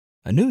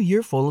A new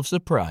year full of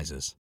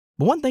surprises.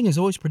 But one thing is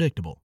always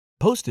predictable.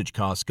 Postage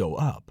costs go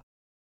up.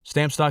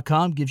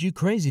 Stamps.com gives you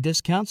crazy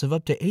discounts of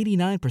up to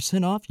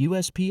 89% off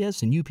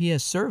USPS and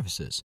UPS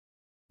services.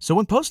 So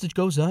when postage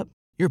goes up,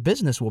 your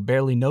business will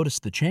barely notice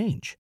the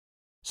change.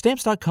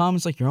 Stamps.com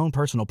is like your own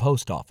personal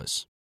post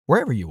office,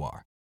 wherever you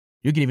are.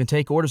 You can even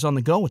take orders on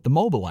the go with the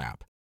mobile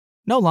app.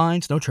 No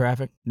lines, no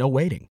traffic, no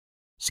waiting.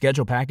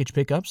 Schedule package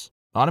pickups,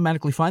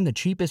 automatically find the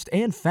cheapest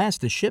and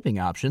fastest shipping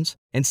options,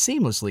 and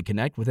seamlessly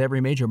connect with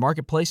every major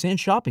marketplace and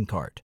shopping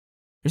cart.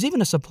 There's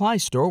even a supply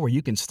store where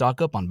you can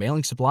stock up on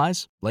mailing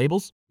supplies,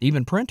 labels,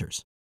 even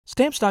printers.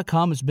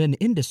 Stamps.com has been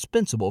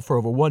indispensable for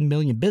over 1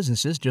 million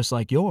businesses just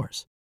like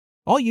yours.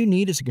 All you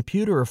need is a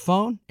computer or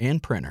phone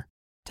and printer.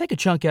 Take a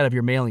chunk out of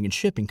your mailing and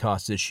shipping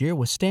costs this year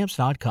with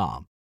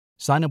Stamps.com.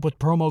 Sign up with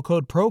promo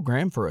code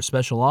PROGRAM for a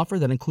special offer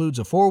that includes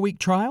a 4-week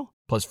trial,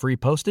 plus free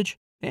postage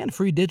and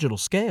free digital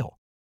scale.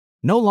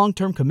 No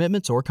long-term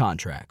commitments or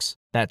contracts.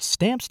 That's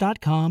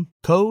Stamps.com,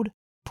 code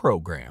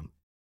PROGRAM.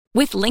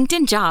 With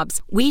LinkedIn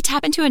Jobs, we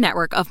tap into a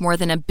network of more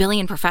than 1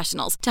 billion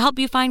professionals to help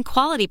you find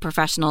quality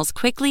professionals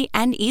quickly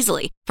and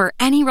easily for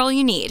any role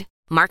you need.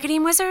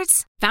 Marketing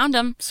wizards? Found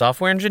them.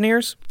 Software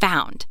engineers?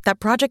 Found. That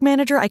project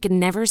manager I could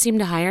never seem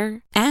to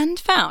hire? And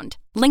found.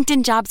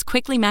 LinkedIn Jobs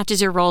quickly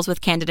matches your roles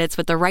with candidates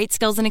with the right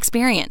skills and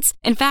experience.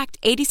 In fact,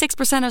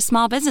 86% of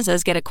small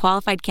businesses get a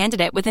qualified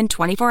candidate within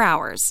 24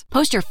 hours.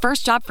 Post your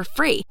first job for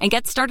free and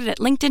get started at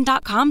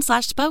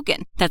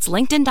linkedin.com/spoken. That's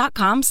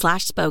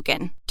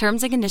linkedin.com/spoken.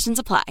 Terms and conditions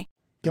apply.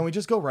 Can we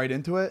just go right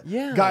into it?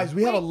 Yeah. Guys,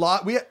 we have a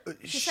lot.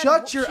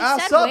 Shut your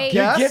ass up, wait.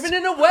 guest. You're giving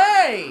it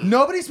away.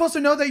 Nobody's supposed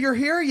to know that you're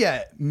here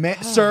yet.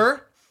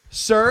 Sir,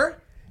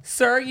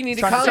 you need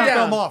to trying calm to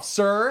down. film off,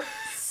 sir.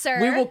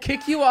 Sir. We will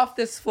kick you off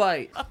this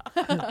flight.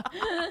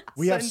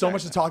 We have so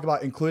much to talk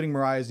about, including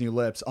Mariah's new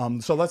lips.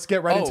 So let's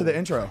get right into the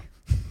intro.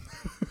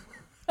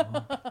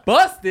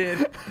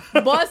 Busted.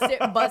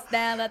 Bust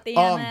down la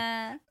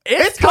Tiana.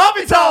 It's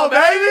coffee time,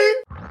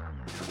 baby.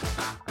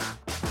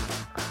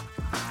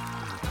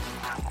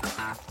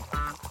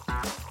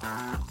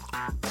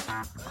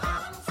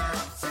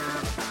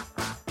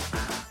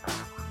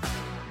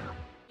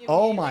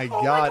 Oh my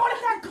god.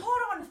 If that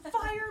caught on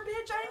fire,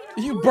 bitch, I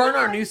didn't even You burn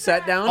our new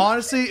set down?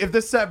 Honestly, if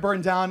this set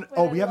burned down,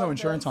 we have no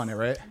insurance on it,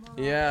 right?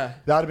 Yeah.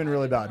 That would have been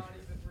really bad.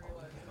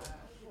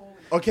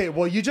 Okay,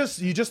 well you just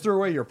threw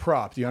away your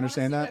prop. Do you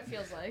understand that?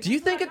 Do you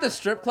think at the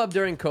strip club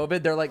during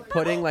COVID they're like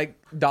putting like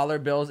dollar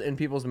bills in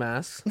people's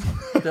masks?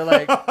 They're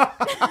like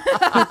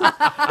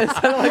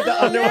instead of like the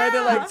underwear,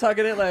 they're like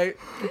tucking it like.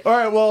 All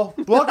right, well,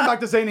 welcome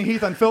back to Zane and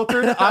Heath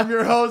Unfiltered. I'm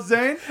your host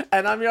Zane,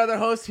 And I'm your other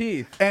host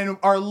Heath. and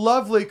our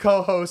lovely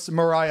co-host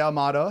Mariah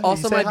Amato.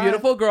 Also You say my hi?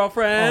 beautiful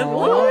girlfriend.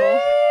 Aw.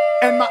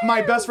 And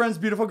my best friend's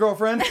beautiful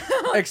girlfriend.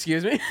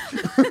 Excuse me.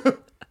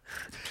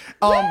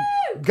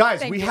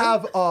 Guys, we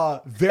have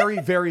a very,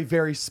 very,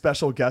 very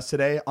special guest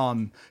today.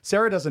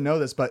 Sarah doesn't know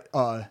this, but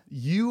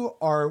you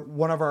are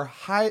one of our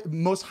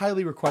most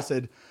highly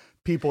requested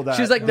people that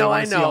She's like, they no,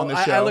 wanna I see know. on the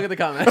I show. look at the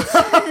comments.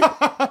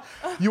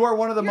 You are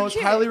one of the most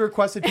highly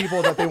requested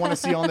people that they want to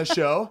see on the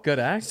show. Good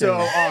acting. So,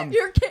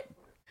 You're kidding.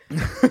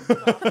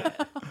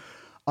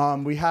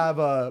 we have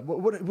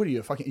what are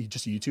you, fucking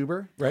just a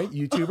YouTuber, right?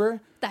 YouTuber,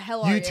 The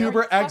hell are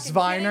YouTuber you? ex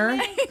Viner.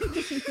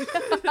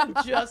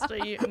 just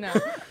no.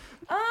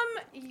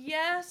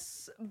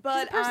 Yes,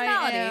 but She's a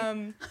personality. I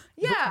am.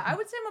 Yeah, I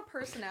would say I'm a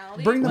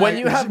personality. Bring the When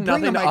mic, you have bring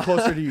nothing the to mic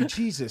closer to you.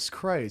 Jesus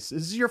Christ,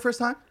 is this your first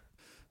time?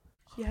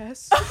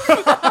 Yes,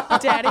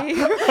 Daddy.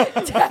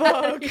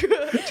 Fuck.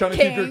 Trying to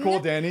keep your cool,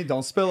 Danny.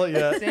 Don't spill it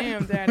yet.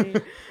 Damn, Daddy.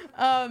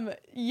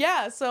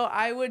 Yeah. So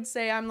I would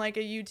say I'm like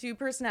a YouTube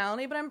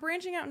personality, but I'm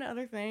branching out into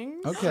other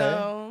things. Okay.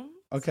 So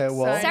Okay.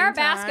 Well. Sarah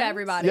times. Baska,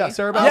 everybody. Yeah,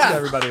 Sarah Baska, Yeah.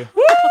 everybody.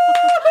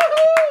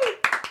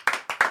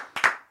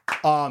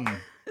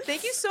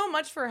 Thank you so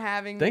much for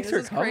having me. Thanks this for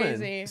is coming.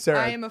 crazy.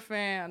 Sarah, I am a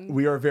fan.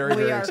 we are very,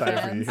 We very are excited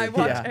for you. fans. I here.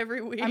 watch Yeah.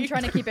 every week. I'm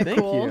trying to keep it Thank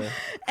cool. you.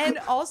 And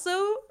also,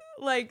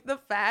 like, the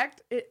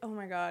fact, oh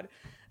my God,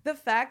 the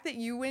fact that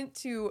you went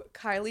to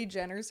Kylie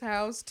Jenner's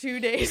house 2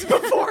 days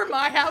before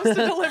my house to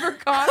deliver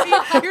coffee.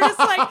 You're just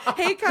like,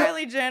 hey,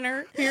 Kylie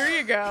Jenner, here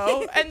you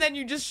go. And then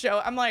you just show,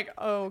 I'm like,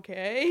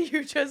 okay,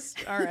 you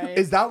just, all right.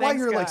 Is that why Thanks,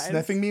 you're like guys.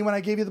 sniffing me when I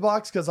gave you the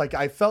box? Because like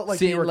I felt like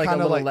Seeing, you were like, a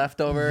kind of little like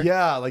leftover?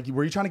 Yeah, like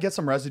were you trying to get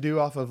some residue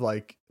off of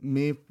like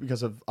me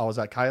because of I was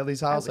at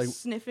Kylie's I house? was Like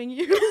sniffing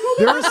you.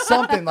 there was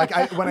something like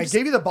when I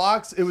gave you the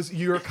box, it was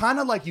you were kind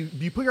of like you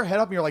put your head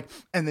up and you're like,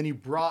 and then you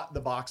brought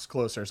the box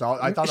closer. So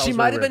I thought that She was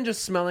might really have weird. been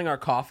just smelling our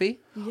coffee.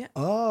 Yeah.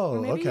 Oh,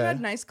 Or maybe okay. you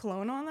had nice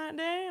cologne on that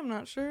day. I'm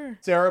not sure.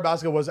 Sarah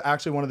Baska was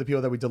actually one of the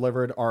people that we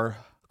delivered our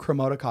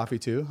Cremota coffee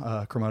to,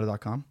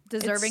 Cremota.com.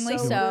 Deservingly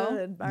It's so.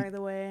 good, by the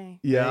way.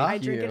 Yeah. I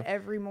Thank drink you. it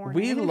every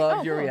morning. We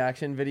loved your Oh.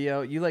 reaction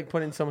video. You like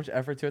put in so much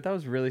effort to it. That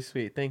was really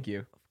sweet. Thank you.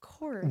 Of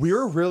course. We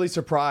were really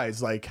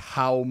surprised like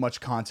how much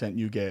content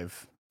you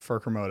gave for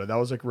Cremota. That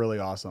was like really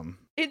awesome.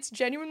 it's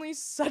genuinely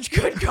such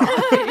good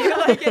coffee. Like it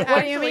What do you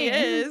actually mean?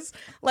 is.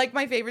 Like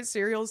my favorite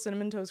cereal is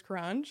Cinnamon Toast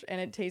Crunch, and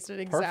it tasted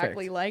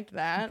exactly like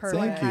that. So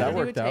I Thank you. had That to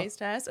do a worked out. taste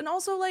test, and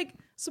also like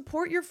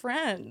support your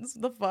friends.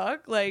 The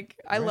fuck, like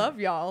I love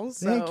y'all.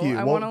 So Thank you.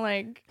 I Well- want to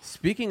like.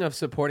 Speaking of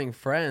supporting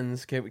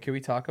friends, can we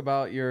talk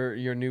about your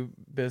new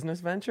business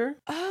venture?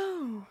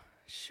 Oh,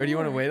 sure. Or do you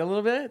want to wait a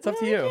little bit? It's up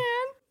to Yeah, I you.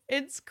 can.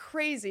 It's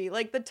crazy.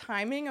 Like the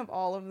timing of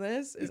all of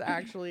this is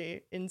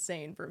actually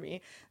insane for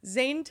me.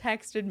 Zane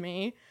texted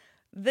me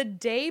the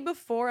day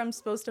before I'm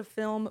supposed to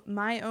film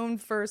my own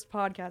first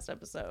podcast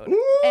episode.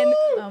 And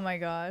Oh my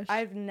gosh.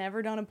 I've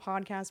never done a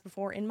podcast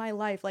before in my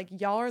life. Like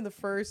y'all are the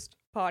first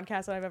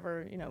podcast that I've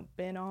ever,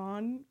 been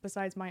on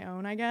besides my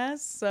own, I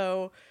guess.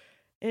 So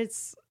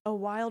it's a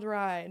wild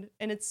ride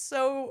and it's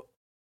so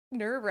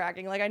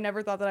nerve-wracking. Like I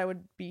never thought that I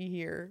would be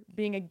here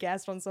being a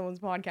guest on someone's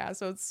podcast.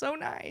 So it's so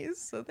nice.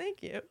 So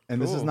thank you.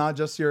 And this is Cool. not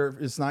just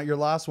it's not your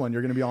last one.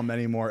 You're going to be on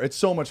many more. It's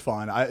so much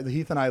fun.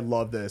 Heath and I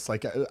love this.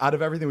 Like out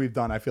of everything we've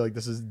done, I feel like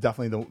this is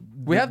definitely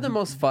We have the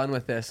most fun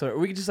with this. So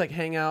we can just like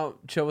hang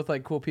out, chill with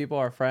like cool people,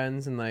 our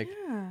friends, and like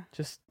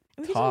just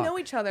We get talk. to know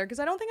each other because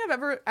I don't think I've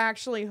ever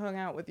actually hung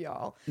out with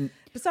y'all.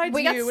 Besides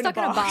we got you stuck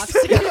in a box.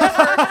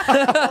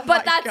 together.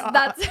 But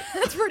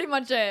that's pretty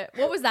much it.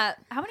 What was that?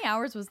 How many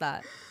hours was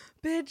that?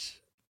 Bitch,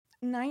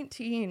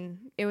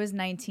 19. It was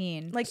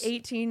 19. Like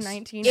 18,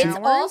 19 it's hours.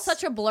 all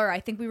such a blur. I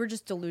think we were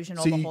just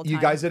delusional So the whole time. you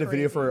guys did a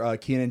video Crazy. for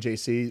Keenan and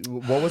JC.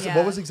 What was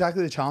Yeah.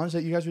 exactly the challenge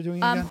that you guys were doing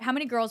again? How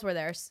many girls were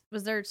there?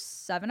 Was there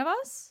 7 of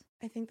us?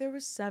 I think there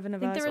was 7 I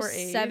of think us there or was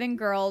 8. 7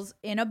 girls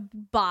in a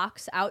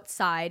box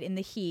outside in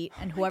the heat,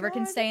 and whoever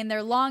can God. stay in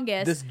there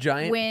longest this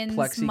giant wins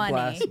plexiglass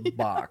money.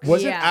 box.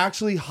 Was it yeah.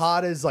 actually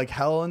hot as like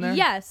hell in there?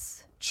 Yes.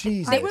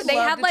 Jesus. I would They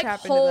love had to like tap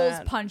into holes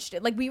that. punched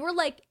it. Like we were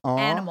like Aw,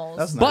 animals.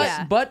 that's But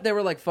nice. but they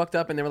were like fucked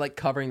up and they were like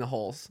covering the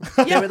holes.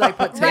 They would like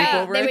put tape Right.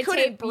 over They it. would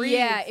couldn't tape. breathe.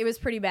 Yeah, it was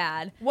pretty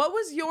bad. What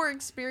was your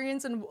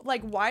experience and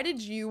like why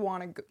did you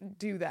want to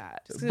do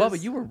that? 'Cause-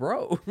 Bubba, you were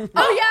broke. Oh yeah,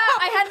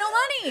 I had no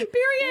money.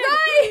 Period.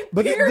 Right.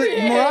 But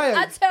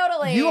Mariah,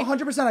 Totally. you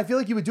 100%. I feel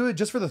like you would do it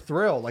just for the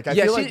thrill. Like I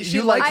Yeah, feel she- like she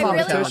you like likes I really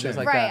competition. competition.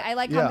 like right. that. I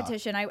like Yeah.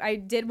 competition. I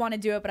did want to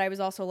do it, but I was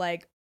also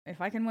like, if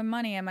I can win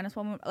money, I might as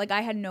well. Like I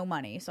had no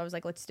money, so I was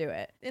like, let's do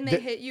it. And they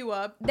hit you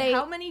up. They-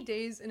 How many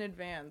days in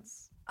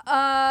advance?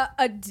 Wasn't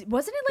it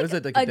like, Was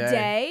it like a a day?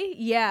 day?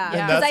 Yeah, Yeah.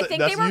 because I That's- think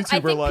that's they were. I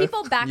YouTuber think life.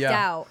 people backed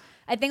Yeah. out.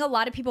 I think a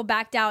lot of people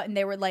backed out, and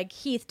they were like,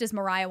 Heath, does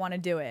Mariah want to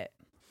do it?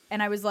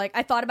 And I was like,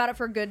 I thought about it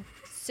for a good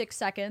 6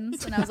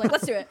 seconds, and I was like,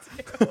 let's do it.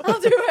 I'll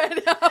do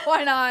it.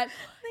 Why not?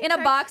 In a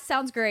box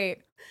sounds great.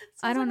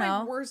 I Sounds don't like know.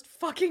 My worst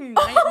fucking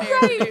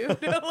nightmare,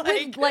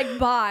 dude. Like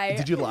bye.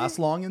 Did you last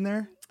long in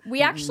there?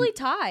 We actually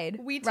tied.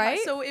 We right.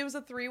 So it was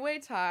a 3-way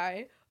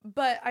tie,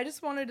 but I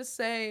just wanted to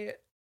say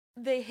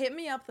they hit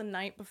me up the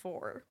night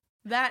before.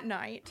 That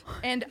night,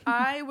 and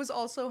I was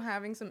also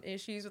having some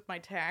issues with my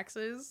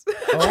taxes.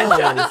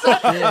 Oh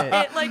shit.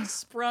 It like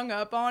sprung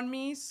up on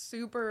me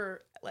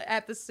super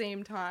at the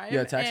same time.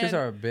 Yeah, taxes and,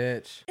 are a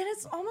bitch. and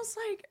it's almost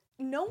like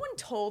no one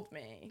told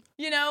me.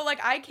 Like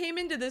I came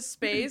into this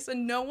space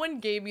and no one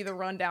gave me the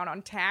rundown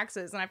on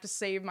taxes, and I have to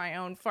save my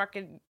own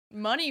fucking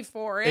money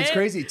for it. It's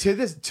crazy. To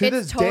this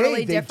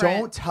totally day, they different.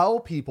 don't tell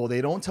people. They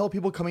don't tell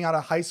people coming out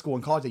of high school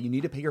and college that you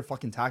need to pay your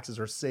fucking taxes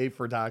or save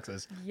for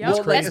taxes. Yep. It's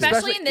Well, crazy.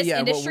 especially in this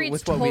industry, it's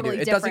with what we do.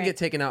 totally It doesn't different. get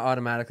taken out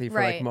automatically for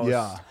like Right. most.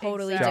 Yeah.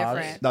 Totally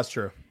Exactly. different. That's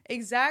true.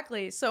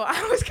 Exactly. So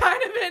I was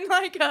kind of in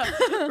like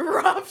a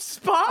rough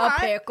spot. A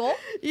pickle.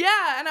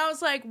 Yeah, and I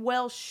was like,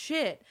 well,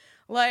 shit.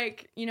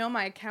 Like,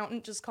 my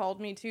accountant just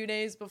called me 2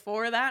 days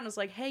before that and was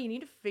like, hey, you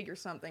need to figure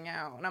something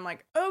out. And I'm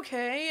like,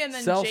 okay. And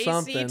then Sell JC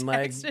something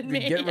like texted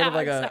me. get rid of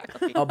like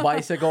exactly. a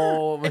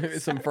bicycle,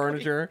 some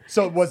furniture.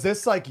 So was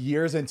this like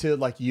years into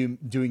like you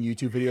doing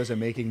YouTube videos and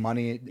making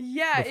money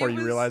Yeah, before it you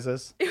was- realized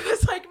this? It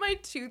was like my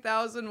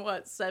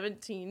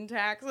 2017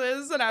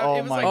 taxes. And Oh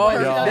it was my like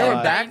Oh, God. there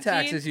were 2019. back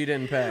taxes you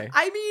didn't pay.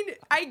 I mean,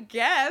 I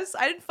guess.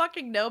 I didn't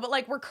fucking know, but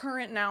like we're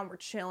current now and we're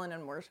chilling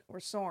and we're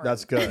soaring.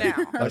 That's good. Now.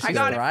 That's I good.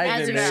 got it. Thriving,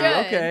 As it baby.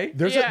 should. Okay.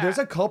 There's Yeah.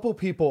 a couple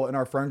people in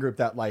our friend group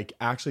that like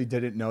actually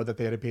didn't know that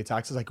they had to pay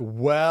taxes like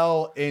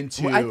well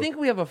into. I think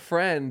we have a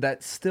friend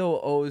that still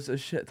owes a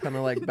shit ton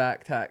of like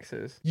back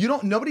taxes.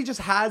 nobody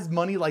just has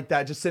money like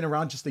that just sitting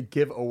around just to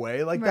give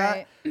away like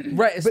Right.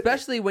 Right,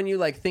 especially when you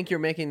like think you're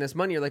making this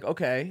money, you're like,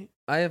 okay,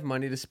 I have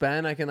money to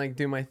spend. I can like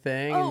do my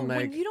thing. Oh, and like,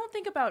 when you don't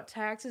think about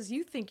taxes,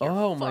 you think you're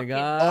Oh my fucking-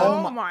 God.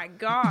 Oh my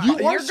God. that.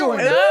 You are You're soaring.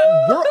 going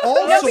up. We're all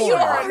No, but soaring. you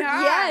are.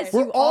 Yes,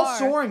 We're you all are.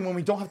 soaring when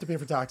we don't have to pay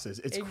for taxes.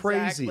 It's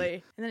crazy.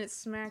 Exactly. And then it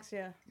smacks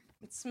you.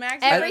 It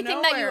smacks you out of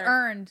Everything that you nowhere.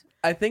 earned.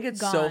 I think it's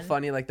so Gone.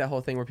 funny, like that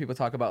whole thing where people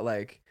talk about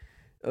like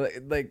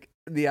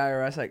the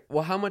IRS, like,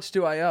 well, how much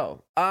do I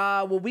owe?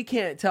 Well, we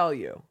can't tell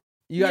you.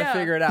 You gotta Yeah.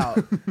 figure it out.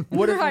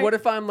 Right. What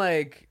if I'm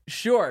like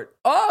short?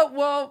 Oh,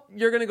 well,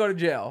 you're gonna go to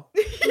jail.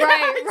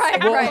 Right.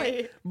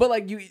 Exactly.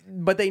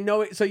 But they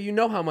know it, so you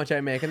know how much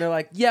I make, and they're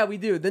like, yeah, we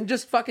do. Then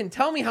just fucking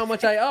tell me how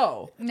much I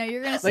owe. No,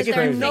 you're gonna sit Like if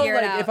there you and know, figure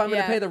like it out. if I'm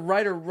gonna Yeah. pay the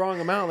right or wrong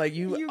amount, like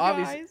you You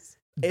obviously. guys.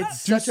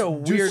 It's such a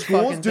weird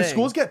schools, fucking do thing.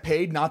 schools get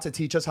paid not to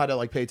teach us how to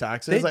like pay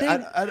taxes? They, I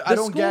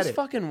don't get it. Schools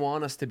fucking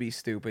want us to be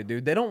stupid,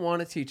 dude. They don't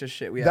want to teach us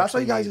shit. That's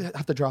why you guys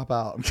have to drop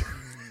out.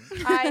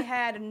 I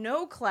had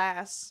no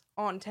class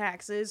on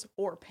taxes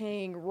or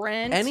paying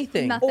rent.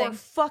 Anything. Nothing. Or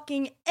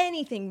fucking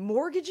anything.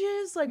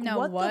 Mortgages? Like, No,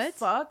 what the what?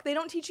 fuck? They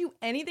don't teach you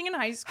anything in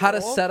high school. How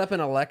to set up an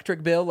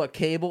electric bill, a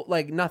cable,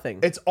 like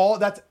nothing. It's all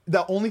that's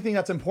the only thing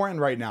that's important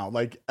right now.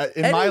 Like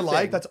in my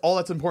life, that's all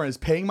that's important is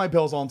paying my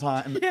bills on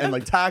time and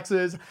like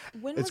taxes.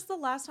 When was the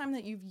last time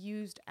that you've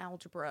used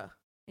algebra?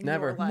 In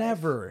Never. Your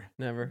life?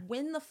 Never.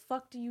 When the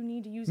fuck do you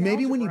need to use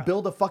Maybe when you algebra?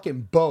 build a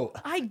fucking boat.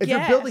 If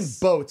you're building guess.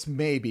 boats,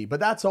 maybe, but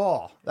that's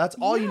all. That's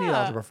all you need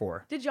Yeah. algebra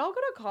for. Did y'all go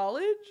to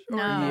college? Or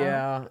No.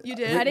 Yeah. You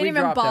did? I didn't We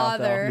even dropped out,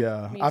 though. bother.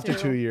 Yeah, Me after too.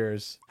 2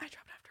 years. I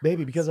dropped after.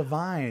 Baby, because of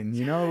Vine.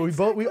 You know,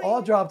 we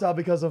all dropped out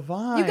because of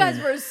Vine. You guys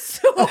were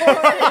so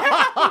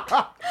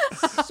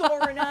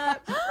Soaring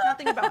up.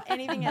 Nothing about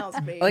anything else,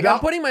 baby. Like I'm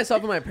putting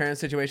myself in my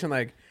parents' situation.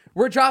 Like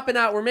we're dropping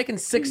out. We're making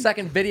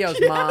 6-second videos,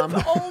 mom.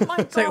 Oh my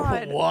It's like,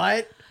 god.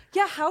 what?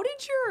 Yeah, how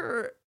did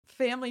your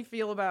family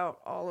feel about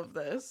all of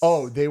this?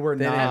 Oh, they were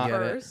They didn't not.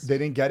 get it. First. They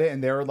didn't get it,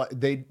 and they were like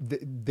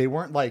they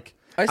weren't like.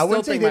 I still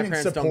wouldn't say think they my didn't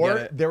parents don't support.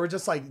 get it. They were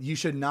just like, you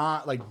should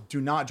not do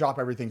not drop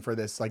everything for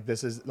this. Like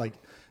this is like,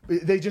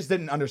 they just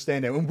didn't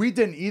understand it, and we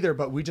didn't either.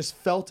 But we just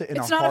felt it in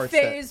It's our not a hearts.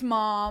 that- phase,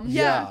 Mom.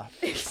 Yeah.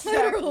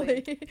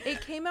 Exactly.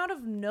 It came out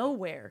of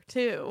nowhere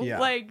too. Yeah.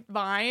 Like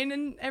Vine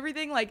and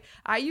everything. Like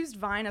I used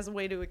Vine as a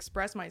way to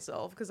express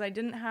myself because I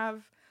didn't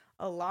have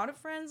a lot of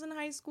friends in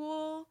high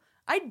school.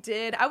 I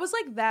did. I was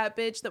like that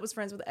bitch that was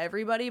friends with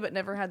everybody, but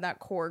never had that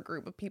core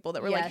group of people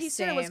that were like, Yeah, "Hey,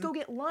 Sarah, let's same. go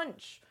get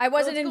lunch." I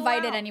wasn't Let's go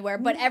invited out." anywhere,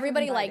 but Never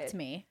everybody invited. liked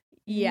me.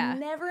 Yeah.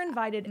 Never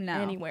invited No.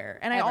 anywhere.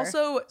 And I Ever.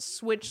 also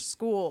switched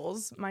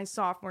schools my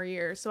sophomore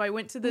year. So I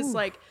went to this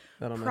like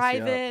That'll mess you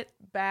private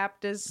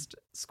Baptist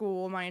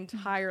school my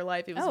entire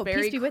life. It was Oh,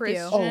 very peace be with you.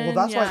 Christian. Oh well,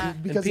 that's yeah. why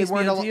because they peace be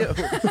weren't unto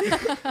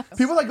allowed.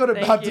 People that go to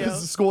Thank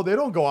Baptist you. school, they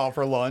don't go out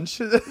for lunch.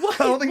 I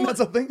don't think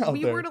that's a thing out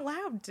We there. weren't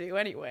allowed to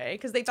anyway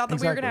because they thought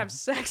that we were Exactly. gonna have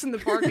sex in the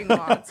parking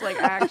lots. Like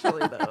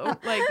actually though,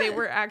 like they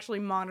were actually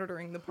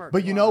monitoring the parking.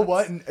 But you know lots.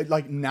 what? And,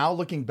 like now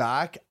looking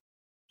back,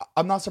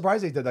 I'm not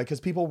surprised they did that because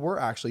people were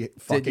actually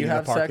fucking Did you in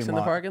have the parking sex in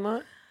lot. the parking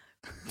lot?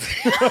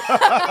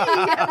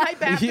 Yeah, my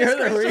Baptist You're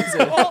the Christian reason.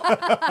 school.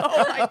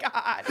 Oh my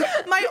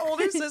god. My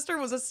older sister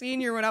was a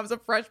senior when I was a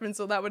freshman,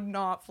 so that would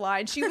not fly.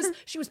 And she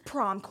was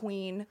prom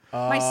queen.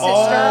 My sister.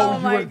 Oh, Oh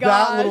you my were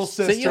that little gosh.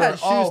 sister. So you had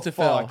shoes Oh, to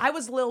fill. fuck. I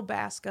was Lil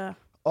Baska.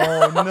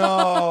 Oh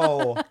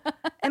no.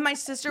 And my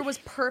sister was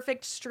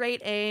perfect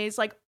straight A's,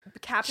 like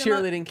captain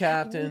Cheerleading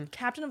captain.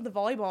 captain of the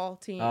volleyball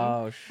team.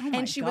 Oh,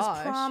 and she was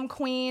gosh. prom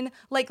queen.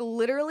 Like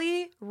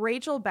literally,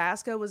 Rachel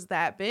Baska was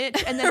that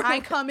bitch. And then I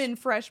come in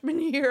freshman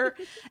year,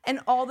 and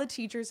all the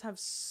teachers have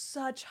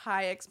such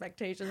high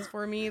expectations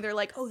for me. They're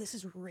like, "Oh, this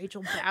is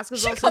Rachel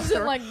Baska's She little comes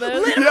sister." in like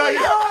this. Yeah,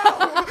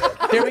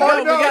 yeah. here we Oh,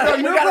 go. no, we got,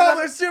 no, your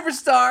another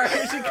superstar.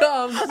 Here she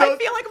comes. I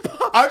feel like a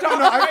pop I star. don't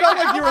know. I felt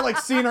like you were like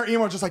seeing her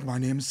email, just like, my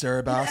name's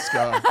Sarah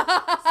Baska.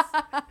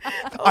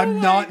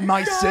 I'm not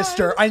my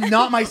sister. I'm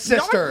not my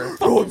sister.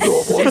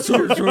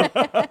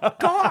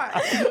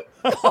 God.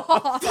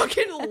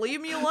 Fucking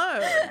leave me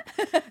alone.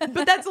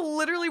 But that's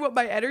literally what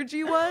my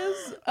energy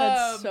was.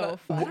 That's so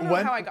I funny. don't know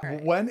how I got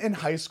it. When in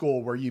high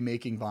school were you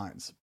making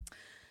vines?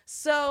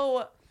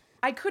 So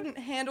I couldn't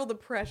handle the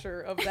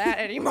pressure of that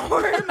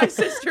anymore. My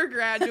sister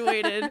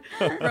graduated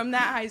from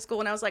that high school,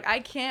 and I was like, I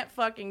can't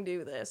fucking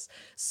do this.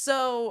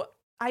 So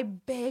I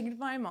begged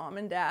my mom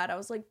and dad. I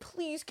was like,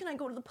 please, can I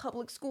go to the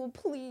public school,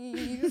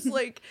 please?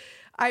 Like,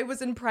 I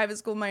was in private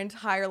school my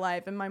entire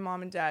life, and my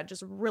mom and dad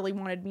just really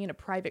wanted me in a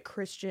private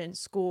Christian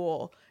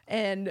school.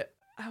 And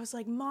I was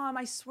like, Mom,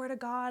 I swear to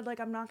God, like,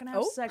 I'm not going to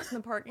have sex in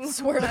the parking lot.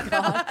 Swear to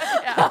God.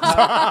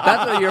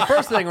 That's your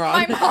first thing wrong.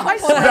 My mom I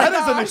put swear her- That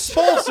is an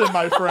expulsion,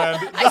 my friend.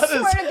 I That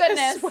swear to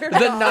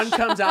goodness. The nun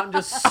comes out and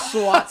just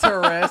swats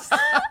her wrist.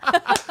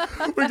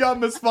 is, we got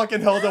Miss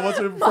fucking Hilda. What's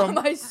it from?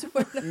 I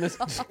swear to Miss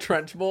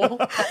Trenchbull.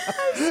 I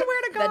swear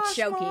to The God,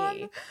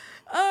 chokey.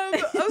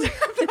 I was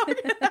like, I'm not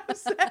gonna have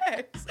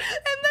sex.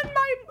 And then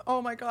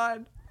oh my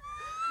God.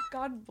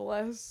 God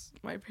bless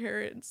my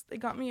parents. They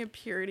got me a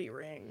purity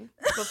ring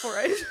before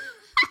I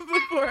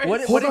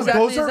What Hold on,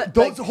 exactly those is are that?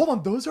 those. Like, Hold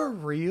on, those are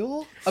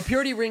real. a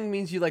purity ring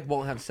means you like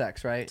won't have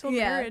sex, right? till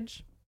Yeah.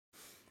 marriage.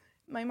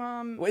 My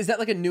mom, What, is that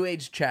like a new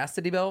age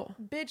chastity belt?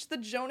 bitch, the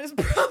Jonas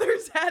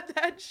Brothers had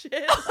that shit.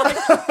 Like,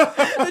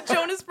 the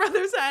Jonas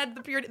Brothers had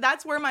the purity.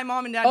 That's where my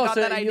mom and dad Oh, got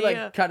so that you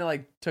idea. like kind of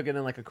like took it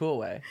in like a cool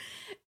way.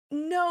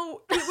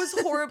 No, it was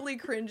horribly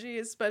cringy,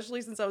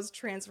 especially since I was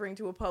transferring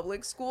to a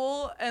public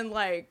school and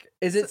like.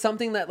 Is it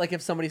something that like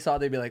if somebody saw,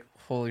 they'd be like,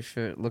 "Holy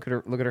shit! Look at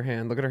her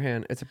hand!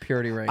 It's a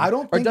purity ring." I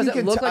don't Or think does you it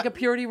can look t- like a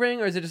purity ring,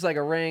 or is it just like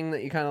a ring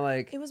that you kind of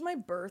like? It was my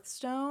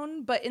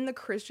birthstone, but in the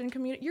Christian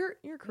community, you're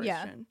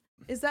Christian.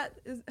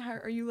 How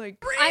are you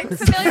like? I'm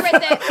familiar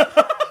with it.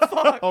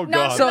 Oh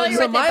No, God. So, familiar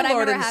so with it, my but I've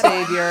Lord never and had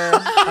Savior.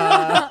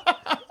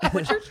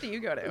 What church do you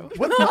go to?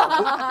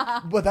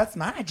 Well, that's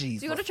my Jesus.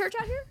 Do you go to church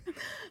out here?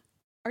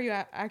 Are you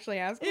actually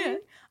asking? Yeah. me?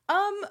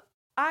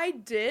 I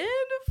did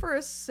for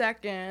a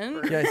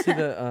second. Yeah, I see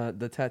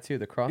the tattoo,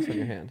 the cross on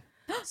your hand.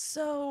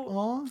 So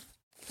Aw.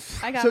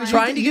 I got So mine.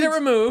 Trying to get it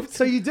removed.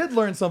 So you did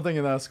learn something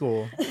in that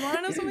school. you want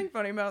to know something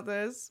funny about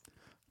this?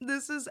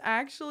 This is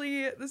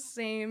actually the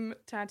same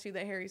tattoo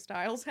that Harry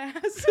Styles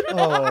has.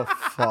 Oh,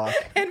 fuck.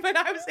 And when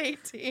I was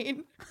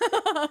 18,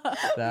 my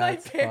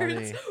That's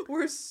parents funny.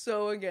 were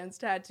so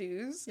against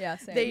tattoos. Yeah,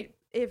 same.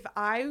 If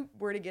I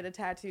were to get a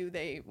tattattue,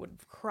 they would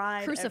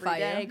cry Crucify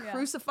every you. day. Yeah.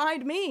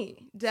 Crucified me,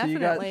 you got-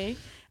 definitely.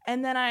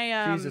 And then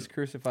I Jesus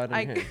crucified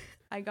on your hand.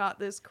 I got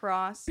this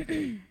cross,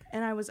 and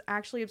I was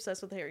actually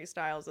obsessed with Harry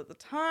Styles at the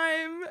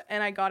time,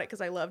 and I got it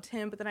because I loved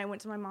him. But then I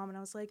went to my mom and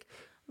I was like,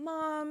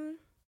 "Mom,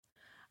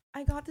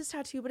 I got this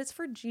tattoo, but it's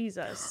for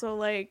Jesus. So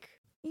like,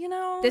 you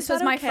know, This is was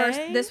that my okay?" first.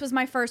 This was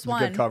my first It's a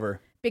one good cover.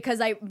 because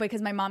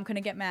my mom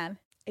couldn't get mad.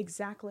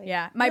 Exactly.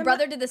 Yeah, my And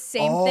brother did the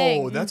same Oh,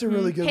 thing. that's a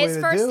really good way His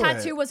to first do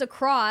tattoo it. was a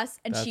cross,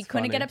 and she That's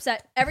couldn't get funny.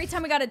 upset. Every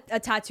time we got a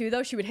tattoo,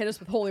 though, she would hit us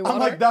with holy water. I'm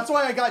like, that's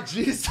why I got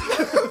Jesus.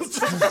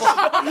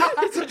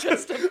 It's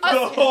just a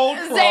the whole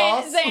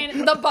cross.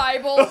 Zane, the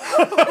Bible.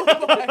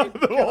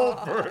 The whole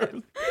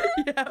verse.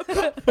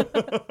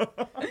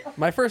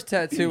 My first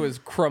tattoo was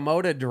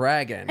Cremota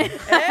Dragon.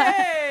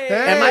 hey.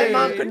 And my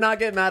mom could not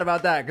get mad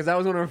about that because that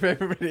was one of her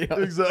favorite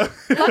videos.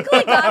 Exactly.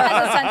 Luckily, God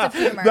has a sense of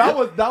humor.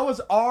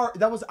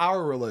 That was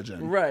our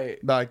religion.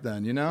 Right. Back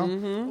then, you know?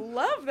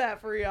 Love that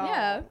for y'all.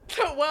 Yeah.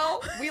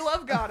 Well, we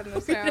love God in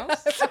this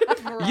house.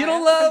 You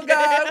don't love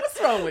God?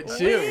 What's wrong with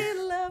you? We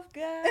love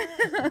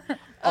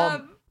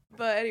God.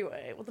 But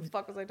anyway, what the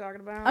fuck was I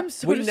talking about? I'm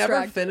so We never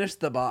distracted. finished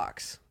the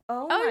box.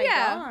 Oh Oh my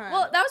yeah. God.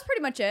 Well, that was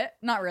pretty much it.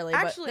 Not really,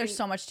 but Actually- there's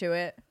so much to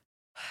it.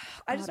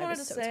 I just God, I wanted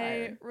was to so say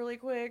tired. really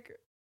quick,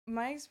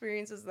 my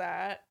experience is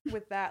that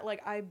with that,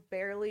 like I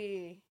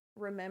barely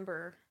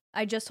remember.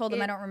 I just told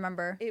them I It- don't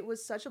remember. It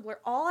was such a blur.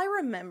 All I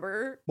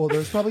remember. Well,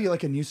 there's probably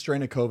like a new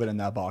strain of COVID in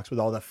that box with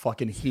all that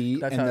fucking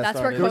heat. That's and how it That's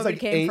where started. there was COVID like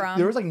came from.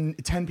 There was like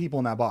 10 people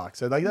in that box.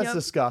 So like that's Yep.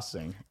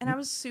 disgusting. And I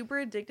was super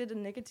addicted to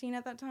nicotine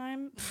at that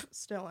time.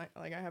 Still,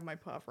 like I have my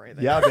puff right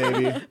there. Yeah,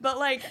 baby. But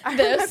like, I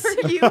This.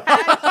 remember you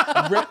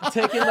had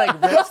Taking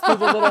like rips through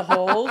the little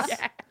holes.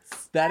 Yes.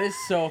 That is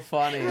so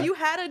funny. You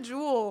had a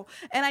jewel,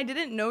 and I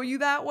didn't know you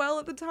that well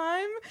at the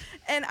time,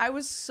 and I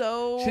was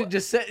so.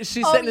 She's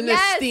Oh, sitting in this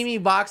yes. steamy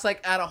box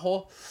like at a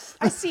hole.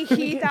 I see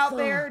Heath out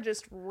there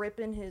just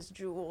ripping his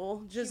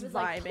jewel, just was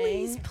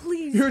vibing. like,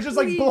 please, You were just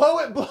like, please. blow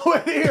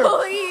it here.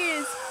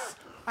 please.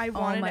 I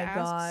wanted my to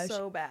ask gosh.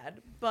 so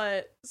bad,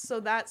 but so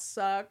that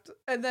sucked.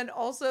 And then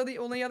also the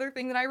only other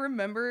thing that I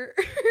remember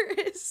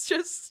is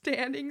just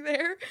standing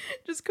there,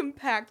 just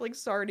compact like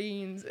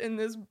sardines in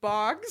this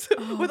box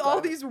with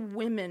all these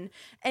women,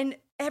 and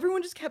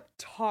everyone just kept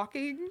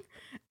talking.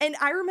 And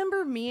I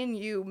remember me and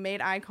you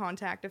made eye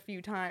contact a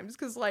few times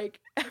because like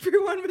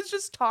everyone was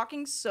just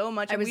talking so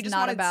much, I and was we just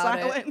not wanted about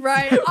silence. it.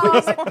 Right. We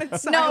just wanted No,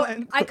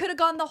 silence. I could have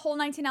gone the whole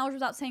 19 hours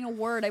without saying a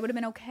word. I would have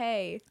been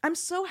okay. I'm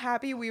so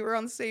happy we were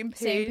on the same page.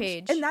 Same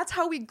page. And that's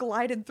how we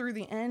glided through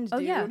the end, Oh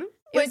dude. yeah.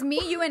 It was me,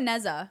 you, and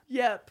Neza.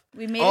 Yep.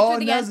 We made it Oh,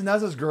 through the end.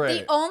 Neza's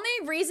great. The only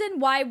reason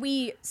why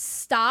we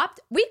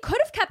stopped, we could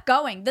have kept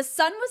going. The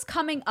sun was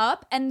coming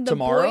up, and the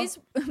Tomorrow? boys,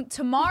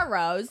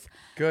 tomorrow's,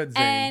 Good,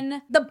 Zane.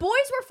 and the boys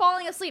were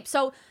falling asleep.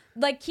 So,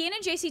 like, Kian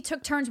and JC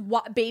took turns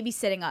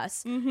babysitting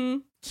us. Mm-hmm.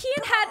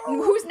 Kian had,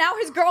 who's now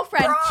his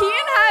girlfriend, Kian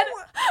had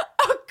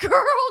a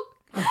girl.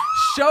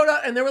 Showed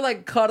up and they were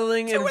like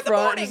cuddling in in the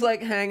front, morning. just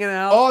like hanging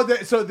out. Oh,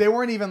 so they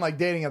weren't even like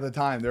dating at the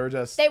time. They were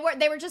just. They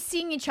were just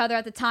seeing each other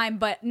at the time,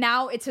 but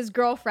now it's his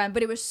girlfriend.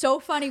 But it was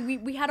so funny.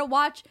 We had to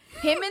watch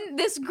him and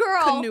this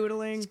girl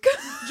Canoodling.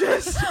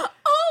 just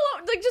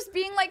like just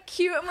being like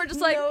cute, and we're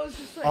just like,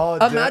 Oh,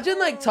 dude. Imagine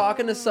like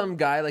talking to some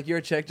guy, like you're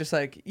a chick, just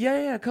like,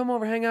 yeah, come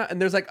over, hang out. And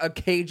there's like a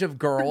cage of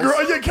girls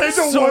cage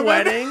of women.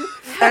 sweating.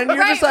 And you're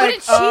right? just like, what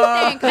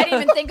did she think? I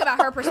didn't even think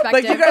about her perspective.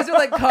 like you guys are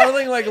like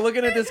cuddling, like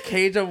looking at this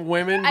cage of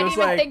women, I didn't just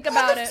even like think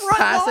about it.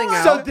 passing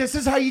out. So this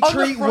is how you On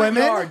the treat front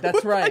women? yard,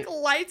 that's right. Like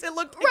lights, it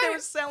looked like they were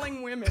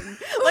selling women.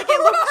 Like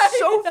it looked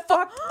so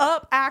fucked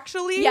up,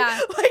 actually. Yeah.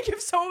 Like if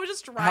someone was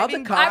just How the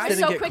driving cops I was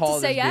didn't so get quick to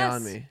called say is yes.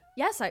 beyond me.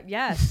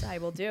 Yes, I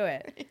will do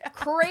it.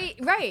 Great,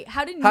 right?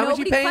 How did How much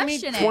you nobody paying me?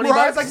 question 20 it?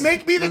 Ryan's bucks? like,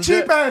 make me the That's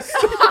it. cheapest.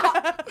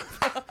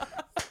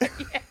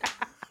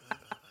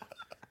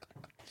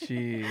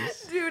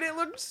 Jeez. Dude, it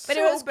looked so But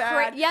it was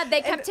bad. yeah,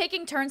 they kept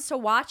taking turns to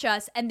watch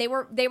us, and they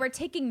were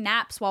taking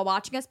naps while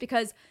watching us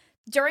because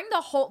during the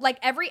whole like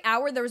every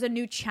hour there was a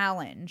new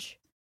challenge.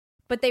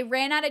 But they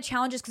ran out of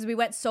challenges because we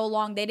went so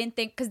long. They didn't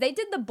think because they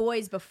did the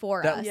boys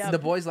before us. The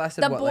boys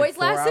lasted The what, boys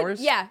like 4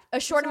 lasted hours? a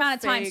short So amount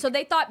of time. fake. So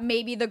they thought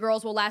maybe the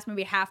girls will last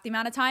maybe half the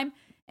amount of time,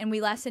 and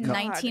we lasted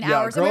 19 Yeah,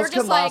 hours. And we were girls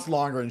just can like, last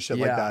longer and shit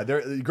Yeah. like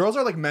that. Girls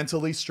are like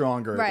mentally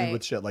stronger right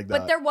with shit like that.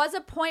 But there was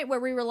a point where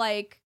we were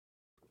like,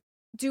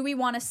 do we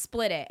want to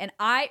split it? And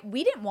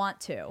we didn't want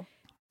to.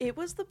 It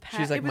was the past.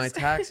 She's like, my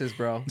taxes,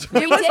 bro.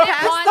 We didn't want to.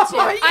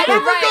 I I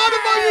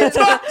forgot about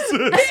your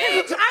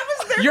taxes. I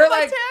was there You're for my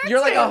like taxes. you're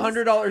like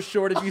 $100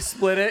 short if you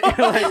split it.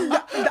 You're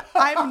like,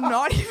 I'm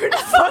not even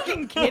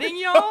fucking kidding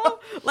y'all.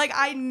 Like,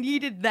 I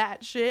needed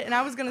that shit, and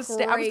I was gonna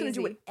stay. I was gonna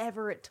do Crazy.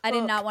 whatever it took. I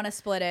did not want to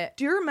split it.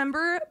 Do you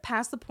remember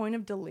past the point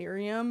of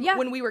delirium? Yeah.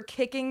 When we were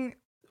kicking.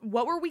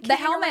 What were we kicking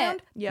helmet.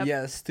 around? Yep.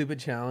 Yeah, stupid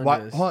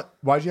challenges.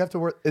 Why'd you have to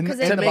work in, in Because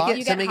the To make box? it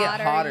You to get make it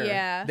hotter, hotter,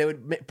 yeah. they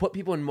would put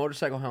people in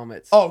motorcycle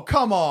helmets. Oh,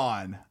 come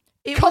on.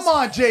 It Come was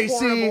on,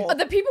 JC. horrible.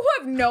 The people who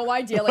have no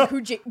idea, like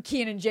who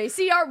Kian and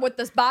JC are, what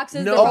this box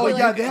is. No, they're Oh, probably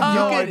yeah, like, they have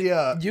no you could,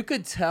 idea. You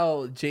could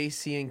tell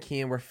JC and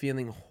Kian were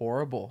feeling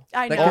horrible.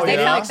 I know. Like, 'cause Oh, they yeah?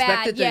 didn't Felt expect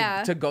bad, it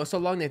yeah. to go so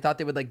long. They thought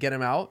they would like get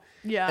him out.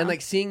 Yeah. And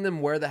like seeing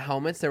them wear the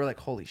helmets, they were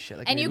like, "Holy shit!"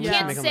 Like, And you maybe we should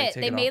can't make sit. 'em, like,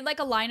 take They it made off. like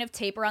a line of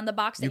tape around the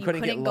box that You you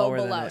couldn't couldn't get go lower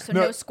than below. that. So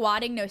No. no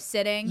squatting, no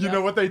sitting. You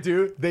know what they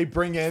do? They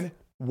bring in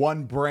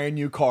one brand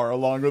new car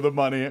along with the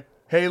money.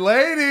 Hey,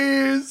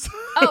 ladies.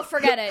 Oh,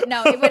 forget it.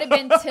 No, it would have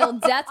been till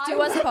death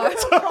do us part.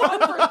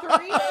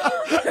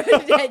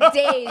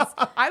 Days.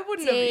 I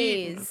wouldn't have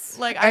eaten. Days.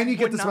 Like, I And you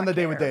get would to not spend the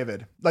day with care.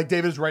 David. Like,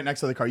 David's right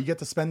next to the car. You get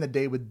to spend the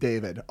day with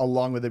David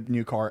along with a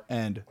new car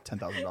and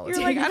 $10,000. You're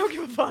like, I don't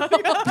give a fuck.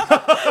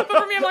 But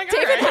for me, I'm like,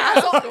 David all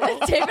right.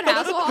 Hasselhoff. David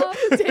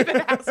Hasselhoff. David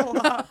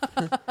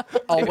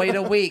Hasselhoff. I'll wait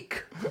a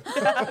week.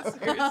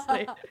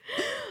 Seriously.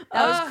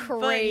 That was But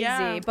crazy.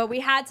 yeah. But we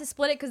had to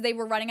split it because they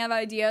were running out of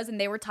ideas and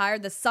they were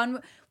tired. The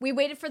sun. We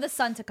waited for the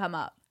sun to come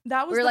up.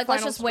 That was We were the like,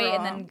 let's final just wait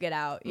and straw. then get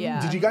out.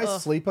 Yeah. Did you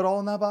guys sleep at all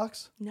in that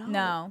box?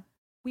 No.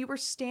 We were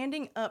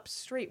standing up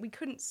straight. We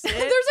couldn't sit.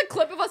 There's a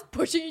clip of us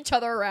pushing each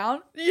other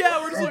around.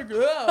 yeah, we're just like,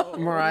 oh.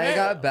 Mariah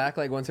got back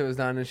like once it was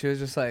done, and she was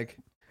just like,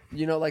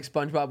 you know, like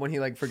SpongeBob when he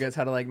like forgets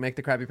how to like make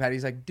the Krabby Patty.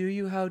 He's like, "Do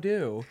you how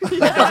do?"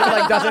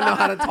 Like doesn't know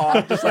how to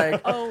talk. Just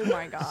like, Oh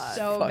my god.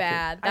 So Fuck it.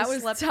 bad. I That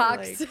was slept for,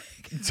 toxic.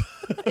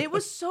 It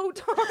was so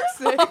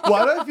toxic.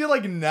 Why do I feel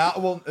like now?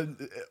 Well,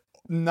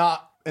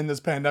 not in this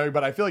pandemic,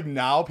 but I feel like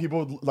now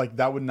people would, like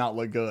that would not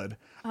look good.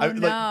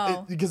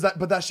 No. Because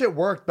that shit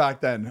worked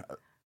back then.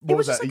 What It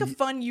was just that? like a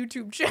fun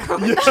YouTube channel,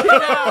 you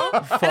know?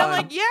 And I'm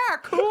like, yeah,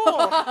 cool.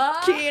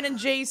 Kian and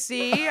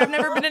JC. I've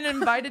never been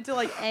invited to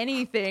like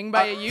anything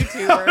by a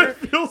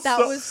YouTuber. That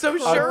was so I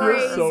feel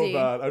so crazy.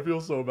 bad. I feel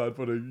so bad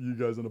putting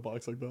you guys in a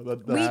box like that.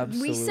 That- that-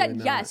 We said Absolutely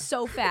not. yes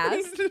so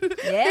fast.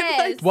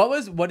 Yes.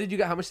 what did you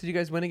get? How much did you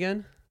guys win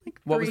again?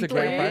 What was the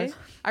grand 3K. prize?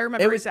 I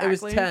remember It was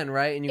exactly. 10,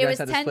 right? And you It guys was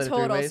had to 10 split it three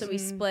total, ways. so we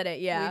split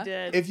it. Yeah. We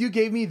did. If you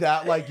gave me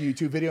that like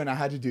YouTube video and I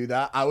had to do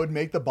that, I would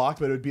make the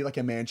box, but it would be like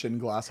a mansion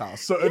glass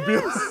house. So it'd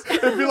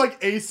be like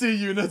AC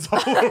units all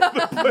over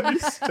the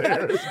place,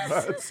 stairs,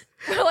 beds.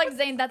 We're like,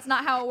 Zane, that's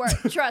not how it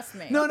works. Trust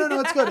me. No,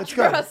 it's good. It's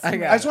good. Trust I me.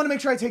 just want to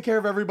make sure I take care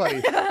of everybody.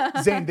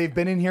 Zane, they've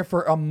been in here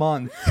for a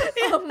month.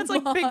 It's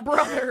like Big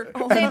Brother.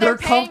 Zane, They're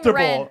paying comfortable.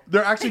 rent.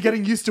 They're actually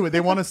getting used to it.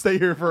 They want to stay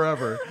here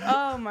forever.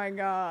 Oh my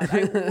god.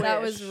 I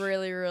That wish. was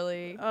really,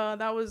 really.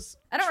 That was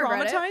I don't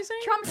regret it.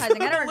 traumatizing.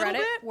 Traumatizing. I don't A regret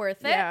little it. bit.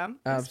 Worth it. Yeah. It's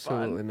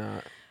Absolutely fun.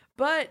 not.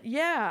 But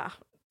yeah.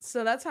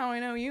 So that's how I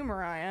know you,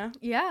 Mariah.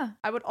 Yeah.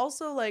 I would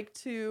also like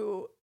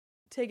to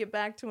take it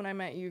back to when I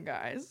met you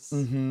guys.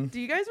 Mm-hmm. Do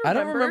you guys remember?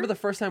 I don't remember the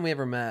first time we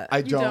ever met. I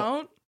You don't.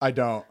 don't? I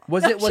don't.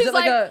 Was it She's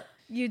like a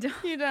You don't.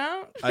 You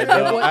don't? I was, don't.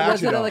 I was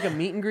actually it don't. like a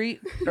meet and greet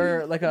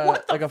or like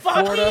a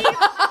Florida?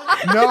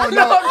 No.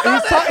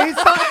 He's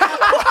talking.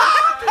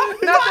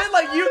 Nothing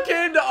like you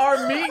came to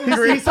our meet and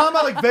greet. He's talking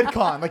about like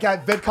VidCon, like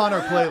at VidCon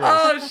or playlist.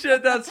 Oh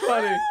shit, that's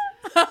funny.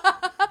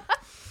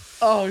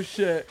 Oh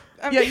shit.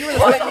 Yeah, you were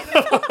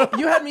the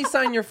you had me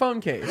sign your phone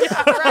case.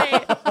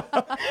 Right.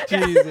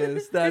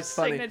 Jesus, that's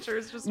Your funny.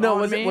 signature's just No,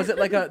 on was me. it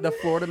like the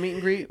Florida meet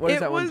and greet? What is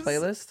that one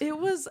playlist? It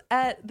was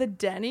at the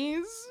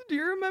Denny's. Do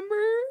you remember?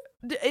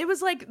 It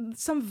was like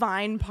some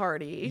Vine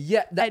party.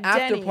 Yeah, the at after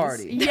Denny's.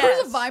 party. There Yes.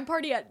 was a Vine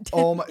party at.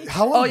 Oh my!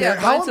 How, Oh, yeah,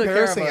 how Vine took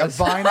care of embarrassing! A us.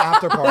 Vine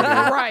after party.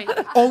 Right.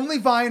 Only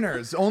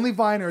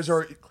Viners,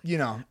 or you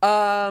know,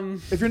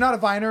 if you're not a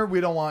Viner, we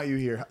don't want you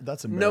here.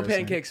 That's No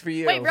embarrassing. pancakes for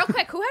you. Wait, real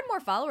quick. Who had more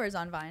followers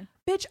on Vine?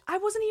 Bitch, I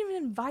wasn't even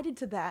invited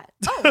to that.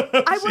 Oh,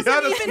 She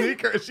had a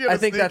sneaker. She had I a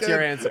think that's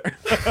sneaker. your answer.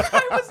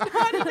 I was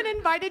not even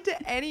invited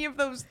to any of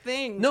those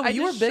things. No, I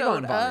you were just big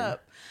on showed Vine.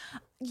 up.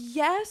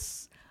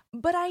 Yes,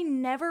 but I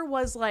never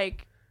was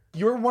like.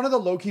 You're one of the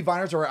low-key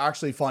Viners that were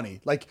actually funny.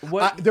 Like,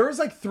 What- there was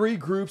like 3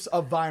 groups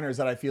of Viners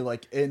that I feel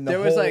like in the There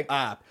whole was, like-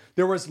 app.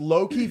 There was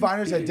low-key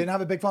Viners that didn't have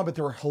a big fan, but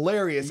they were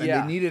hilarious and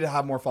Yeah. they needed to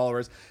have more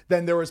followers.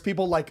 Then there was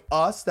people like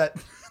us that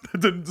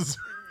didn't deserve.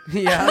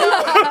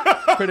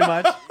 Yeah, pretty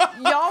much.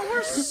 Y'all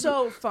were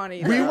so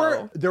funny. We though.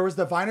 were, there was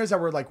the Viners that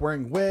were like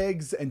wearing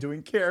wigs and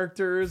doing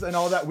characters and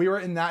all that. We were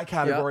in that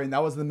category, and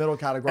that was the middle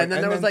category. And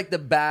then there was like the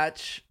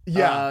batch.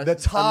 the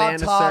top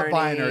Amanda Cerny,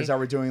 Viners that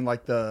were doing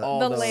like the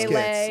all The those Lele.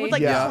 skits. with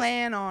like Yeah. the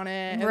clan on it,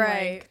 and,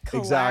 Right. Like, collab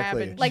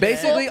Exactly. and Like, shit.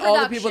 Basically, full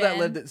all the people that production.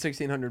 lived at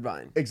 1600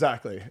 Vine.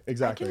 Exactly. I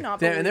cannot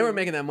Damn, and they were believe-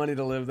 making that money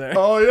to live there.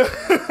 Oh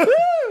yeah.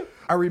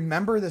 I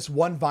remember this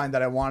one Vine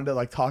that I wanted to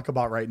like talk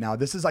about right now.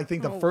 This is, I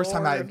think, the first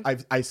time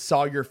Lord. I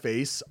saw your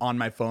face on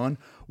my phone.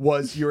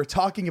 Was you were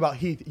talking about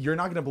Heath? You're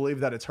not gonna believe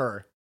that it's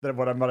her. That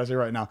what I'm about to say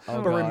right now.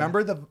 But God.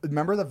 remember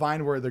the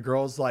Vine where the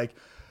girl's like,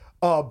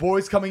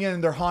 boys coming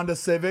in their Honda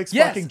Civics,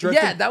 Yes, fucking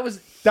drifting. yeah,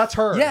 That's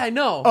her. Yeah, I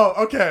know.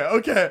 Oh,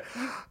 okay.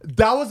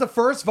 That was the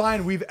first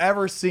Vine we've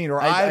ever seen,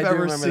 or I've do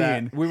ever remember seen.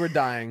 that. We were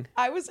dying.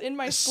 I was in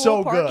my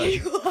So school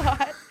good. parking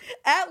lot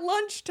at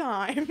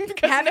lunchtime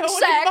because Having no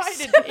one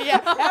sex. invited me.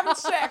 Yeah, having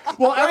sex.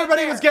 Well, Right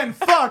everybody there. was getting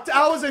fucked.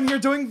 I was in here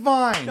doing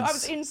Vines. I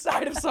was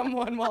inside of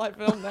someone while I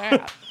filmed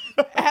that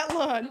at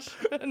lunch.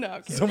 No,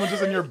 I'm kidding. Someone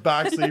just in your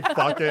backseat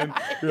fucking.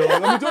 You're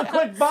like, let me do a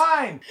quick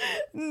Vine.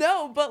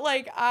 No, but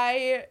like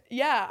I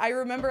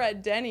remember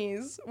at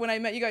Denny's when I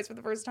met you guys for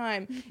the first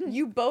time,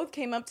 you both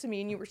came up to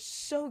me and you were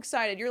so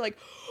excited. You're like,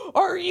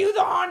 "Are you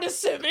the Honda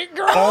Civic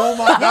girl?" Oh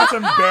my, that's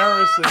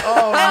embarrassing.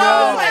 Oh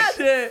no. That's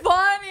shit.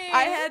 funny.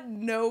 I had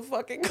no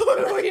fucking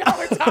clue what y'all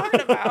were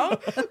talking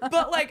about.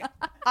 But like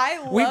I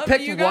love We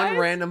picked you guys. one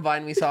random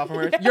Vine we saw from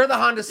her. You're the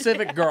Honda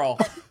Civic girl.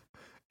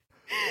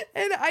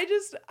 And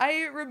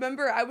I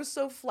remember I was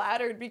so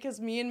flattered because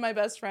me and my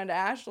best friend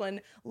Ashlyn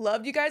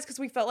loved you guys because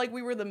we felt like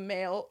we were the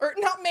male, or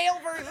not male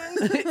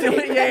versions.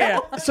 yeah.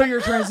 So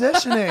you're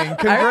transitioning. I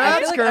Congrats,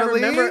 feel like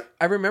girly.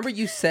 I remember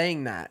you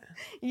saying that.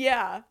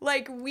 Yeah,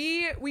 like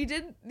we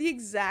did the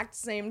exact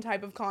same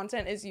type of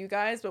content as you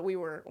guys, but we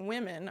were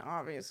women,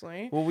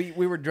 obviously. Well, we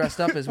were dressed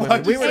up as women.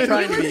 Why'd We you were say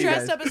trying We to were be you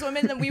dressed guys. up as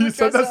women, then we You would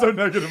said dress that so up.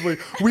 negatively.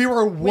 We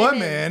were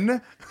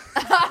women.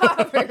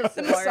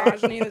 The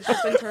misogyny that's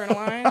just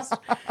internalized.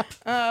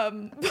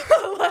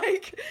 But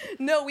like,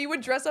 no, we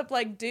would dress up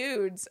like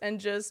dudes and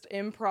just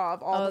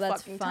improv all Oh, the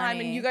that's fucking time. And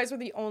funny. you guys were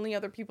the only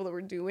other people that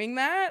were doing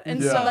that.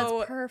 And Yeah. so Oh,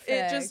 that's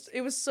perfect.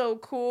 it was so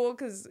cool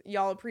because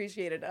y'all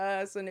appreciated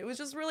us. And it was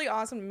just really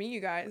awesome to meet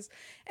you guys.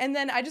 And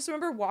then I just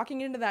remember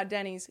walking into that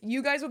Denny's.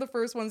 You guys were the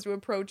first ones to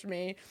approach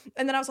me.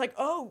 And then I was like,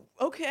 oh,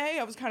 okay.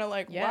 I was kind of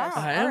like, Yes.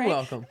 wow. I all am right.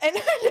 welcome. And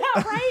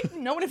yeah, right?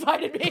 No one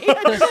invited me.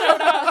 I just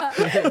showed up.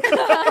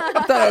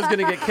 I thought I was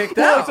gonna get kicked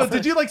Oh, out. so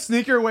did you like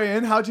sneak your way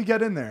in? How'd you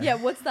get in there? Yeah,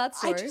 what's that I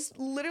story? just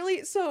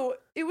literally, so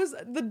it was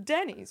the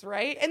Denny's,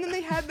 right? And then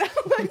they had that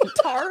like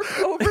tarp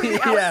over the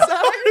Yeah.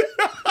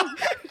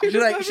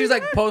 outside. She's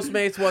like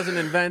Postmates wasn't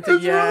invented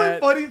It's yet. really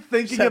funny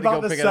thinking Just had to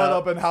about go the pick it up.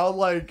 setup and how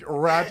like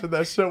ratchet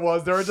that shit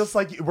was. They were just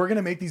like, we're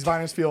gonna make these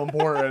Viners feel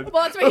important.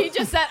 Well, that's what he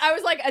just said. I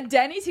was like, a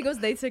Denny's? He goes,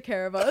 they took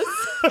care of us.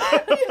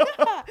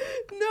 Yeah.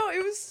 No,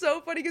 it was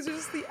so funny because it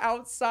was just the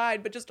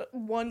outside, but just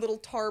one little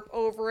tarp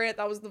over it.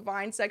 That was the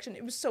Vine section.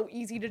 It was so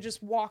easy to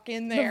just walk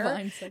in there.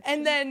 Vine section.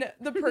 And then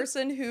the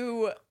person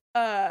who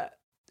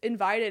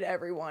invited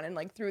everyone and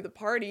like threw the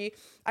party,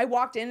 I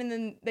walked in and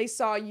then they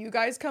saw you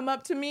guys come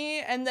up to me,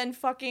 and then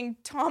fucking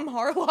Tom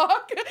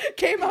Harlock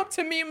came up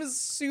to me and was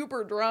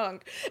super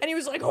drunk, and he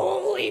was like,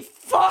 holy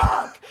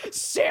fuck,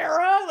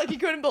 Sarah, like he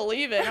couldn't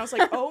believe it. And I was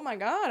like, oh my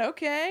god,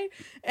 okay.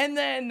 And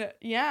then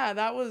yeah,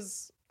 that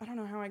was, I don't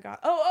know how I got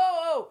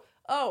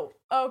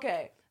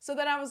okay. So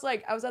then I was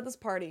at this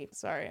party,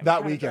 sorry, I'm That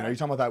kinda weekend. Are you drunk.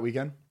 talking about that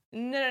weekend?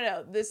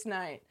 No, this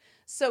night.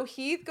 So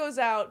Heath goes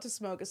out to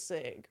smoke a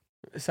cig.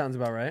 Sounds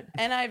about right.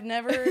 And I've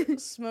never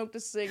smoked a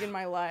cig in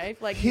my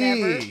life. Like,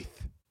 never. Heath.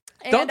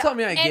 Don't And tell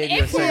me I An gave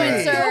you a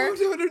cigarette.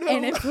 influencer. No.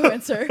 An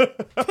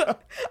influencer.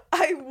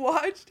 I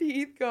watched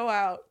Heath go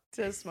out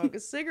to smoke a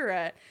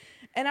cigarette.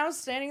 And I was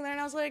standing there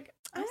and I was like,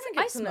 I want to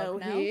I get to know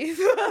smoke now. Heath.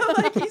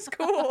 Like, he's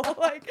cool.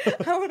 Like,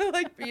 I want to,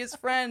 like, be his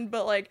friend.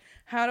 But, like,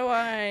 how do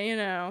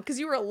I, because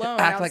you were alone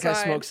Act like I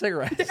outside. smoke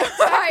cigarettes.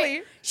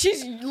 Exactly.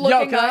 She's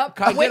looking can I- up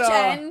can I which get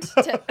a- end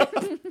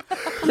to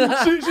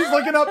She's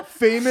looking up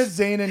famous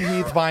Zayn and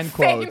Heath Vine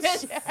quotes.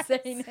 famous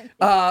saying.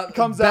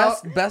 Comes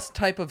Best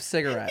type of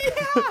cigarette.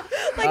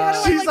 Like, how do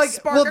I, She's like,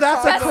 spark well,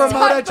 that's a combo?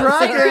 Cremota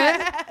dragon.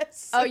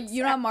 Yes. Oh,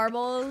 you don't have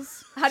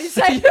marbles? How do you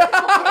say? You don't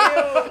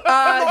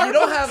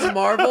have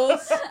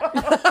marbles?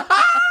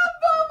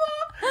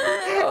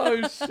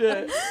 Oh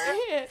shit.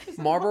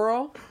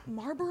 Marlboro?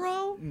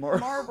 Marlboro? Mar-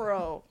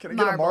 Marlboro. Can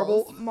I get a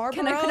marble?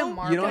 Marlboro? Can I get a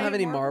marble? You don't have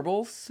any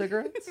marbles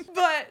cigarettes?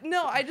 But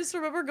no, I just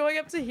remember going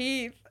up to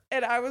Heath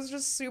and I was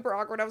just super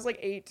awkward. I was like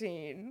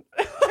 18.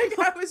 Like,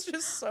 I was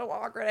just so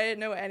awkward. I didn't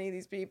know any of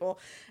these people.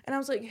 And I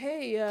was like,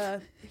 hey,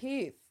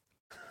 Heath.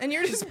 And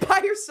you're just by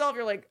yourself.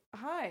 You're like,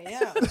 hi,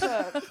 yeah, what's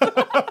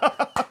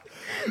up?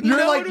 You're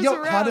No like, one was yo,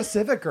 around. Honda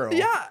Civic girl.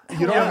 Yeah.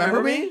 You don't Yeah,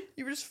 remember me?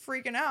 You were just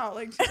freaking out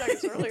like 2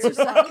 seconds earlier.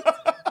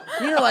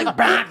 You're like,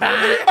 bah,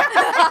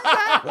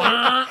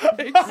 bah.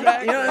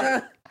 Exactly. You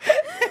know,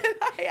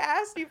 I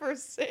asked you for a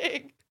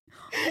cig.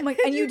 Oh my,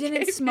 and you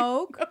didn't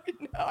smoke?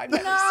 No, I've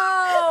never.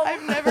 No.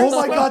 I've never. Oh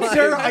my smoked God, a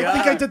Sarah! cig. I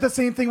think I did the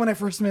same thing when I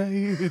first met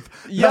Heath.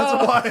 Yo.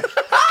 That's why.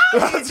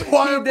 That's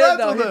why He I'm did, friends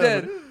though, with he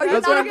him. did. Are you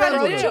That's why not I'm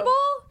friends with him. approachable?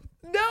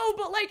 No,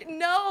 but like,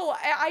 no.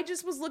 I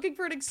just was looking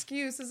for an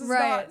excuse. This is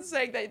Right. not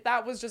saying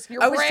that was just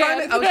your I was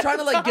brand. trying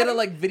to like get a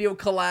like video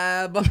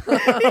collab.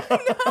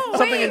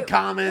 Something in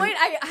common. Wait,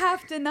 I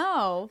have to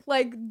know.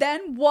 Like,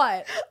 then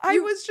what? I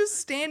was just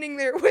standing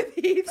there with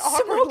Heath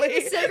awkwardly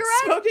a cigarette?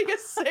 smoking a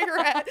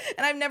cigarette,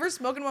 and I've never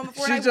smoked one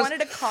before, and I She's just-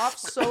 wanted to cough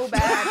so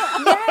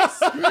bad.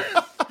 Yes.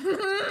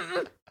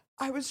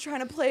 I was trying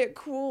to play it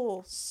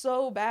cool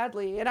so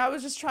badly, and I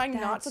was just trying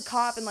not to That's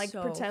cough and like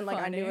so pretend like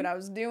I knew funny. what I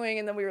was doing,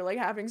 and then we were like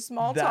having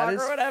small That talk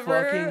is or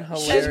whatever. fucking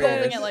She's hilarious.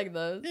 holding it like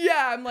this.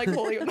 Yeah, I'm like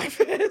holding it with my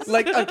fist.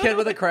 Like a kid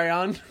with a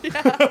crayon.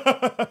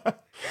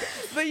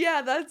 But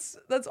yeah, that's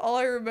all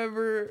I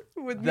remember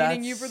with meeting That's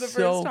you for the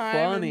so first time.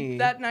 funny.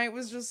 And that night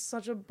was just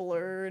such a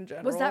blur in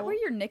general. Was that where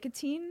your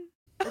nicotine?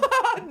 No.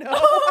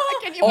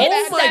 Can you Oh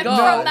imagine? my stemmed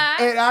God. from that?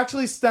 It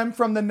actually stemmed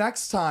from the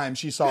next time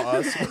she saw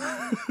us.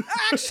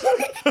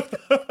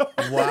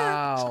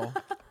 Wow.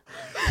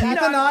 Keith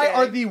No, and I I'm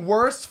are kidding. the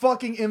worst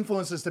fucking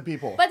influences to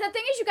people. But the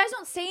thing is, you guys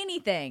don't say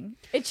anything.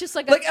 It's just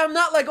like, Like I'm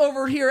not like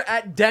over here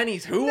at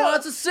Denny's. Who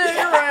wants a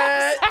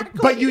cigarette?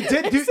 But you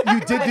did do do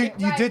Right,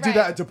 that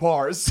at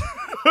DePars.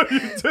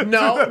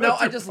 No,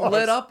 I just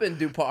lit up in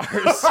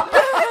Dupars.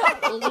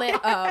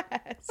 lit up.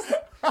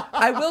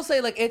 I will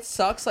say, like, it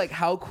sucks, like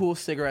how cool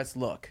cigarettes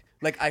look.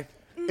 Like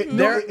no,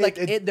 they're it- like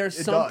it- there's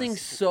it something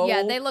does. so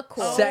Yeah, they look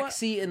cool.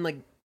 sexy and like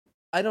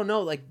I don't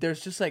know, like there's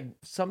just like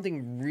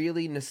something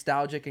really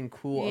nostalgic and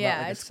cool Yeah, about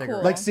like a it's cigarette.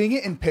 cool. Like seeing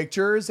it in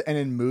pictures and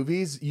in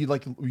movies, you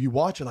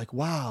watch it like,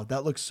 wow,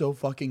 that looks so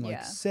fucking like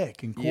Yeah.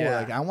 sick and cool. Yeah.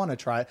 Like I want to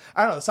try it.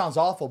 I don't know, it sounds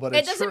awful, but It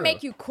it's doesn't true.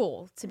 make you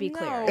cool, to be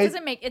clear. No. It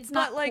doesn't make it's But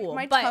not like cool.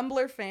 my but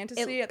Tumblr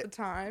fantasy at the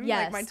time,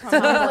 yes, like my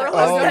Tumblr. Tumblr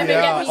Oh, was gonna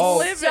yeah. get me Oh.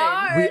 living.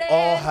 Started. We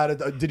all had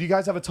a. Did you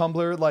guys have a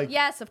Tumblr? Like,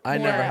 Yes, of course. I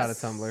never had a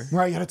Yes. Tumblr.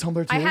 right, you had a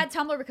Tumblr too. I had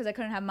Tumblr because I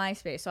couldn't have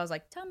MySpace, so I was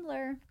like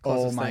Tumblr. Oh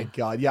Closest my thing.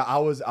 god, yeah, I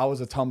was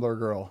a Tumblr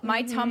girl.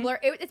 My Tumblr,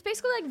 it's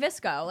basically like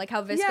VSCO, like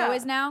how VSCO Yeah.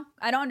 is now.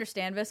 I don't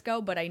understand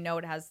VSCO, but I know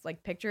it has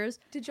like pictures.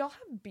 Did y'all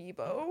have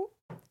Bebo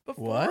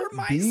before What?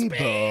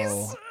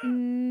 MySpace?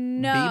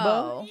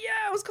 No.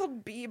 Yeah, it was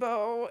called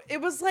Bebo. It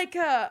was like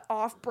a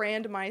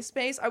off-brand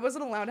MySpace. I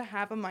wasn't allowed to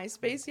have a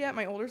MySpace yet.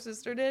 My older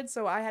sister did,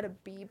 so I had a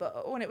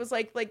Bebo, and it was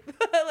like like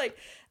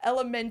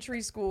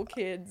elementary school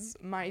kids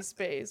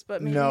MySpace.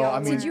 But maybe No, y'all I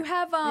mean- weren't. Did you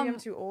have Maybe I'm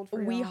too old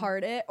for We y'all.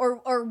 Heart It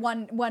or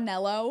One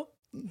Nello?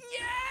 Yeah.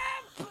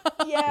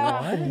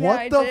 Yeah, What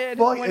I the did.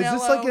 fuck? Is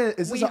this like Wanello,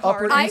 is this We an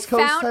Upper Heart It. East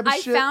Coast type of I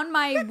shit? found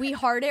my We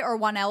Heart It or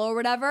One Nello or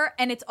whatever,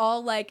 and it's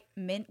all like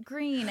mint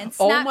green and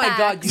Oh snapbacks. my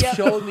god, you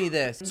showed me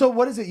this. So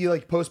what is it? You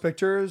like post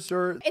pictures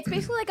or? It's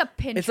basically like a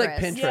Pinterest. It's like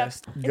Pinterest. Yeah.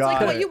 It's Got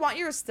like what it. you want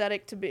your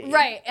aesthetic to be.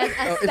 Right, and it's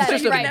aesthetic,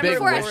 just a right. big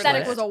Before wish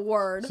aesthetic list. was a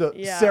word. So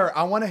Yeah. Sarah,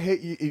 I want to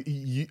hit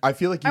you. I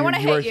feel like I you wanna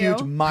are a hit you. huge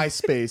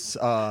MySpace.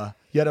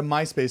 You had a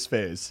MySpace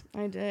phase.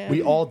 I did.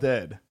 We all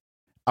did.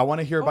 I want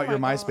to hear about my your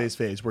God. MySpace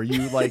phase where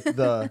you like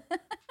the.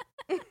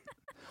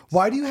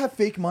 Why do you have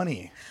fake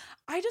money?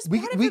 I just We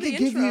bought it we for the could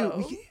give you.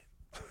 intro.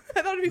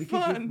 I thought it'd be We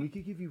fun. we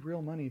could give you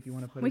real money if you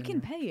want to put We it. can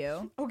in pay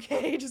you.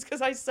 Okay, just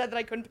because I said that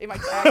I couldn't pay my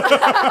taxes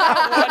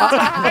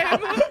that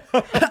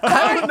one time.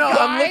 I don't know.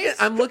 Guys.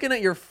 I'm looking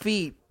at your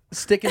feet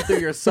sticking through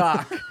your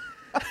sock.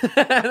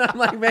 And I'm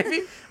like,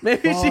 maybe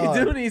she Fuck.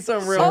 do need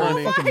some real Oh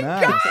money. my Fucking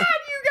god, nice. you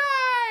guys!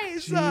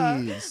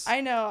 Jeez.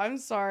 I know. I'm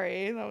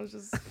sorry. That was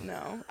just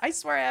no. I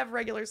swear I have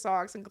regular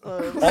socks and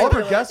clothes. All of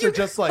our guests are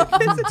just like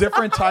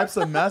different types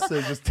of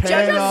messages. Judge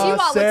Tana, us, you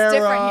all Sarah.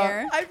 looks different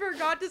here. I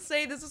forgot to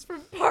say this is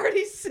from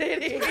Party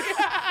City.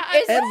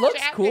 It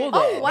looks cool though.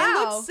 Oh, wow.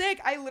 It looks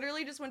sick. I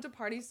literally just went to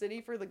Party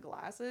City for the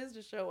glasses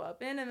to show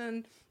up in, and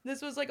then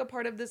this was like a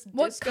part of this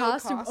What disco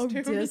costume? Oh,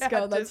 disco. Yeah,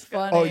 That's disco.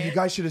 funny. Oh, you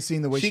guys should have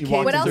seen the way She she,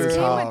 came walked What into else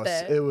her came with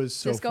house. it? It was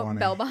so Disco funny.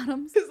 bell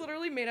bottoms. It's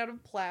literally made out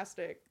of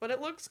plastic, but it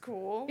looks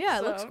cool. Yeah,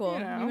 it so, looks cool. You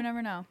know. You would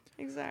never know.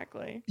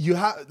 Exactly. You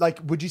have like,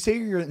 would you say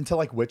you're into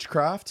like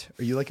witchcraft?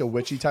 Are you like a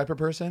witchy type of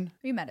person?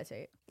 We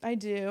meditate. I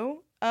do.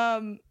 You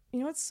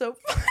know what's so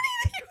funny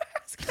that you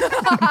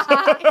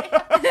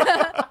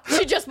ask?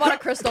 She just bought a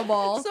crystal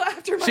ball. So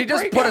after my She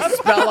just breakup, put a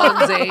spell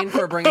on Zane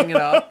for bringing it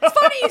up. It's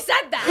funny you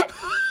said that.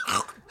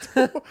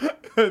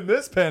 In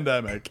this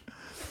pandemic.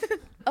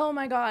 Oh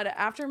my god!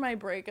 After my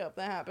breakup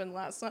that happened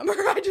last summer,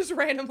 I just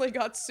randomly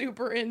got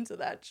super into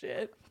that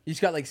shit. You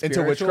just got like Into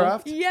spiritual.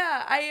 witchcraft?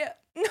 Yeah, I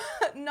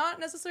not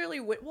necessarily.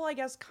 Well, I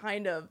guess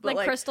kind of, but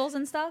Like crystals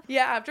and stuff.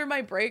 Yeah, after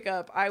my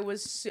breakup,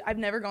 I've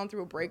never gone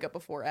through a breakup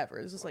before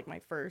ever. This is like my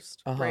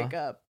first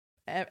breakup.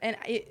 And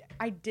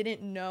I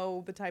didn't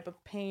know the type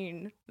of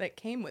pain that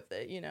came with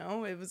it, you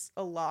know? It was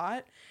a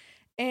lot.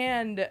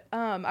 And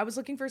I was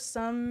looking for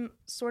some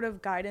sort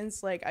of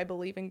guidance, like I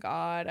believe in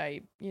God.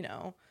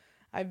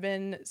 I've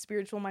been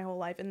spiritual my whole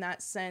life in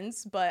that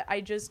sense, but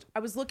I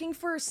was looking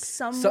for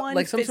someone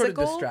Like some physical.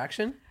 sort of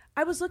distraction.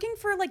 I was looking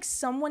for like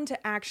someone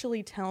to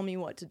actually tell me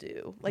what to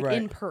do, like Right.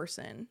 in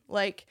person.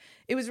 Like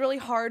it was really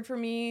hard for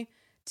me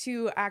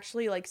to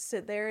actually like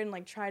sit there and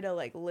like try to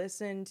like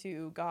listen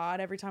to God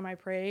every time I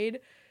prayed,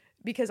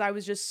 because I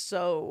was just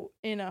so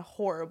in a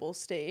horrible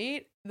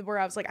state where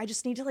I was like, I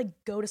just need to like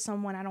go to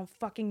someone. I don't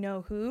fucking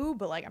know who,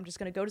 but like I'm just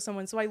gonna go to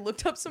someone. So I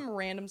looked up some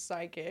random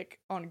psychic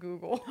on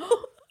Google.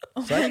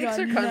 Psychics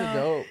are kind of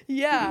dope.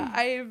 Yeah,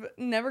 I've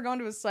never gone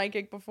to a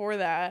psychic before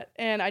that,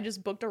 and I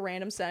just booked a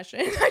random session.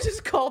 I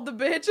just called the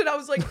bitch, and I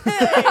was like,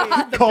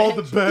 "Hey, Called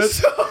the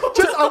bitch.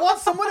 Just I want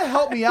someone to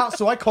help me out,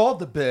 so I called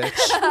the bitch.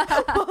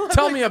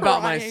 Tell me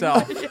about crying."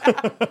 myself.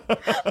 Yeah.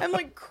 I'm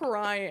like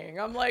crying.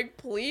 I'm like,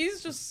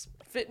 please just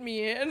fit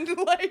me in.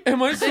 Like,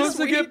 Am I this supposed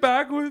to week. get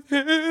back with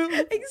him?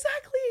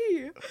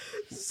 Exactly.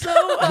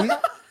 So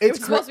It's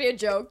supposed to be a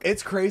joke.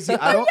 It's crazy.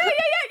 I don't.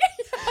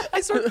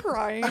 I start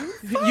crying.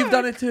 You've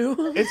done it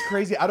too. It's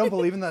crazy. I don't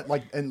believe in that,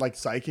 like, and like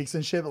psychics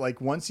and shit. But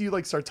like, once you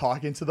like start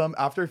talking to them,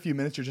 after a few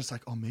minutes, you're just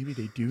like, oh, maybe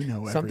they do know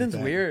everything. Something's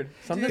weird.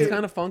 Something's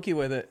kind of funky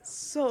with it.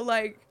 So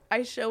like,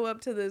 I show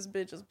up to this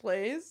bitch's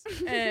place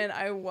and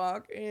I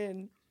walk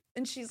in,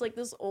 and she's like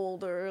this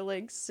older,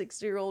 like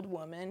 60-year-old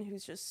woman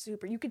who's just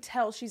super. You could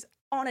tell she's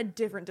on a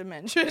different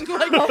dimension.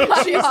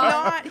 Like, she's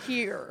not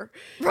here.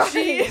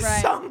 She is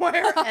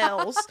somewhere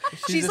else.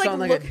 She's just like on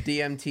like a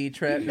DMT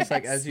trip, just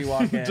like as you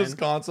walk in. Just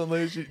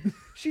constantly.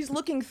 She's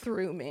looking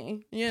through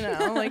me, you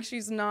know, like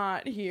she's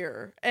not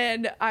here.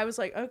 And I was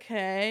like,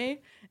 okay.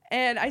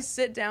 And I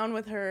sit down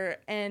with her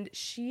and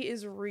she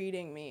is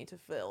reading me to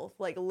filth,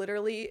 like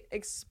literally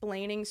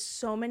explaining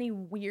so many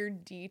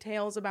weird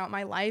details about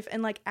my life,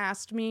 and like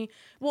asked me,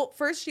 well,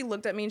 first she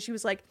looked at me and she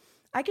was like,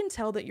 I can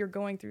tell that you're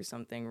going through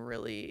something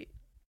really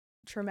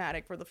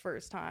traumatic for the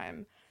first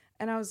time.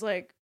 And I was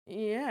like,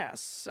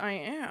 yes, I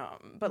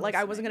am. But like,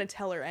 I wasn't going to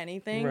tell her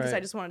anything because I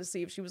just wanted to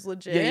see if she was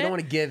legit. Yeah, you don't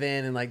want to give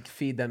in and like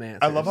feed them answers.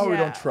 I love how we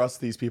Yeah. don't trust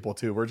these people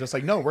too. We're just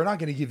like, no, we're not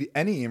going to give you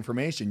any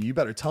information. You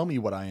better tell me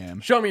what I am.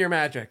 Show me your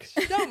magic.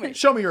 Show me.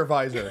 Show me your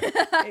visor.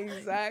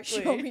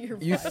 Exactly. Show me your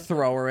You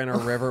throw her in a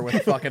river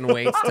with fucking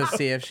weights to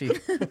see if she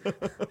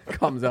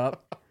comes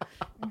up.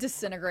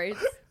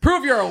 disintegrates.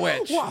 Prove you're a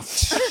witch. Throw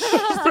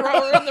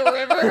her in the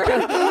river.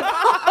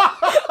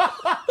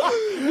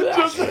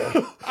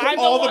 I'm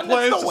All the the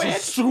one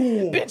that's the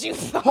plans. witch. Bitch, you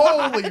thought.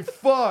 Holy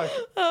fuck.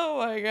 Oh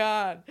my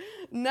god.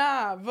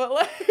 Nah, but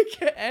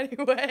like,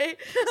 anyway.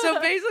 So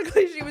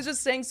basically, she was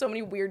just saying so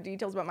many weird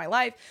details about my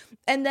life.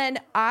 And then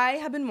I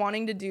have been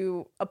wanting to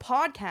do a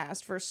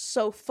podcast for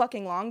so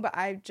fucking long, but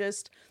I've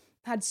just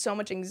had so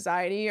much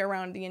anxiety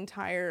around the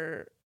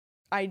entire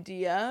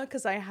idea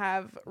because I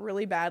have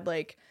really bad,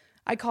 like,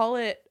 I call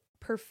it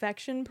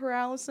perfection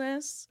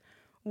paralysis,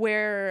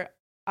 where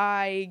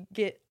I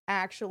get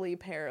actually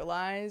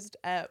paralyzed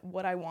at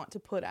what I want to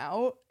put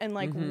out and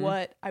like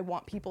what I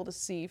want people to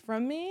see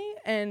from me.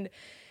 And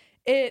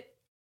it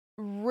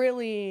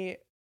really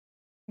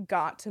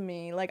got to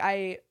me. Like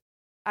I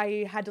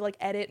had to like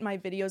edit my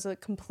videos a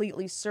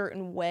completely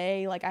certain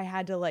way. Like I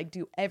had to like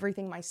do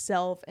everything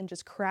myself and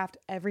just craft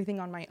everything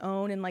on my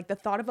own. And like the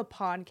thought of a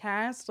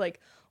podcast,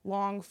 like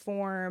long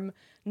form,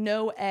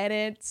 no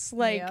edits,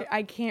 like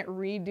I can't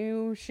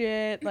redo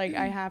shit. Like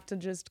I have to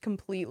just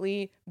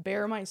completely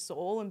bare my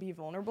soul and be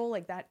vulnerable.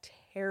 Like that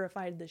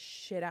terrified the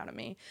shit out of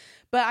me.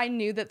 But I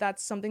knew that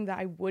that's something that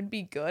I would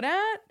be good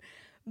at.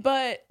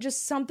 But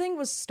just something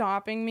was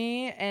stopping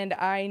me, and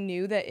I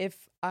knew that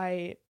if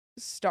I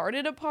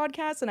started a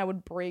podcast and I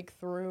would break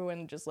through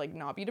and just like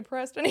not be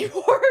depressed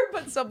anymore,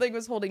 but something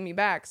was holding me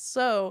back.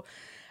 So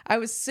I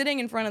was sitting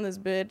in front of this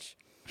bitch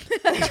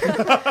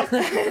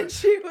and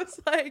she was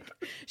like,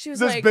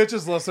 This bitch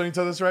is listening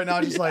to this right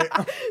now, just like,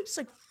 she's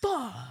like,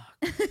 fuck,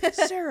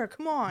 Sarah,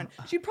 come on.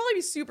 She'd probably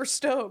be super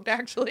stoked,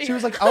 actually. she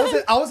was like, I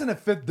was in a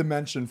fifth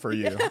dimension for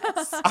you.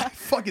 I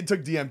fucking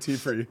took DMT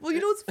for you. Well, you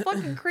know what's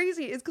fucking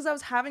crazy is because I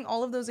was having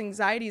all of those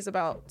anxieties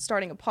about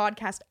starting a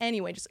podcast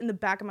anyway, just in the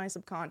back of my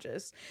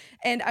subconscious.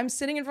 And I'm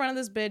sitting in front of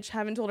this bitch,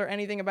 haven't told her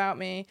anything about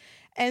me.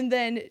 And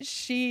then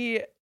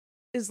she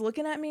is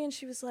looking at me and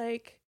she was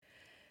like,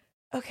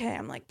 okay,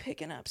 I'm like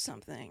picking up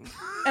something.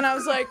 And I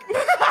was like,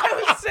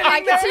 I was sitting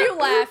I there. can see you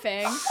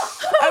laughing.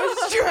 I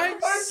was trying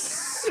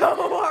so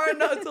hard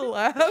not to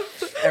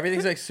laugh.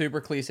 Everything's like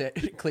super cliche.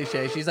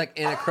 She's like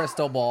in a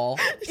crystal ball.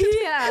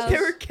 Yeah.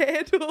 There were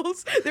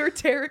candles. There were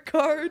tarot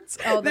cards.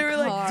 Oh, the they were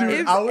like, cards. Dude,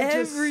 it was I would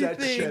just everything.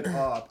 set shit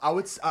up.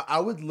 I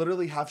would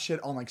literally have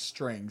shit on like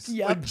strings.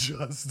 Yep. Like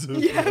just to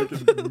Yep.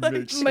 fucking Like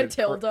make shit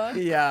Matilda.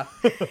 Yeah.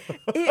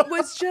 It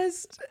was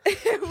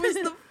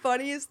the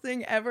funniest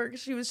thing ever. 'Cause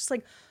she was just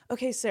like,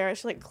 okay, Sarah.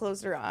 She like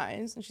closed her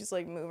eyes and she's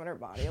like moving her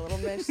body a little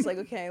bit. She's like,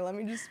 okay, let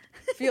me just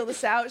feel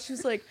this out. She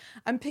was like,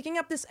 I'm picking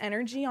up this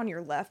energy on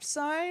your left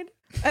side.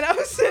 And I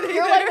was sitting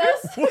You're there.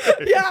 like this?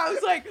 Yeah, I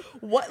was like,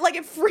 what? Like,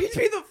 it freaked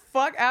me the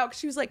fuck out. 'Cause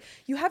she was like,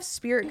 you have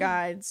spirit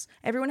guides.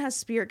 Everyone has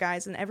spirit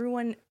guides, and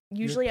everyone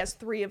usually has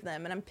 3 of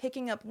them. And I'm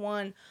picking up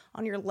one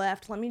on your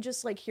left. Let me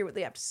just like hear what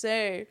they have to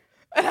say.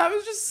 And I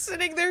was just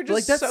sitting there, just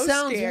Like that so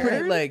sounds scared.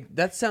 pretty. Like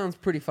that sounds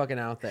pretty fucking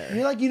out there.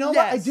 You're like, you know what?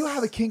 I Yes. do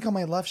have a kink on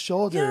my left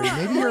shoulder.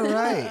 Maybe you're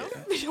right.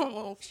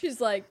 She's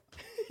like,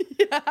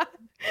 Yeah,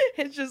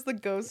 it's just the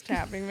ghost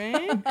tapping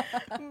me.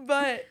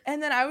 But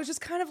and then I was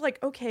just kind of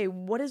like, okay,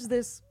 what is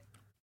this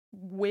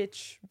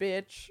witch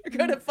bitch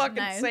gonna fucking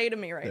Nice. say to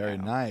me right Very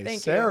now? nice.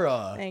 Thank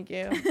Sarah. You. Thank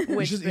you. You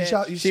Witch should,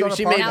 bitch. you should She start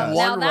a made podcast.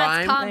 one now that's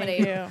rhyme.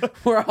 comedy. Thank you.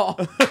 We're all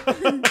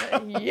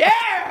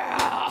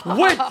Yeah.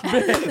 witch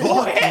bitch.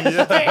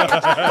 Put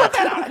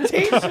that on a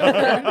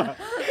t-shirt.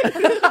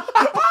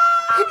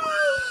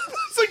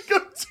 That's a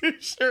good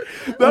t-shirt.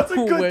 That's a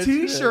good Witch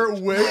t-shirt,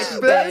 witch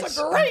That's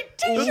bitch. a great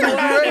t-shirt.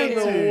 What in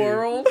Great. the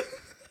world?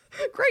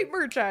 Great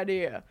merch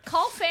idea.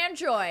 Call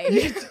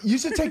Fanjoy. You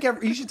should take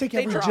every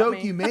drop joke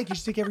me. you make. You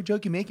should take every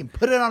joke you make and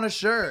put it on a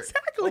shirt.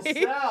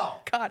 Exactly.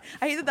 God,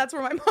 I hate that that's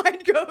where my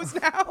mind goes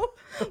now.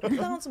 Put that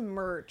on some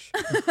merch.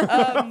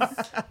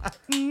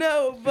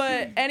 No,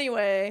 but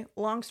anyway,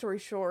 long story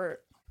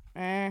short,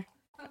 I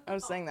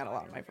was saying that a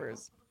lot in my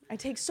first. I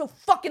take so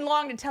fucking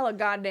long to tell a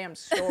goddamn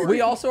story.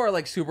 We also are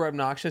like super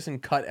obnoxious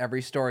and cut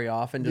every story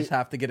off and just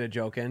have to get a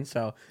joke in.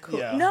 So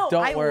Yeah. No,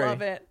 Don't I worry.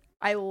 love it.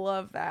 I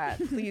love that.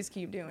 Please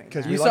keep doing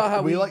that. you saw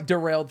how we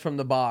derailed from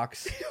the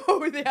box.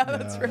 Oh, yeah,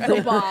 that's right.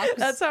 The box.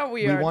 That's how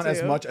we We are, want too.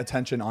 as much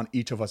attention on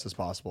each of us as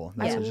possible.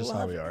 That's I just how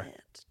love we are.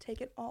 it.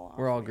 Take it all off.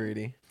 We're all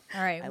greedy.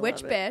 All right, I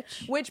which love it.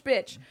 bitch? Which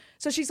bitch?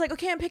 So she's like,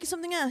 okay, I'm picking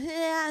something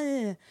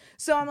else.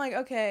 So I'm like,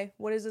 okay,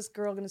 what is this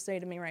girl gonna say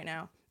to me right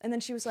now? And then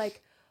she was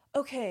like,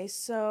 okay,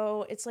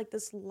 so it's like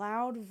this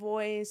loud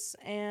voice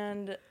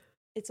and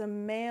it's a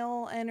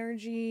male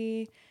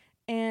energy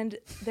and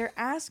they're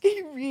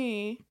asking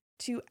me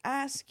to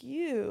ask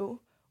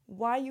you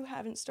why you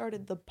haven't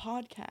started the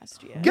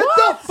podcast yet. Get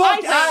the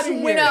fuck I out of swear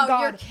here. to No,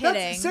 God. you're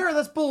kidding. Sarah,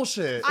 that's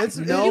bullshit. It's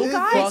No You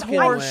guys, fucking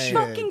I way.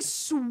 fucking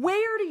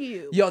swear to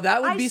you. Yo,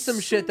 that would I be some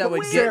shit that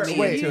would swear get to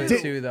me you. into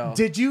it too, though.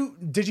 Did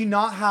you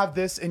not have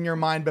this in your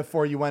mind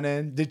before you went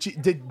in? Did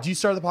you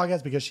start the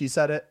podcast because she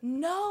said it?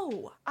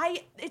 No,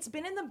 it's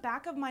been in the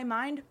back of my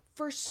mind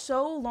for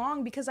so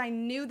long because I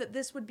knew that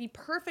this would be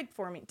perfect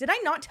for me. Did I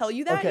not tell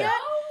you that Okay. yet?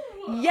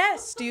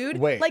 Yes, dude.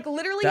 Wait. Like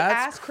literally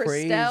That's asked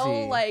crazy.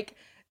 Christelle, like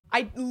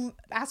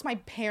asked my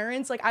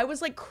parents, like I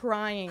was like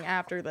crying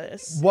after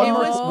this. One It more,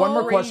 was one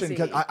more question,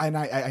 crazy. because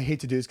I hate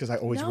to do this because I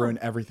always No. ruin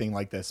everything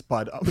like this,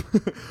 but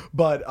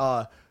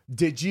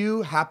did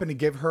you happen to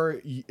give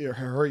her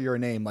your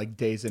name like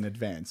days in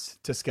advance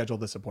to schedule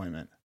this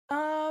appointment?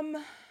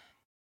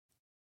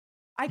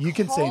 I You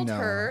can say called no.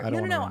 her. I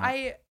don't No. wanna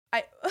I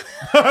I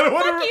don't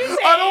want to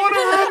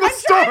ruin the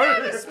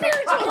story.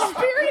 spiritual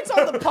experience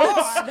on the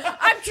pod.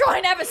 I'm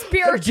trying to have a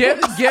spiritual.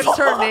 Gives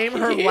her name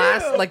her you.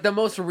 last, like the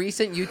most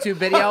recent YouTube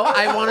video.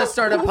 I want to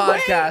start a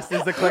podcast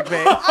is the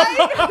clickbait.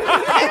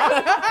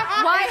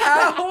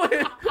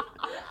 Why?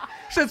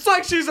 It's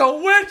like she's a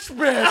witch,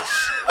 bitch.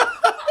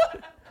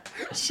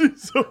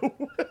 She's a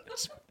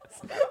witch.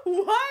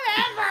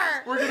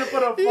 Whatever. We're gonna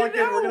put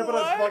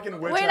a fucking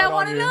witch Wait, hat I on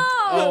want to you. know.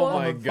 Oh On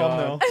my the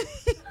god.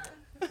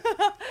 thumbnail.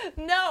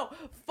 No,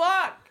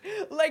 fuck.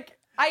 Like,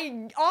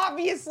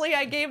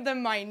 I gave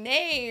them my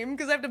name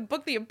because I have to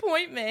book the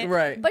appointment.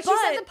 Right. But she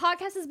said the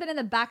podcast has been in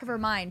the back of her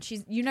mind.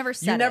 You never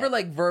said You never it.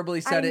 like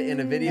verbally said it in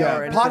a video Yeah,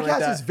 or anything podcast like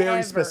that. is very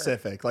Ever.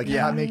 specific. Like you're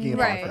Yeah. not making a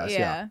Right, podcast.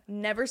 yeah.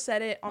 Never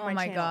said it on Oh my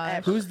my channel gosh.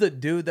 ever. Who's the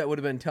dude that would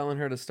have been telling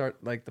her to start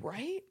like the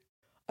Right?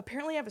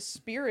 Apparently I have a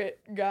spirit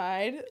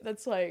guide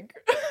that's like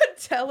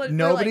telling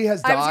Nobody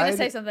has died. I was gonna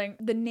say something.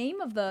 The name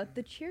of the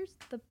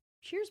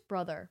Cheers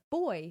brother,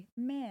 boy,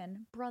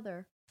 man,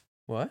 brother.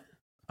 what?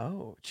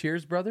 Oh,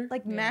 Cheers, brother.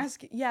 like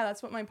mask. Yeah,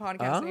 that's what my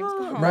podcast name's Oh,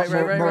 called.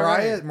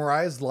 right.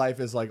 Mariah's life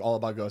is like all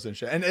about ghosts and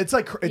shit, and it's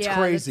like it's Yeah,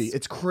 crazy. that's-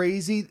 It's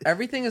crazy.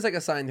 Everything is like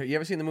a sign. You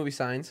ever seen the movie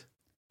Signs?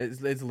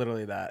 It's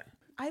literally that.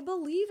 I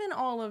believe in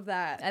all of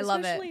that. I love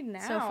it. Especially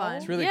now. So fun.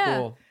 It's really Yeah.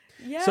 cool.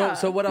 Yeah.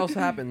 So what else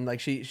happened?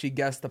 Like she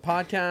guessed the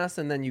podcast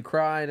and then you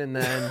cried and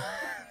then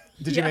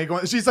Did you make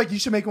one? She's like, you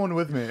should make one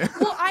with me.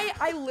 Well,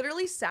 I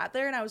literally sat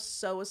there and I was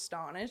so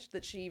astonished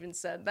that she even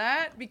said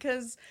that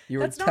because You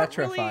were that's not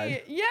tetrified.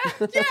 Really, yeah,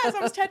 yes, I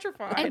was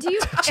tetrified. And do you?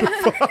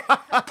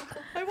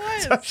 I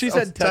was she I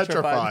said was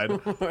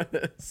tetrified. before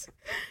this.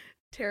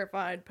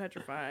 terrified,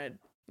 petrified.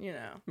 You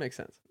know, Makes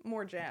sense.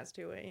 more jazz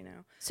to it. You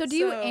know. So do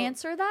you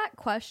answer that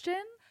question?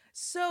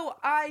 So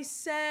I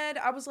said,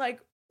 I was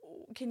like,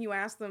 can you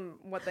ask them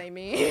what they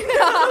mean?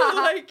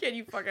 Like, can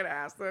you fucking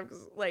ask them?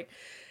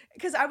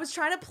 Because I was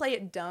trying to play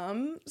it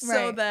dumb so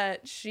Right.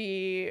 that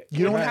she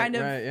You don't would want- kind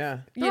of, Right, yeah.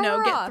 you Throw know,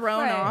 her get off, thrown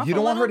right. off. You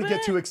don't a want her to little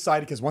get too bit.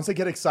 excited because once they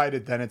get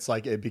excited, then it's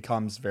like it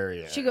becomes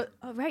very. She goes,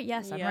 oh, right,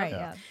 yes, I'm Yeah. right, Yeah.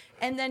 yeah.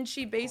 And then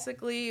she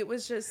basically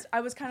was just,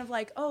 I was kind of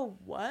like, oh,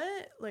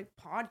 what? Like,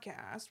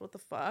 podcast? What the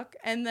fuck?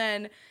 And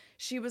then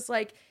she was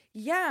like,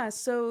 yeah,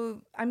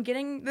 so I'm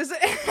getting this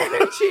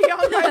energy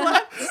on my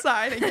left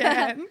side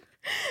again.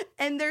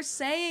 And they're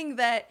saying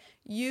that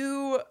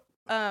you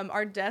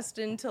are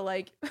destined to,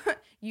 like,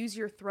 use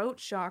your throat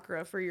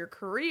chakra for your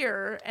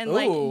career. And,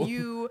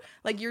 Ooh.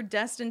 you're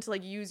destined to,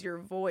 like, use your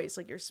voice,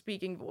 like, your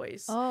speaking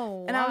voice.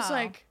 Oh, And I was wow.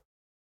 like,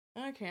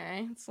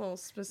 okay, it's a little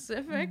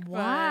specific.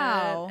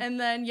 Wow. But... And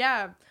then,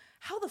 yeah,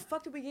 how the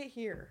fuck did we get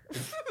here?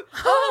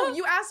 Oh,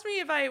 you asked me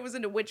if I was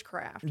into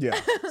witchcraft. Yeah.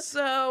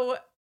 So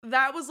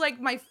that was like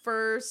my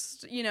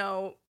first,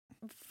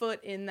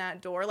 foot in that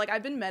door. Like,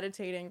 I've been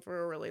meditating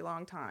for a really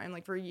long time,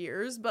 like for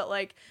years, but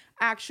like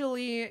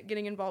actually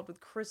getting involved with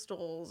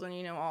crystals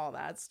and, all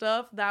that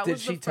stuff. That Did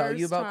was she the tell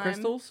you first about time.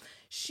 crystals?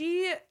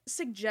 She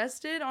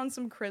suggested on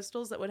some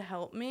crystals that would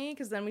help me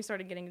because then we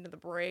started getting into the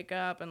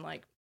breakup and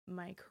like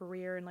my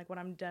career and like what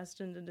I'm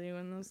destined to do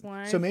in this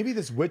life. So maybe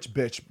this witch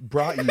bitch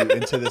brought you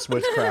into this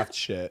witchcraft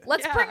shit.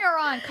 Let's bring her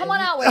on. Come on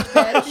out, witch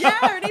bitch. yeah,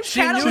 her name's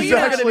She knew Catalina. you were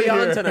going to be Actually on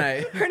here.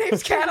 tonight. Her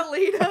name's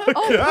Catalina.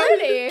 Oh,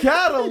 pretty.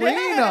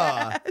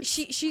 Catalina.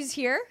 She's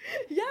here.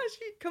 Yeah,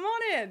 come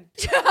on in.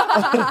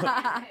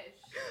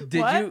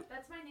 Did What? you?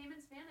 That's my name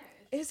in Spanish.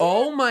 Is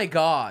Oh my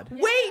God.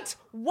 Wait,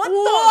 what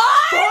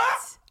the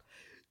fuck?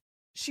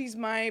 She's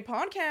my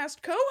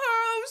podcast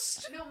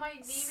co-host. No, my name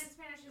in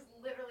Spanish is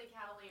literally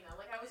Catalina.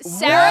 Like I was.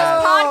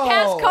 Sarah's Whoa.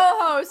 podcast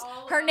co-host.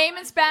 All Her about name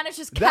in Spanish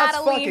is That's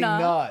fucking Catalina.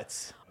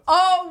 nuts.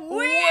 Oh,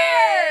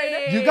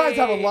 weird. You guys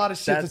have a lot of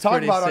shit That's to talk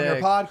pretty about on your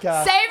sick.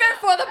 podcast. Save it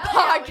for the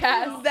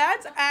podcast.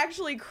 That's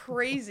actually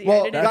crazy. I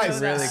Well, didn't That's know guys,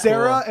 that. really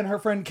Sarah cool. and her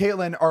friend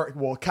Caitlin are,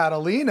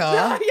 Catalina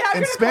Yeah, I'm in gonna call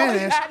you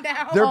Spanish. that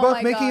now. They're Oh both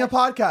my making a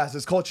gosh. podcast.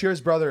 It's called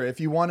Cheers Brother. If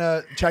you want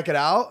to check it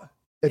out,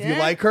 if you Eh.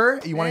 like her,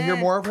 you want to hear Eh.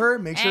 more of her,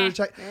 make sure to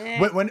check. Eh.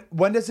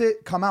 When does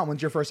it come out?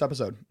 When's your first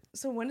episode?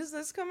 So when does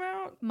this come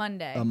out?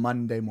 Monday. A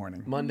Monday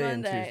morning. Monday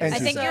and Monday. Tuesday. And I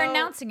think Tuesday. you're So-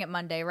 announcing it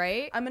Monday,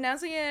 right? I'm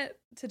announcing it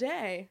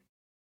today.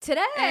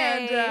 Today.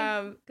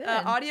 And Good.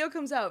 audio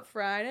comes out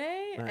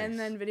Friday, Nice. and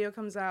then video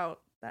comes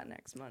out that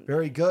next Monday.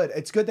 Very good.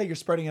 It's good that you're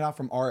spreading it out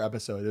from our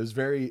episode. It was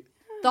very.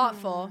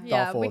 thoughtful.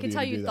 Yeah, Thoughtful we of can you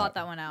tell to you do thought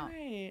that. that one out.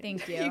 Right.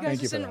 Thank you. You guys Thank you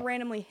just for didn't that.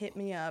 randomly hit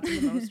me up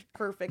in the most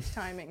perfect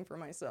timing for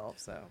myself.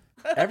 So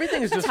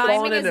Everything is just Timing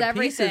falling is into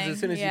pieces everything, as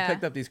soon as yeah. you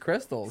picked up these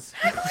crystals.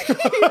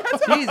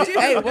 Jeez,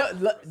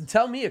 hey,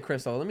 tell me a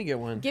crystal. Let me get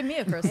one. Give me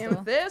a crystal.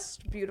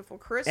 amethyst, beautiful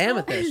crystal.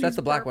 Amethyst, that's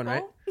the She's black one,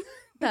 right? purple.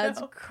 That's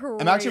No. crazy.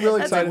 I'm actually really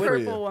That's excited a for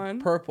purple you. one.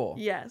 Purple.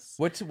 Yes.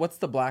 What's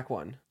the black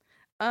one? Is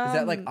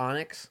that like Um,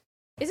 onyx?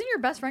 Isn't your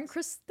best friend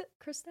Christelle?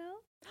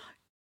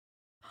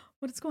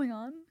 What is going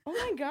on? Oh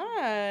my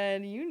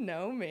god, you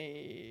know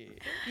me.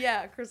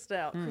 Yeah,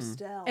 Christelle. Hmm.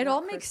 Christelle. It not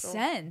all makes Crystal.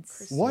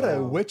 sense. What a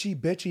Wow. witchy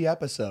bitchy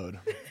episode.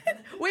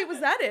 Wait,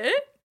 was that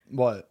it?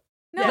 What?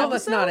 No,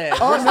 that's not it.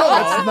 Oh no,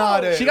 that's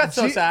not it. She got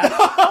so sad.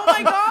 Oh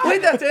my god.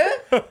 Wait, that's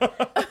it?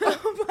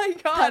 Oh my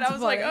god. That's I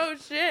was like, funny. oh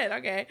shit.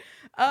 Okay.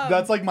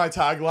 That's like my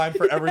tagline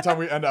for every time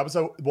we end an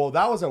episode. Well,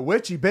 that was a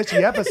witchy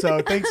bitchy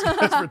episode. Thanks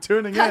guys for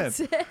tuning That's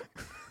in.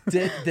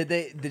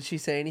 it. Did she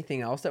say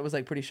anything else that was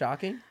like pretty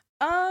shocking?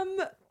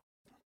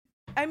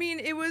 I mean,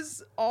 it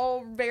was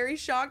all very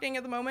shocking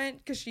at the moment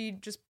because she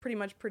just pretty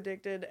much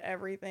predicted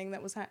everything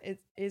that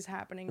is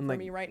happening And, for like-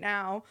 me right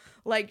now.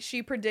 Like,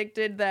 she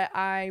predicted that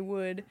I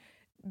would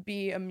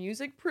be a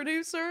music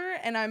producer,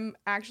 and I'm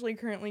actually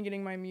currently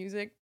getting my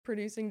music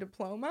producing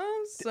diploma.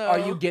 So Are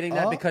you getting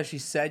that Oh. because she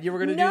said you were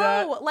gonna no, do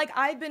that? like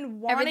I've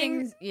been wanting.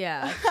 Everything's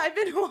yeah. I've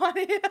been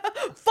wanting.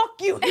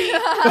 Fuck you. Heath.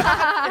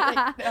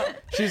 No.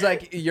 She's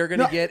like, you're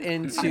gonna get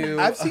into.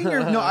 I've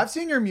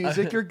seen your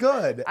music. You're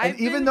good. And I've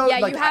even been- though Yeah,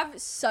 like you have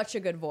such a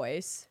good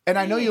voice. and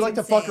I know you like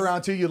to fuck insane.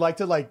 around too. You like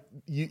to like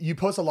you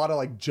post a lot of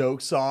like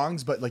joke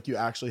songs, but like you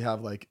actually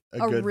have like a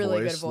good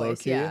really voice, good low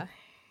voice. key. Yeah.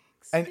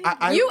 And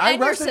I You I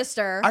and your reson-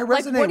 sister. I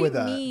Like, resonate what do with you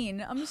that.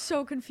 mean? I'm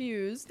so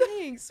confused.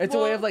 Thanks. It's a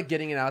way Well, of like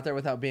getting it out there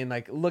without being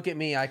like, look at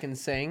me, I can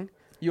sing.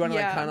 You want to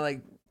like Yeah. kind of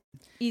like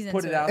Ease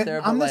put into it out And there.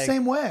 I'm but, the like,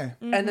 same way.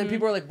 And then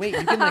people are like, wait,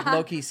 you can like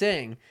low key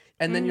sing.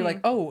 And then you're like,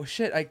 oh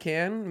shit, I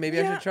can. Maybe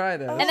I Yeah. should try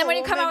this. Oh, And then when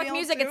you well, come out maybe with I'll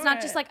music, do it's not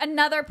it. just like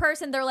another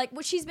person. They're like,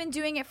 well, she's been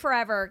doing it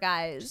forever,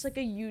 guys. just like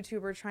a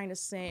YouTuber trying to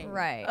sing.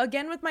 Right.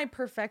 Again with my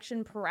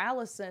perfection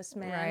paralysis,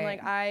 man. Right.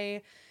 Like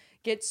I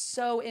get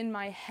so in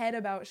my head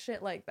about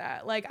shit like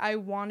that. Like I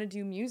want to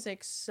do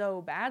music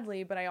so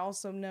badly, but I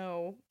also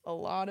know a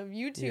lot of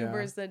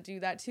YouTubers that do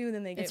that too. And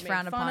then they get It's made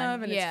frowned fun upon.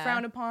 of, and Yeah. it's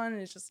frowned upon,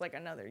 and it's just like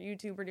another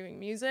YouTuber doing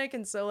music.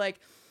 And so like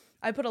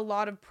I put a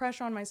lot of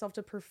pressure on myself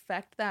to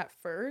perfect that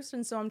first,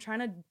 and so I'm trying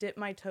to dip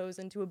my toes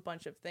into a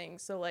bunch of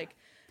things. So like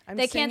I'm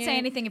they can't say singing-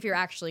 anything if you're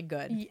actually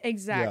good.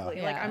 Exactly.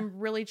 Yeah. Like Yeah. I'm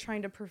really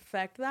trying to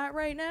perfect that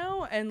right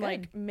now and Good.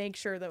 like make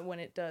sure that when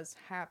it does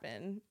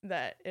happen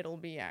that it'll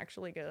be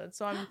actually good.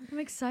 So I'm I'm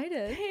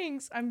excited.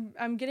 thanks.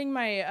 I'm getting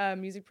my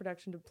music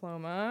production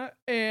diploma,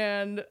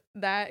 and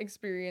that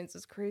experience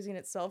is crazy in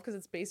itself because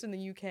it's based in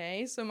the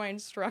UK. So my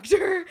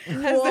instructor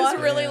has What?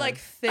 this really Yeah. like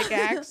thick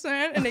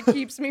accent, and it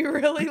keeps me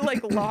really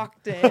like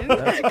locked in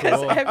That's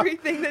because cool.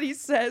 everything that he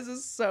says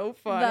is so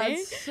funny.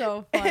 That's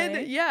so funny.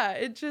 And yeah,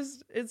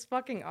 it's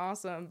fucking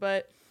awesome.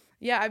 But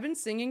yeah, I've been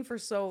singing for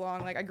so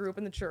long. Like I grew up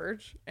in the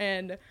church,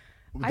 and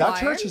That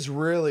church has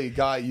really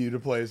got you to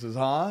places,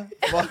 huh?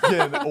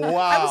 Fucking wow.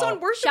 I was on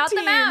worship Shout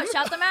team. them out.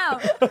 Shout them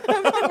out.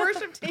 I'm on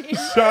worship team.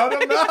 Shout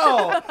them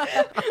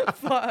out.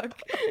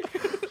 Fuck.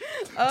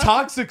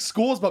 Toxic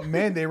schools, but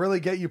man, they really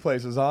get you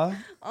places, huh?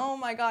 Oh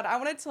my god, I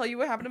want to tell you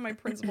what happened to my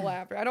principal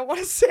after. I don't want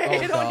to say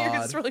Oh, it on here 'cause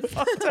God. it's really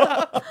fucked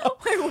up.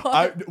 Wait,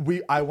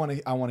 what? I want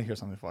to hear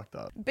something fucked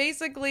up.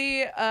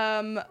 Basically,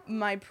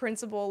 my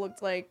principal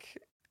looked like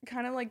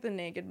kind of like the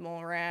naked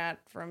mole rat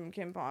from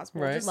Kim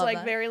Possible. Right. Just Love like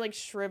that. very like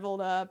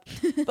shriveled up,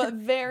 but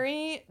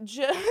very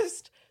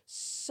just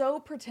so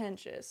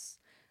pretentious.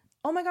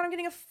 Oh my god, I'm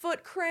getting a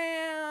foot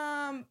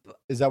cramp.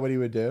 Is that what he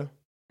would do?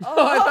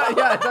 I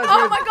thought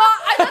Oh my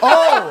god!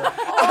 Oh,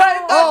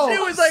 I thought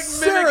she was like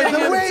Sarah, mimicking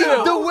him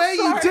too. the way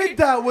you Sorry. did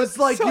that was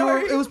like you were.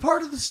 Sorry. It was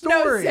part of the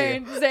No, story.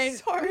 Zane.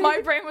 Sorry.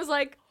 My brain was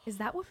like, is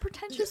that what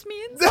pretentious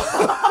means?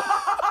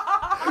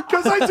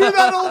 Because I do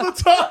that all the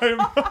time.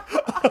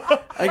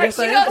 I guess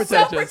I She am goes,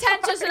 so pretentious.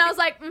 pretentious, and I was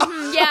like,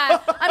 yeah,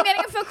 I'm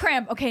getting a foot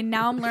cramp. Okay,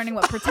 now I'm learning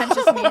what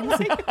pretentious means.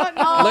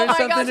 Oh Learn my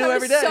something gosh, new I'm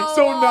every day.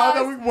 So now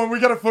that lost. when we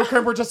get a foot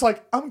cramp, we're just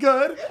like, I'm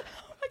good.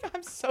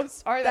 I'm so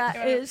sorry. That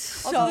came out of- is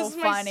so Also, this is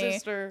my funny.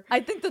 sister. I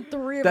think the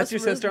three of That's us your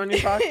really- sister on your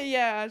talk?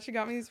 Yeah, she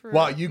got me these for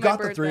Wow, you my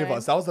got the three of birthday.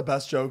 us. That was the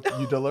best joke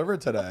you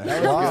delivered today.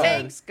 That was Wow. good.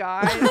 Thanks,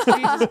 guys.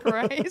 Jesus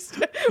Christ.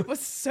 It was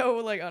so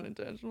like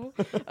unintentional.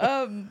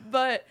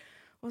 But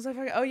what was I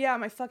fucking? Oh yeah,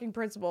 my fucking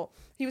principal.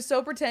 He was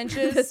so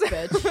pretentious. This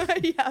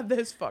bitch. Yeah,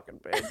 this fucking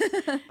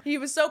bitch. He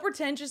was so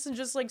pretentious and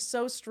just like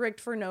so strict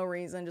for no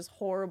reason, just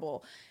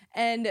horrible.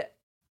 And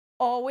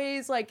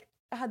always like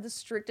had the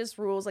strictest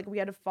rules. Like we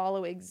had to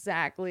follow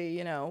exactly,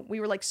 you know, we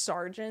were like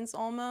sergeants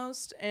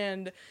almost.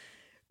 And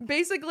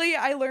basically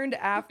I learned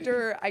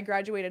after I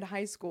graduated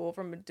high school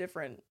from a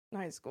different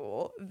high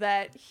school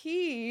that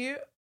he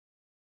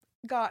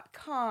got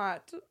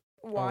caught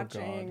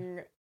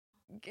watching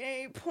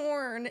gay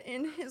porn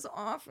in his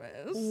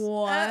office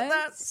What? at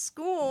that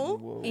school.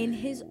 Whoa. In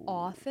his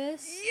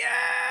office?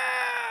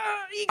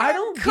 Yeah, he I got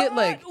don't get, caught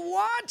like-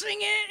 watching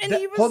it, and That-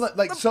 he was hold on,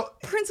 like, the so-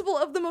 principal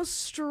of the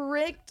most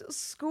strict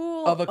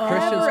school Of a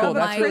Christian ever. school. Oh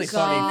That's my really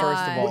funny,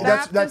 first of all. God.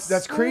 That's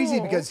Baptist crazy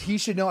school. because he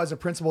should know as a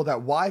principal that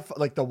Wi-Fi,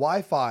 like the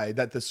Wi-Fi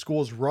that the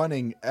school's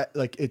running,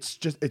 like it's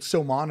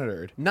so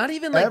monitored. Not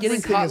even like getting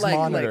Everything caught is like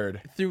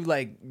monitored. through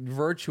like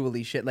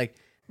virtually shit. Like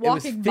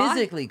Walking it was by?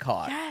 physically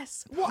caught.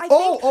 Yes. Well, I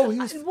Oh, think. oh, he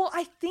was- Well,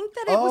 I think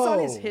that it was on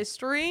his Oh.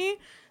 history,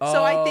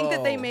 so I think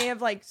that they Oh. may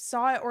have like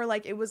saw it or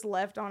like it was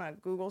left on a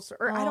Google search.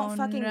 Or I Oh, don't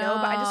fucking know,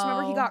 but I just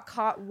remember he no. got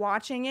caught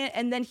watching it,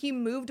 and then he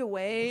moved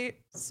away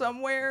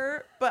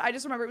somewhere. But I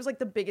just remember it was like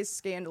the biggest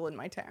scandal in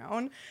my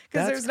town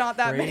because That's there's not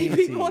that many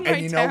crazy. people in my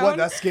And you town. know what?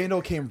 That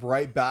scandal came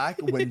right back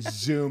when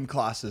Zoom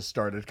classes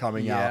started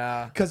coming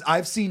Yeah. out. Because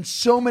I've seen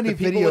so many The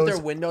people videos. with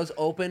their windows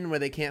open where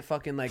they can't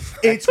fucking like.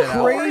 It's exit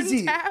out.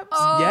 crazy. Tabs.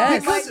 Oh,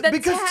 Yes. my- the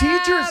Because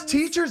tabs.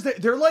 teachers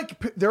they're like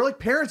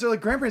parents, they're like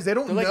grandparents, they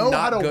don't They're, like, know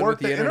not how to good work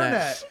with the the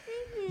internet.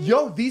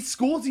 Yo, these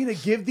schools need to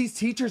give these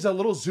teachers a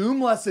little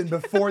Zoom lesson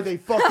before they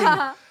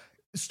fucking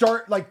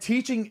start like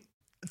teaching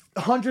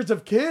hundreds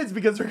of kids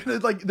because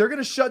they're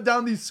gonna shut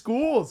down these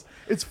schools.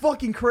 It's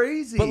fucking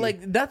crazy. But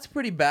like that's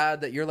pretty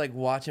bad that you're like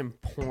watching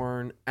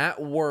porn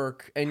at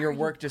work and your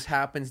work just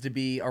happens to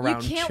be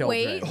around can't children.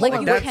 wait? Like,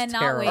 you that's cannot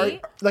terrible.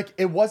 wait? like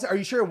it was. Are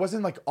you sure it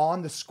wasn't like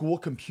on the school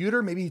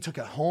computer? Maybe he took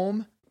it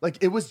home. Like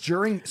it was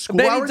during school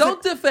Baby, hours.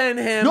 don't defend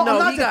him. No, I'm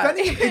not he got-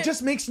 defending him. It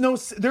just makes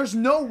there's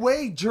no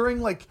way during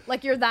like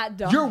You're that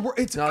dumb.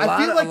 it's. No, a I lot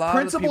feel of- like a lot of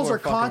principals people are are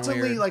fucking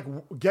constantly weird.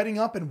 like getting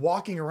up and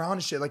walking around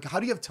and shit. Like, how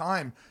do you have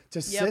time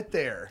to sit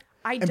there?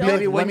 I and be don't- like,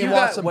 Baby, let when me you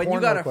watch got some when you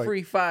porn got real a quick.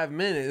 free 5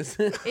 minutes.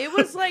 It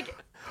was like.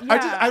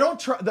 Yeah. I don't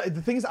trust.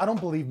 The thing is, I don't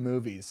believe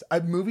movies.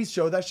 Movies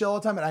show that shit all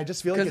the time, and I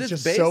just feel like 'Cause it's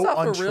it's just based so off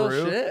of untrue.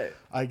 real shit.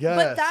 I guess.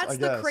 But that's I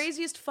the guess.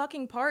 craziest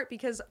fucking part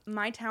because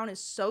my town is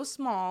so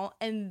small,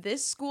 and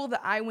this school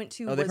that I went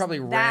to Oh, they was probably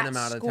ran that him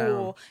out of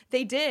school. town.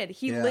 They did.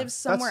 He Yeah, lives that's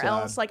somewhere sad.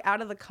 else, like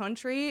out of the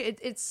country.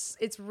 It's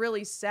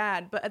really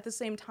sad, but at the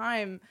same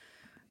time,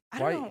 I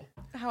don't Why- know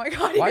how I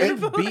got Why are here. you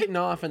but, like, beating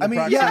off in the I mean,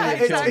 proximity yeah,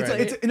 of it's,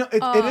 children? it's, you know,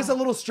 it is a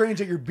little strange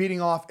that you're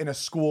beating off in a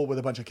school with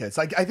a bunch of kids.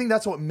 Like, I think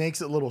that's what makes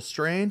it a little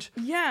strange.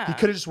 Yeah. He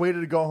could have just waited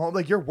to go home.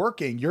 Like, you're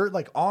working. You're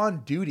like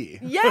on duty.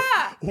 Yeah,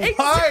 Why?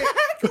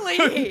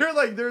 exactly. You're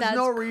like, there's That's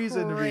no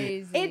reason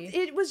crazy. to be.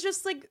 It was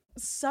just like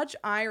such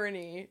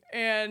irony,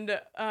 and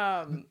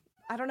I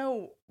don't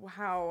know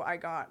how I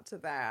got to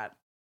that.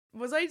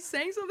 Was I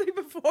saying something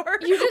before?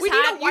 You just We need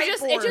had- a you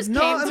just- it whiteboard. just No,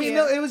 came I to mean, you.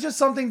 no, it was just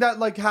something that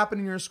like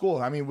happened in your school.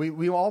 I mean,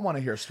 we all want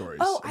to hear stories.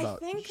 Oh, I about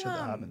think shit that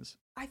happens.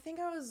 I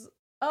think I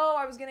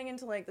was getting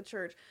into like the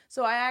church.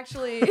 So I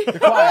actually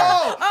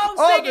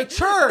Oh, the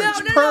church.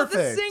 No, Perfect.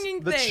 the singing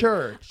The thing.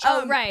 church.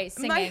 Oh, right,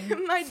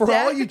 singing. My For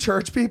dad, all you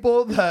church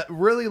people that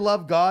really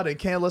love God and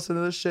can't listen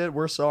to this shit,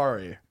 we're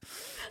sorry.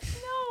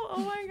 No,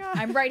 oh my god.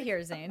 I'm right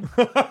here, Zane.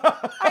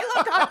 I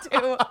love God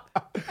too.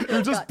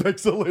 You're just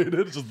pixelated.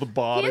 It's just the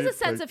body. He has a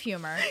sense of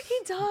humor. He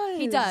does.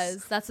 He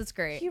does. That's what's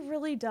great. He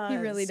really does. He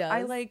really does.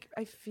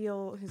 I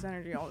feel his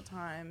energy all the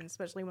time, and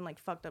especially when like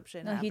fucked up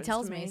shit No, happens he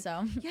tells to me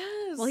so.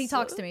 Yes. Well, he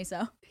talks to me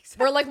so.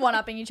 We're like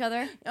one-upping each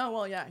other. Oh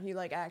well, yeah. He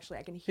like actually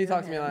I can hear.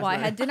 talked to me him. last Well, I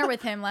night. had dinner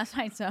with him last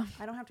night, so.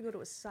 I don't have to go to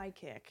a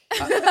psychic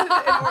in order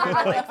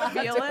to like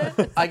feel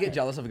it. I get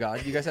jealous of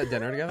God. You guys had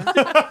dinner together?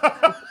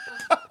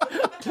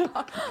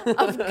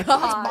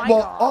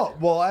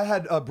 God. Well, I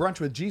had a brunch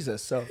with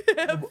Jesus, so.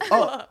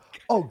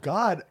 Oh,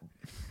 God.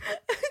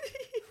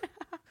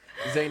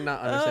 Zane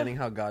not understanding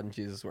how God and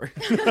Jesus work.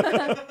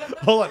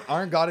 Hold on,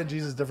 aren't God and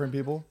Jesus different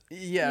people?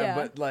 Yeah,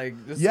 but like,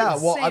 this Yeah,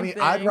 is- well, I Same mean,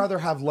 I'd thing. rather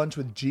have lunch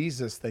with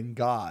Jesus than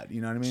God.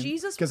 You know what I mean?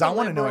 Jesus, because was I a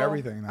want to know liberal.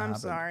 everything that I'm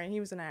happened. sorry, he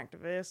was an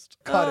activist.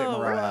 Cut it, oh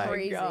Mariah. my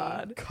Crazy.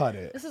 God. Cut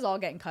it. This is all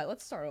getting cut.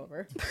 Let's start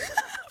over.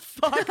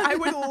 Fuck, I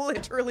would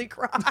literally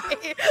cry.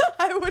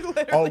 I would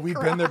literally. Oh, we've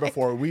been there cry.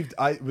 before.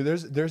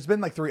 There's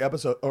been like 3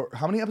 episodes. Or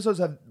how many episodes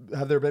have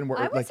there been where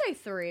I would like say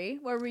 3,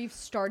 where we've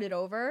started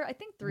over. I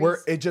think 3. where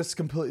it just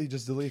completely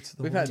just deletes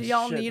the We've whole had Do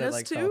y'all shit need that, us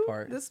like, fell to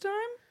apart. this time?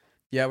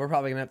 Yeah, we're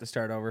probably gonna have to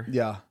start over.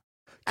 Yeah.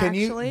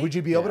 Actually? Would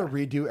you be able to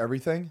Yeah. redo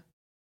everything?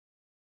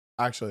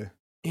 Actually.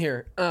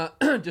 Here,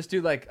 just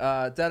do like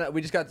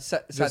we just got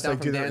sat Just, down like,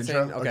 from do the dancing.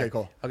 intro? Okay, Okay,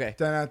 cool. Okay.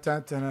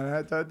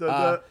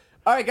 Da-da-da-da-da-da-da.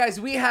 All right, guys,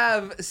 we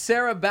have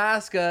Sarah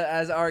Baska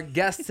as our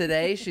guest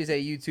today. She's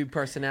a YouTube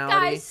personality.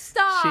 Guys,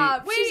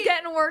 stop. She- She's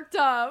getting worked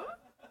up.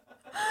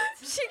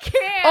 She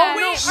can't. Oh,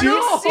 wait, She no,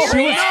 was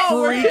serious?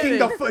 No, we're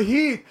freaking the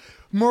Heath.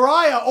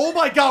 Mariah, oh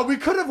my God, we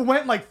could have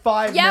went like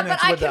 5 Yeah,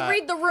 minutes but I with can that.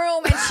 read the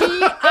room, and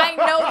I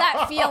know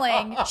that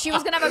feeling. She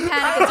was gonna have a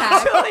panic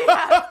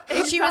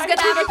attack. She was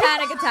gonna have a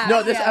panic attack.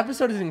 No, this yeah.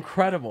 episode is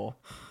incredible.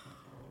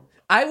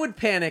 I would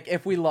panic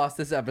if we lost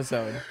this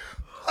episode.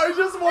 I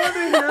just wanted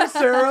to hear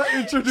Sarah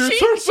introduce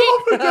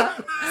herself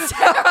again.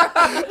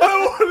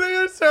 I want to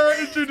hear Sarah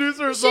introduce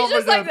herself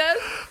She's just again. like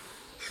this.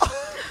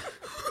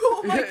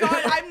 Oh my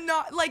God, I'm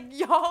not like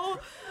y'all.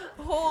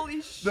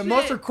 Holy shit. The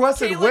most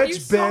requested Caitlin, you witch,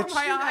 saw bitch.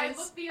 My I eyes.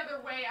 looked the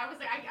other way. I was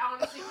like, I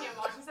honestly can't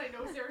watch this. I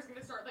know Sarah's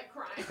gonna start like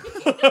crying.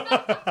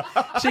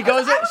 She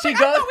goes. I She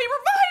thought goes. we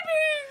were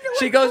vibing.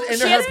 She goes into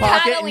She her has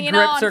pocket and Catalina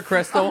grips on her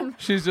crystal. phone.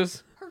 She's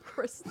just.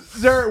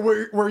 Sarah,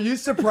 were you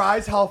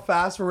surprised how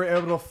fast we were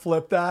able to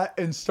flip that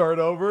and start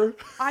over?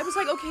 I was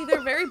like, okay,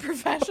 they're very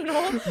professional,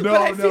 but No,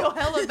 I no. feel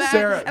hella bad.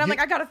 Sarah, and I'm like,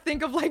 I gotta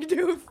think of like,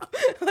 dude,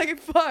 like,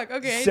 fuck,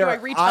 okay, Sarah, do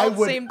I retell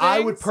the same things? I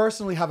would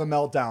personally have a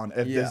meltdown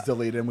if this Yeah.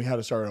 deleted and we had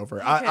to start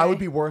over. I Okay. would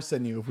be worse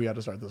than you if we had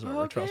to start this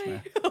over. Trust me.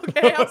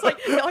 Okay, I was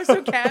like, y'all are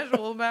so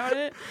casual about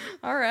it.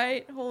 All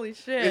right, holy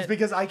shit. It's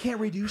because I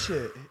can't redo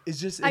shit. It's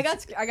just. I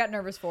got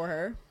nervous for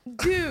her.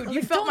 Dude,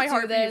 you Like, felt don't my do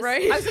heartbeat, this.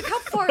 right? I was like, how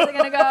far is it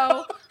gonna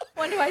go?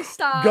 When do I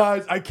stop?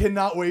 Guys, I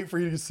cannot wait for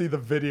you to see the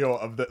video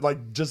of that,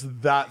 like just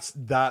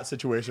that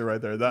situation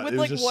right there. That With it was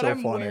like just what so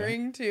I'm funny.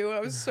 wearing too. I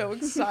was so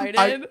excited.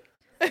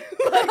 Like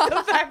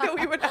the fact that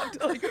we would have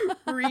to like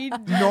read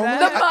Normally,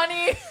 The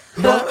money.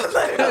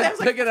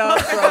 Pick it up,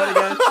 throw it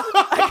again.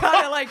 I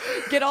gotta like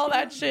get all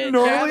that shit.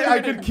 Normally, gathered I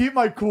and- could keep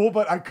my cool,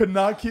 but I could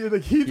not keep.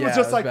 Like Heath Yeah, was it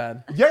just was like,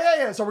 bad.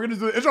 yeah. So we're gonna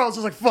do the intro. I was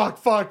just like,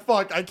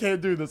 fuck. I can't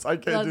do this. I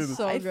can't do That's this.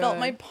 so I felt good.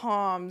 my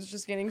palms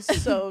just getting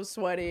so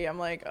sweaty. I'm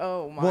like,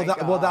 oh my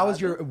god. Well, that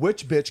was your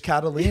witch bitch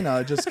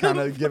Catalina, just kind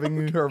of giving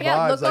me her Yeah,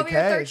 vibes. look Like, over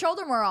your hey, third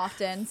shoulder more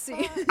often.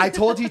 See. I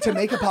told you to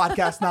make a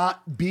podcast,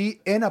 not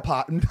be in a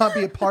not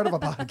be a part of a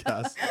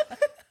podcast.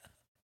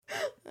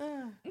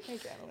 Hey,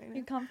 Catalina.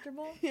 You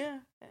comfortable? Yeah.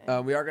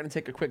 We are going to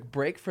take a quick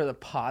break for the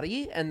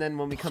potty, and then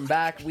when we come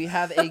back, we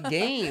have a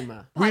game.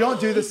 We don't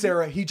do this,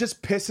 Sarah. He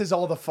just pisses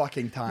all the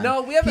fucking time.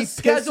 No, we have He a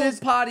scheduled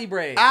pisses- potty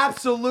break.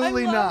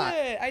 Absolutely I love not.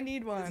 it. I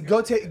need one.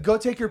 Go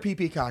take your pee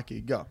pee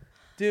cocky. Go.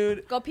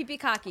 Dude, Go pee pee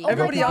cocky.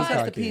 everybody go else has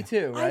to cocky. pee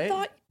too, right?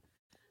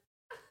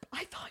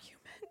 I thought you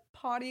meant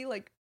potty,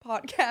 like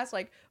podcast,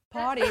 like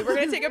potty. We're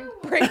gonna take a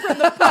break from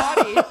the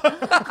potty.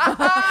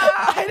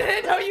 I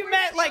didn't know you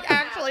meant like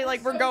actually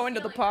like we're going to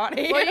the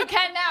potty. Well, you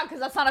can now because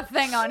that's not a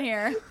thing on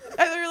here. And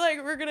they're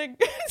like, we're gonna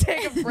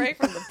take a break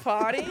from the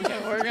potty,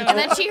 and we're gonna. And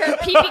then she heard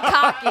pee pee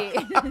cocky.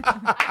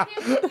 I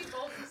can't believe we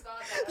both just thought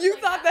that. You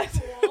Like, thought that's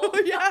that? cool.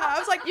 Yeah, I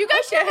was like, You guys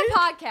should okay.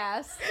 have a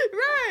podcast.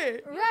 Right.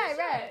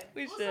 Right.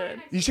 We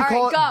should. You should All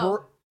call right, it.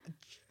 go.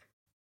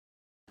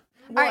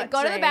 All right,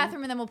 go to the Zane?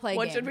 bathroom and then we'll play a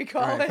What game. should we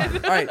call All right,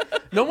 it? All right,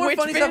 no more Which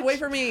funny stuff. bitch? Wait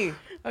for me.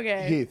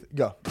 Okay. Heath,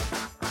 go.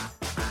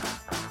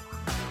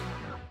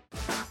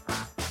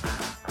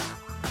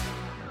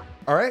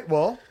 All right.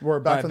 Well, we're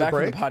back All right, from the back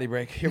break. from the potty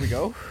break. Here we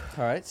go.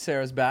 All right,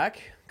 Sarah's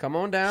back. Come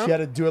on down. She had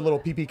to do a little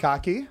pee pee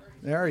cocky.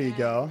 There you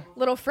go.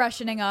 Little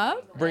freshening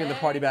up. Bringing the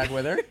party back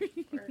with her.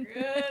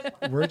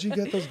 Where'd you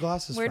get those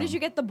glasses Where from? did you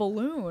get the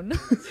balloon?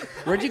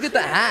 Where'd you get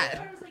the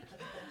hat?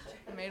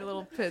 I made a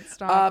little pit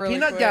stop. Really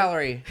Peanut quick.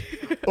 Gallery.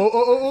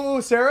 Oh,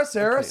 Sarah,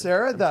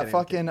 that kidding,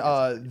 fucking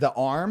the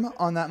arm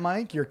on that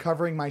mic, you're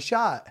covering my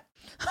shot.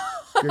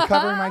 You're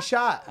covering my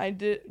shot. I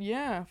did.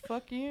 Yeah.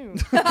 Fuck you.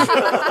 That's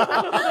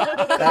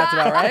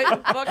about right.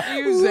 Fuck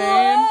you,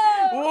 Zane.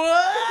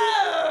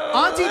 Whoa.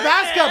 Auntie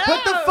Baska,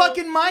 put the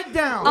fucking mic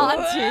down.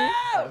 Auntie.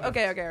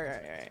 Okay. All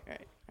right.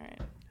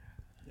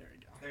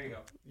 There you go.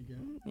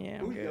 Yeah.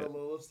 I'm good.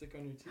 little lipstick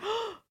on your teeth.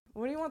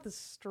 Where do you want the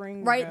string?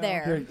 to Right go?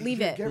 there.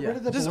 Leave it. Get rid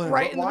of the Just balloon.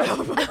 right in the Why-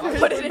 middle.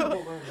 Put it in. I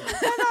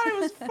thought it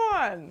was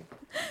fun.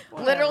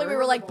 Literally, we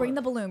were like, bring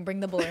the balloon,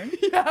 bring the balloon.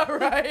 Yeah,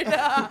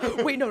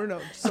 right. Wait, no.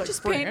 Just, like,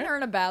 Just bring painting it. her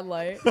in a bad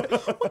light.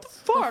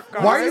 Fuck.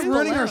 Why are guys. you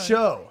ruining our balloon.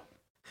 show?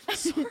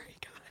 Sorry,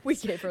 guys. We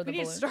gave her the We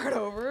need to balloon. start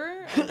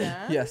over.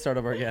 Yeah, start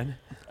over again.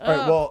 All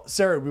right, well,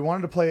 Sarah, we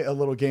wanted to play a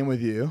little game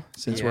with you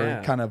since we're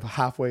Yeah. kind of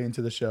halfway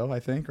into the show,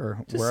 I think, or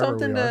Just wherever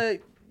something we are. to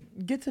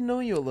get to know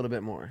you a little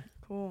bit more.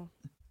 Cool.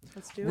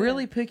 Let's do it.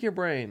 Really pick your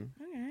brain.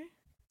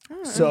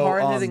 Okay. So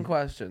Hard-hitting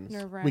questions.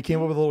 Nerve-wracking. we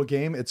came up with a little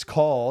game. It's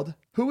called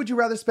Who Would You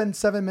Rather Spend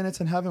 7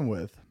 Minutes in Heaven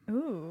With?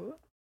 Ooh.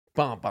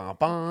 Bum, bum,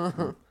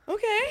 bum.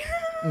 Okay.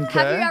 Okay.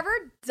 Have you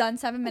ever done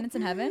 7 minutes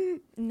in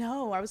heaven?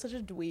 No, I was such a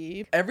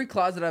dweeb. Every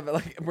closet I've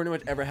like pretty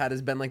much ever had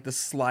has been like the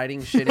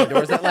sliding shitty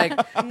doors that like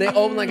they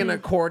open like an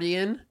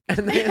accordion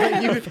and they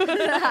like,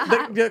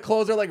 the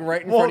clothes are like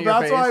right in Well, front of your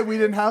that's face. why we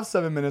didn't have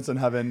 7 minutes in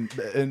heaven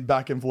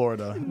back in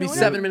Florida. It'd be No one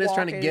 7 had minutes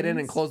trying to get in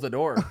and walk-ins. close the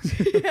door.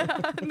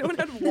 Yeah, no one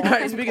had All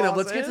right, speaking of,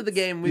 let's get to the closets.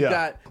 game. We've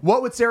got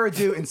What would Sarah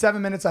do in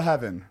 7 minutes of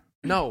heaven?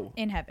 no.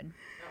 In heaven.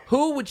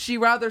 Who would she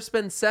rather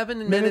spend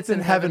 7 minutes in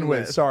heaven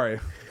with?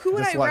 Sorry. Who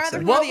would I Dyslexic.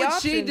 rather What the would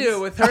she options?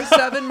 do with her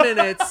 7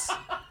 minutes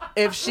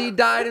if she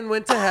died and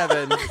went to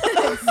heaven?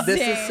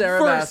 This is Sarah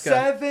For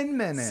Baska. 7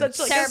 minutes. Such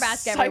like Sarah a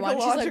Baska, everyone. She's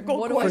like, psychological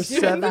what do I For do question.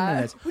 with 7 that?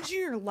 minutes. What'd you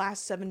do your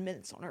last 7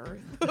 minutes on Earth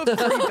before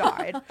you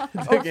died?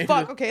 Oh game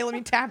fuck! is- Okay, let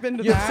me tap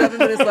into You have that. 7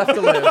 minutes left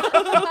to live.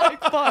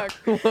 Like fuck.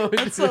 What would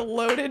That's you a do?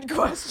 loaded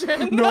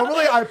question.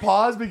 Normally I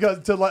pause because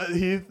to let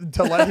Heath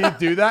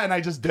do that, and I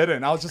just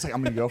didn't. I was just like,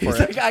 I'm gonna go for He's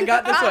it. like, I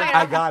got this one.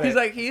 I got it. He's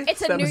like, he's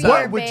It's a step New aside.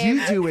 Year, What would babe.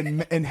 you do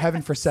in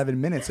heaven for 7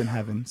 minutes in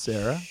heaven,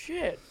 Sarah?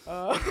 Shit.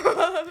 All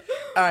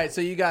right,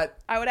 so you got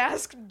I would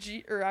ask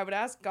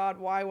God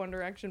why One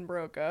Direction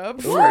broke up.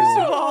 First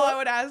of all, I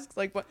would ask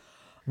like what.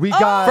 We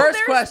got first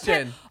there's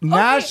question.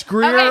 Nash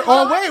Greer. okay,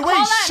 Oh hold wait, on, wait, hold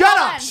on, shut hold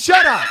up, on.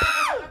 shut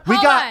up. We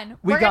Hold got. on.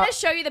 We We're got. going to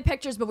show you the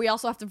pictures, but we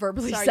also have to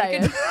verbally Sorry, say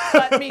you it.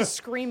 can cut me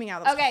screaming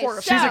out. That's Okay,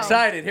 horrifying. She's So-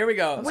 excited. Here we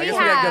go. I We guess we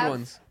got good have-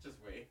 ones.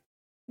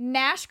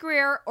 Nash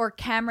Greer or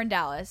Cameron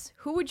Dallas?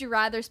 Who would you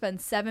rather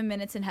spend 7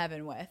 minutes in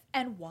heaven with?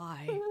 And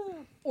why?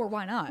 Or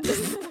why not?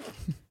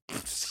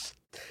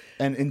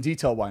 And in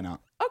detail, why not?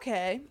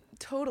 Okay,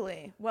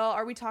 totally. Well,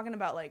 are we talking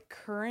about like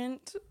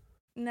current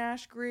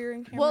Nash Greer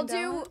and Cameron We'll do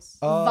Dallas?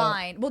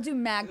 Vine. We'll do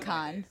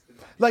MagCon.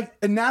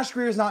 Like Nash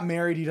Greer is not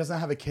married. He doesn't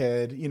have a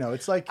kid. You know,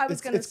 it's like I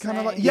was it's gonna kind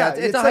of say. like Yeah,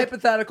 it's a like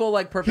hypothetical,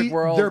 like perfect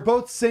world. They're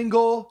both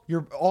single.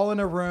 You're all in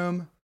a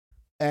room,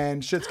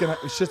 and shit's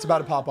about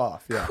to pop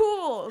off. Yeah.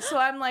 Cool. So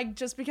I'm like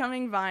just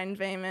becoming Vine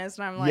famous,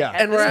 and I'm like, Yeah.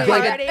 at and we're this at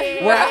like party.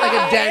 we're at like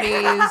a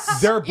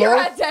Denny's. They're both. You're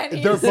at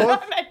Denny's. They're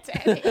both. I'm at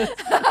Denny's.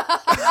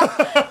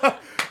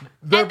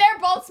 And they're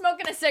both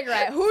smoking a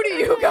cigarette. Who do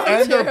you go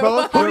And to? they're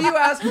both. Who do you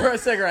ask for a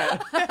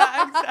cigarette?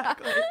 Yeah,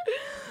 exactly.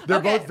 They're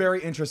Okay. both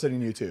very interested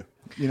in you too.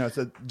 You know,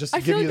 so just to I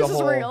give feel you like the this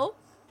whole. is real.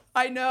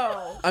 I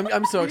know.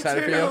 I'm so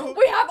excited for you.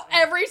 We have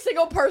every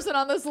single person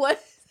on this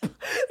list.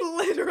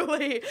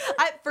 Literally.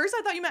 At first,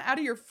 I thought you meant out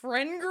of your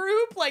friend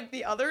group, like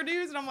the other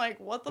dudes, and I'm like,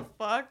 what the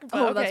fuck? But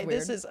Oh, that's okay,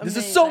 weird. this is This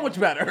is so amazing. much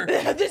better.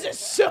 This is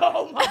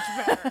so much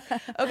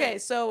better. Okay,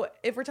 so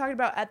if we're talking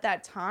about at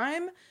that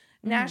time,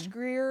 Nash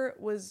Greer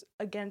was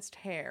against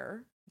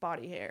hair,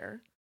 body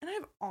hair, and I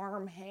have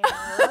arm hair.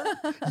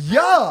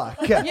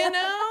 Yuck! You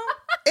know?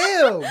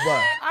 Ew!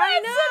 I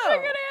know. Such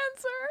a good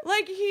answer.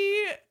 Like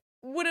he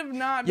would have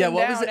not Yeah, been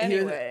what down was it? He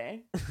was-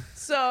 anyway.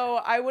 So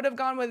I would have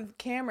gone with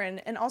Cameron,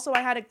 and also I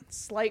had a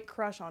slight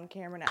crush on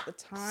Cameron at the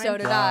time. So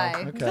did Wow,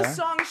 I. okay. The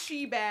song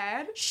 "She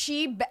Bad." What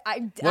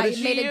I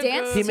is made she a a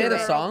dance. good- He to made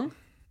a it. song.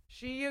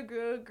 She a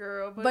good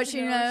girl, But you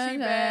she know she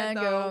knows bad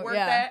that though. girl, Work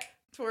yeah. that,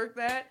 twerk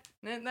that,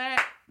 and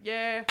that,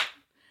 yeah.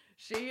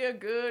 She a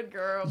good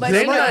girl. But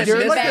You're she like, knows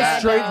you're she's like a bad,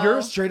 straight. though. You're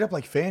a straight up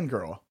like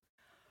fangirl.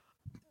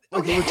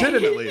 Like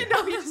legitimately.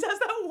 No, he just has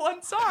that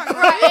one song.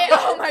 Right?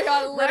 Oh my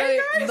god, literally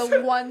Right, guys?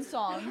 the one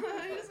song.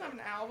 He doesn't have an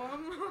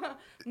album.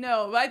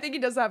 No, but I think he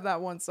does have that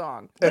one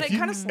song. But it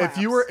kind of slaps.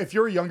 If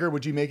you were younger,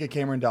 would you make a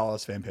Cameron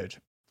Dallas fan page?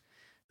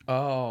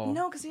 Oh.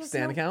 No, because he has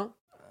Stan no, account.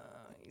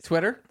 he's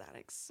Twitter? not that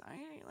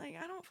exciting. Like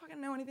I don't fucking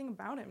know anything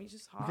about him. He's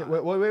just hot. Okay, wait.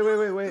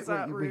 Is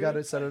that We rude? got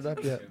to set it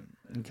up yet.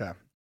 Okay.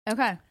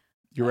 Okay.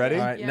 You ready?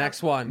 All right, Yeah.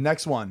 next one.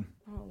 Next one.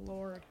 Oh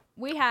lord.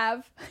 We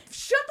have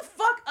Shut the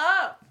fuck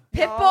up.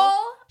 Pitbull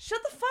y'all.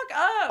 Shut the fuck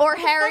up. or What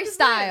the Harry fuck is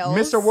Styles.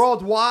 Mr.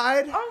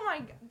 Worldwide. this? Oh my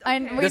god.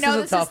 And we This know is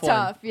a this tough is one.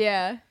 tough.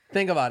 Yeah.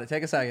 Think about it.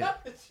 Take a second.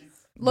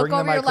 Look Bring the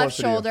over your mic left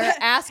closer to you. shoulder.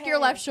 Ask your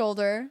left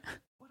shoulder.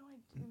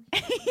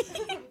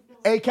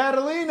 Hey,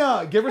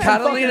 Catalina, give her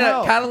some fucking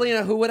help.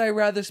 Catalina, who would I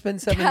rather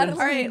spend 7 minutes?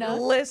 All right,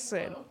 Catalina.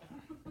 listen.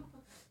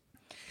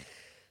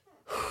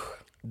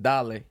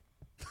 Dale.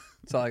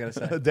 That's all I gotta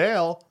say.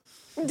 Dale.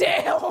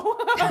 Dale.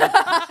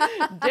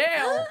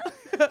 Dale.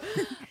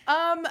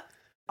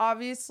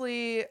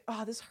 Obviously,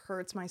 oh, this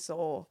hurts my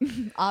soul.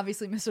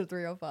 Obviously, Mr.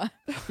 305.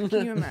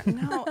 Can you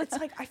imagine? No, it's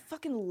like I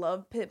fucking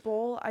love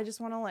Pitbull. I just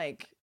want to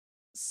like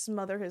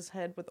smother his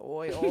head with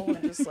oil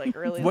and just like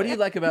really. What do you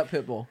like about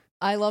Pitbull?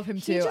 I love him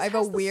He too. just I have a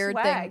has the weird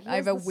swag. thing. He I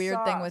have has a the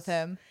weird thing with sauce.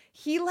 him.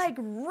 He like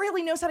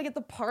really knows how to get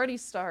the party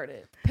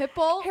started.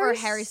 Pitbull or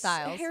Harry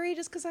Styles? Harry,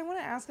 just because I want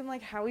to ask him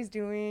like how he's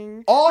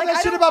doing. All Like, that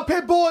I shit don't- about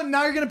Pitbull, and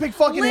now you're gonna pick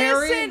fucking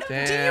Harry. Listen, do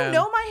you Damn.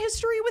 know my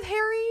history with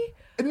Harry?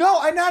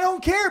 No, and I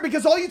don't care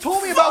because all you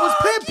told me about was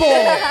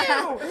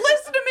Pitbull.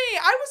 Listen to me.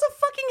 I was a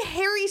fucking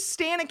Harry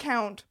Stan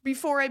account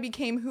before I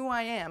became who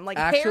I am. Like,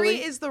 Actually?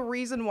 Harry is the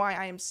reason why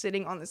I am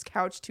sitting on this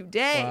couch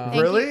today. Wow.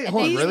 Really?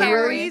 Hold on, He's really? the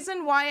Really?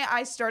 reason why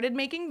I started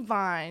making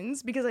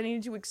Vines, because I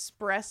needed to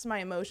express my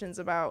emotions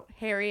about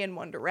Harry and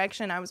One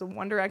Direction. I was a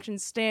One Direction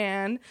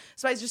stan.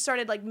 So I just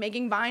started like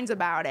making Vines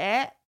about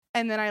it.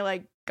 And then I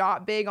like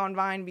got big on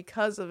Vine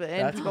because of it.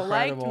 And That's people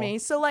incredible. liked me.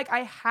 So like I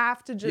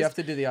have to just You have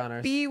to do the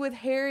honors. be with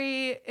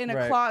Harry in a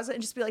Right. closet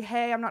and just be like,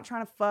 hey, I'm not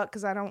trying to fuck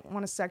because I don't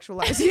want to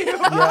sexualize you.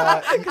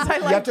 Yeah, Because I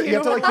you like have to like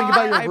a think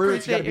about lot. I your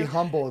roots. You got to appreciate be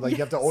humble. Like you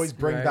have to always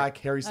bring Right. back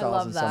Harry Styles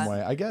love in some that.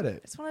 way. I get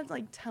it. I just want to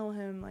like tell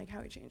him like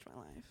how he changed my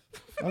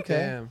life. Okay.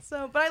 Damn.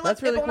 So, but I love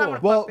That's really Pitbull and I cool.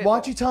 wanna Well, fuck why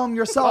don't you Pitbull. tell him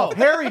yourself?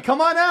 Harry,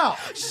 come on out.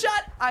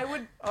 Shut. I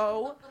would.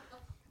 Oh.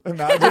 Did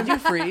Imagine. you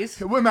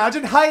freeze?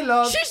 Imagine. Hi,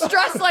 love. She's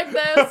dressed like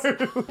this.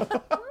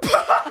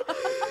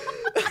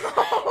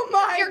 Oh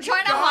my. You're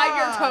trying to hide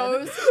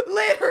your toes.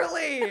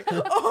 Literally.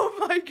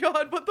 Oh my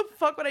god. What the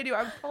fuck would I do?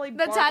 I would probably.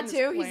 The bark in his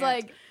tattoo. He's plant.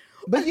 like,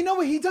 But you know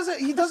what? He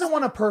doesn't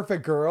want a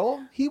perfect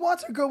girl. He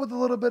wants a girl with a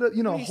little bit of, are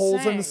you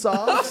holes in the saying?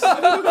 socks.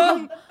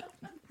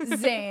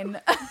 Zane.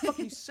 What the fuck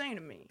are you saying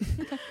to me?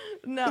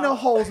 No.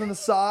 Holes in the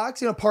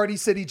socks. Party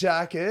city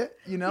jacket.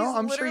 He's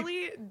I'm sure.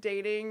 literally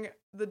dating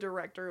the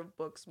director of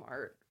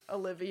Booksmart,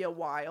 Olivia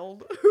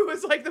Wilde, who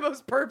is like the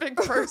most perfect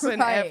person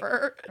Right.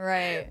 ever.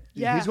 Right.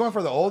 Yeah. He's going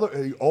for the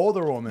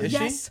older woman. Is she?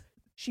 Yes.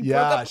 She broke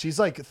Yeah, up. she's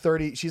like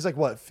 30. She's like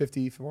what,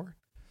 54?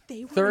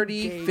 They were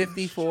 30, engaged.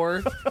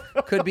 54,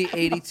 could be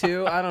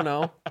 82. I don't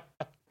know.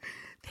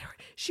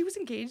 She was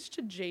engaged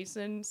to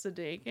Jason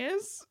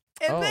Sudeikis,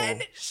 and Oh.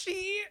 then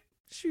she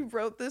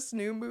wrote this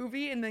new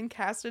movie and then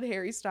casted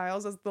Harry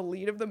Styles as the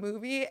lead of the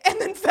movie, and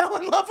then fell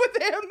in love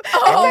with him.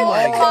 Oh and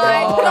my then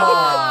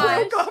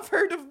God. broke off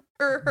her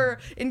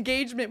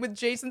engagement with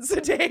Jason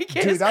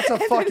Sudeikis. Dude, that's a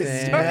and then fucking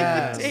started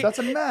mess. dating. That's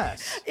a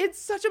mess.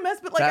 It's such a mess,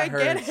 but like That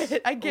I get hurts.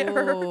 it. I get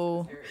her.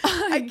 Ooh.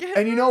 I get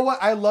And you know what?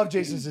 I love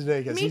Jason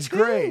Sudeikis. Me He's too.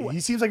 great.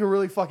 He seems like a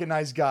really fucking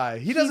nice guy.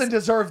 He doesn't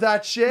deserve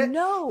that shit.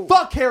 No.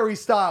 Fuck Harry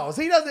Styles.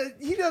 He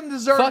doesn't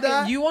deserve Fuck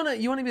that. it. You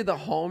wanna be the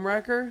home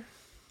wrecker?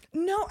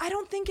 No, I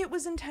don't think it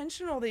was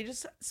intentional. They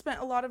just spent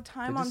a lot They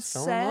time on just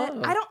fell in set.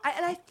 love.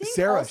 I think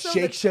Sarah, also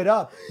shake that- shit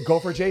up. Go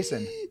for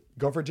Jason.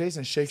 Go for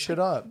Jason. Shake shit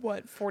up.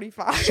 What,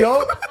 45?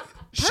 Show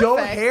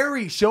Perfect.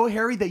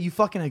 Harry that you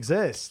fucking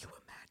exist.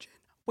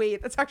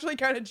 Wait, that's actually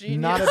kind of genius.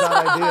 Not a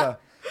bad idea.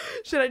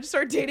 Should I just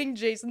start dating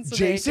Jason Sudeikis?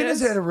 Jason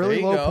is at a really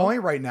There you low go.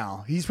 point right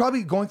now. He's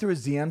probably going through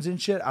his DMs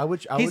and shit.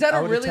 He's at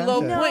a really attempt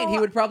low it. point. He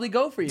would probably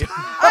go for you.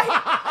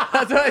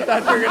 That's what I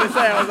thought you were gonna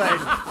say. I was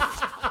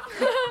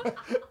like,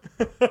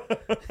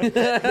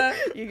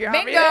 You got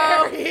me Bingo.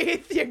 there,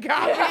 Heath. You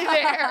got me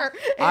there.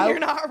 And you're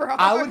not wrong.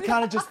 I would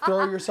kind of just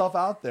throw yourself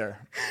out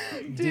there.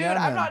 Dude, DM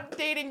I'm him. not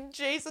dating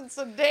Jason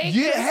Sudeikis.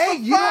 Hey,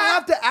 The you don't fuck?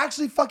 have to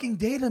actually fucking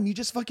date him. You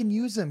just fucking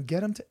use him.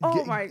 Get him to.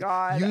 Oh my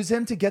God. Use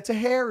him to get to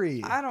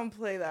Harry. I don't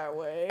play that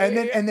way.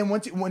 And then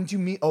once you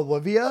meet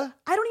Olivia,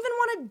 I don't even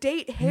want to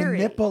date Harry.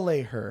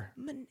 manipulate her.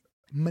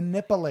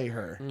 Manipulate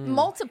her,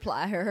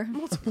 Multiply her.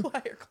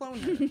 Multiplier, clone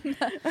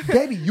her.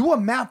 baby. You a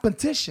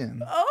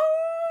mathematician. Oh.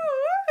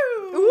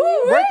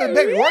 Work the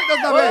baby. Work those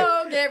numbers.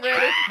 Whoa, get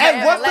ready.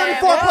 Hey, what's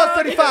 34 Let plus go.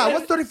 35?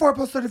 What's 34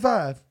 plus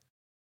 35?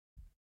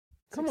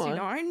 come on.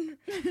 69.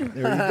 There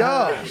you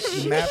go.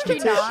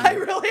 Mathematician. I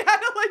really had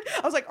to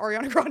I was like,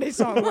 Ariana Grande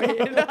song.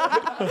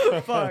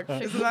 Wait. Fuck.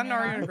 Is that an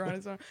Ariana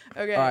Grande song?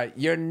 Okay. All right,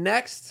 your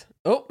next.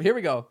 Oh, here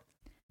we go.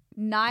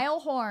 Niall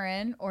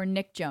Horan or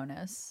Nick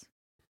Jonas?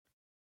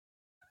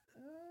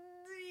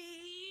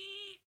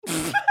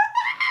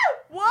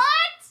 What?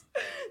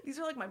 These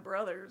are like my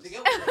brothers.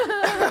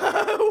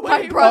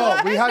 My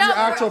brother. Oh, we have No, your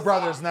actual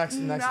brothers next.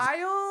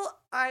 Niall,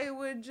 I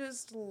would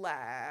just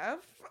laugh.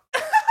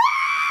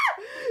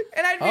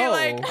 And I'd be Oh.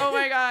 like, oh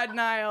my God,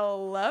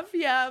 Niall, love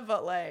ya,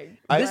 but like.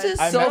 This is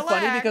I so met-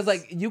 funny Relax. because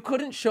like you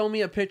couldn't show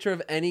me a picture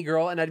of any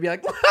girl and I'd be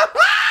like,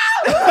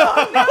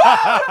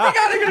 I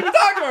gotta get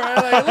talk to her.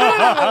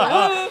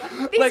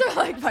 Like, These are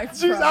like my She's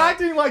brothers.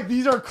 acting like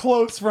these are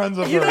close friends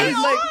of you know, hers. it's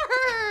like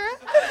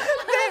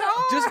They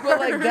are. just but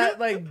like that,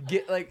 like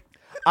get like.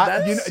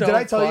 That's so did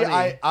I tell you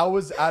funny. I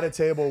was at a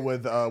table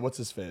with what's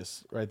his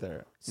face right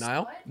there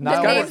Niall? Niall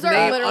It's got names his are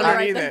name literally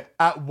underneath right it.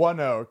 at One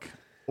Oak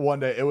one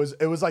day. It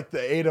was like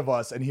the 8 of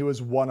us and he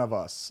was one of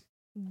us.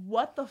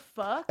 What the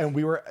fuck? And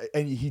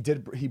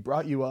he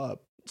brought you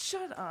up.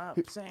 Shut up,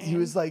 Zane. He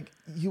was like,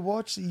 you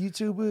watch the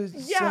YouTuber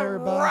yeah, Sarah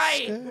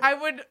right. Baska? I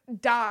would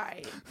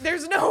die.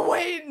 There's no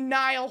way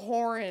Niall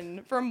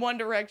Horan from One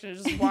Direction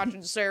is just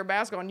watching Sarah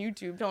Baska on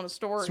YouTube telling a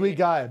story. Sweet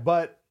guy,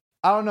 but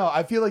I don't know.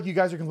 I feel like you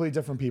guys are completely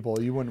different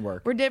people. You wouldn't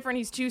work. We're different.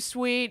 He's too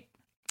sweet.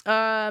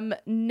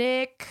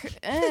 Nick,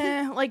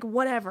 like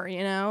whatever,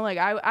 you know. Like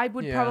I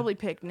would Yeah. probably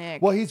pick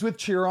Nick. Well, he's with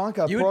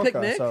Chiranka. You would pick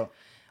Proka, Nick? So.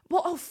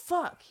 Well, oh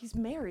fuck, he's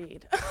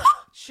married.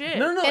 Shit.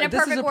 No, In a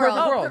this is perfect a perfect world.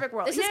 Oh, world. perfect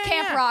world. This Yeah, is yeah,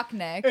 Camp yeah. Rock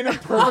Nick. In a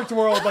perfect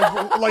world,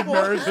 like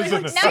marriage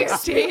isn't a Now you're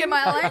speaking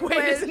my Wait, language.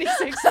 isn't he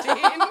 16?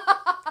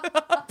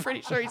 I'm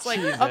pretty sure he's like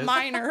a Jesus.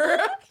 minor.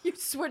 You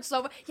switch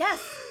so much. Yes.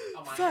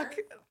 Fuck.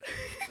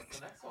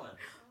 The next one.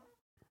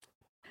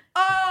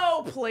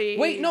 Oh, please.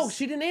 Wait, no,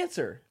 she didn't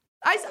answer.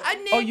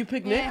 Nick. Oh, you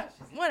picked Nick? Yeah,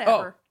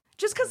 whatever.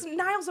 Just because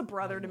Niall's a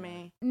brother to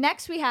me.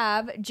 Next we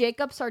have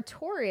Jacob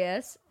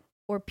Sartorius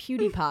or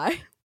PewDiePie.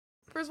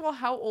 First of all,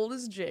 how old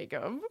is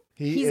Jacob?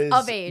 He's is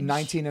of age.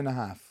 19 and a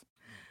half.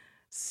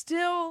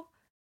 Still,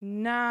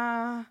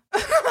 nah.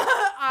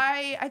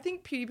 I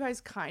think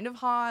PewDiePie's kind of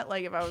hot.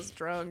 Like if I was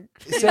drunk,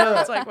 Sarah,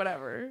 it's like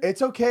whatever.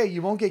 It's okay.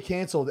 You won't get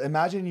canceled.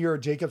 Imagine you're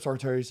Jacob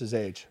Sartorius'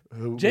 age.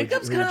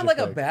 Jacob's who kind would of you like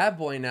a pick? bad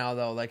boy now,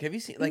 though. Like, have you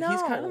seen? Like,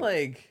 he's kind No. of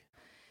like.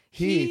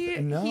 Heath,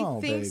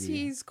 no, he thinks baby.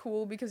 he's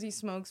cool because he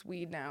smokes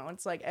weed now.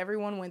 It's like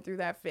everyone went through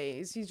that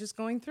phase. He's just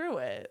going through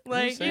it. What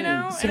are you Like, you saying?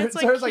 know? And it's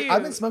like, Sarah's cute.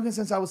 I've been smoking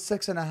since I was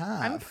 6.5.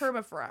 I'm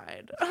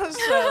perma-fried. So,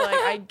 like,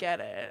 I get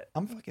it.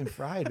 I'm fucking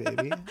fried,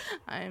 baby.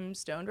 I'm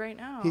stoned right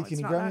now. Heath, It's can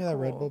you not grab me that cool.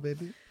 Red Bull,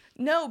 baby?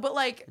 No, but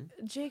like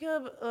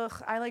Jacob,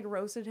 I like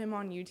roasted him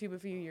on YouTube a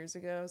few years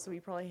ago, so he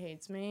probably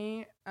hates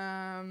me.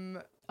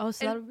 Oh,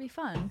 so that would be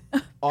fun.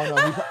 Oh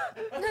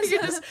no, We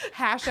can just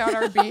hash out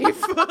our beef.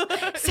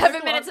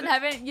 7 minutes in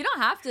heaven. You don't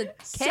have to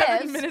kiss.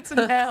 7 minutes in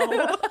hell.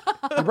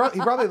 he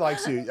probably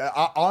likes you.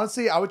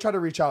 Honestly, I would try to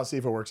reach out and see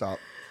if it works out.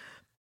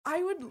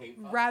 I would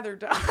rather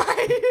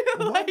die.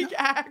 Like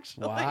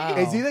actually. Wow.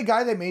 Is he the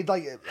guy that made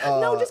like?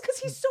 No, just because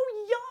he's so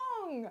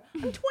young.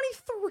 I'm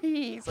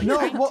 23. He's like No,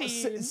 19. well,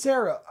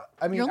 Sarah.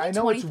 I mean, You're only I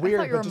know 20. it's I weird,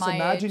 thought you were but just my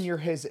imagine age. you're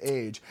his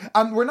age.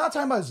 We're not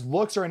talking about his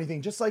looks or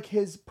anything. Just like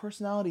his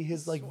personality,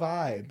 his like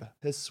vibe,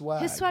 his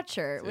swag. His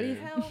sweatshirt. What do you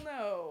Hell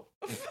no.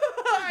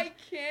 I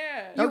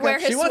can't. You wear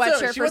his She wants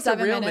sweatshirt she for wants a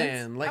 7 real minutes.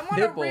 man, like I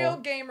want a Pitbull. real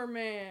gamer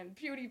man.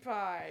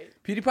 PewDiePie.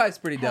 PewDiePie's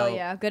pretty Hell dope.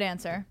 yeah, good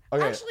answer.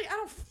 Okay. Actually, I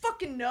don't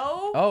fucking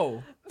know.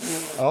 Oh,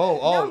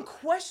 Now I'm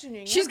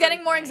questioning. She's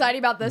getting more anxiety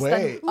about this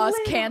Wait. than us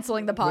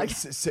canceling the Wait,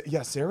 podcast.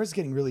 yeah, Sarah's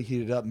getting really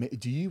heated up.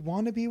 Do you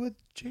want to be with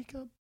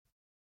Jacob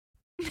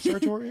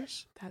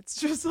Sartorius? That's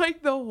just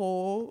like the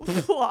whole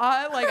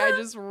plot. Like, I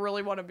just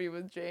really want to be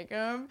with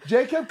Jacob.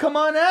 Jacob, come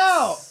on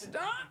out.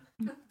 Stop.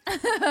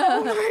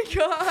 Oh my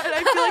god.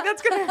 I feel like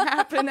that's going to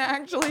happen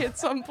actually at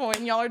some point.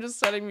 And y'all are just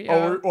setting me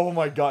up. Oh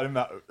my god! I mean,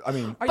 Are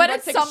you But about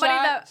it's to take a somebody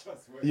shot? that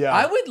yeah.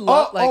 I would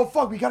love, Oh, like- oh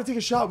fuck! We gotta take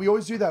a shot. We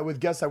always do that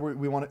with guests that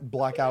we want to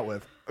black out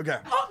with. Okay.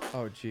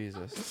 oh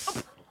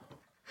Jesus.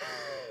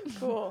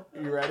 Cool.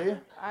 You ready?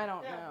 I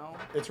don't know.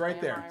 It's right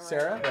Am there, I right?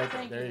 Sarah. Right there.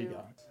 Thank There you you.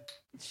 go.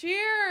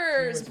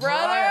 Cheers,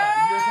 brother.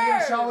 Mariah, you're taking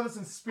a shot with us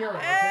in spirit,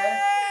 okay?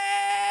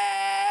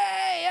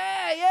 Hey,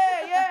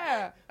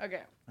 yeah.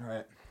 Okay. All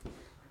right.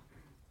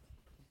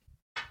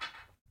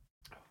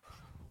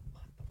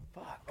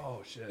 Fuck.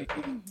 Oh shit.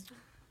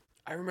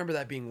 I remember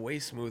that being way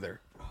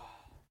smoother.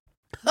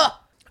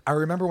 I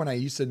remember when I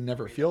used to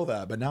never feel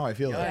that, but now I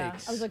feel it.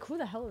 Yikes. I was like, who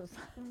the hell is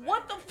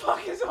What the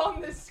fuck is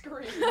on this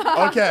screen?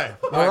 Okay,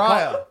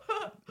 Mariah,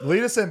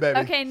 lead us in, baby.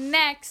 Okay,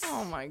 next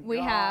Oh my god. we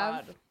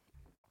have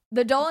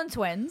the Dolan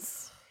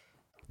twins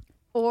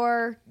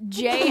or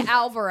Jay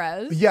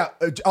Alvarez. Yeah.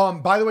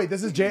 By the way,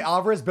 this is Jay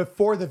Alvarez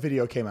before the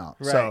video came out.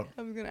 Right. So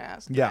I was gonna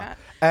ask. yeah,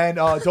 that. and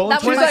Dolan That was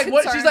She's twins. my like,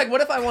 what? concern. She's like, what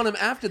if I want him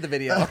after the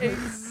video?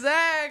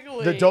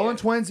 Exactly. The Dolan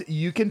twins,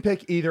 you can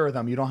pick either of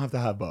them. You don't have to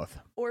have both.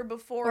 Or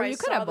before Or I you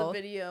could saw have the both.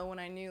 video when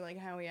I knew like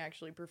how he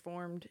actually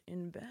performed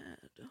in bed.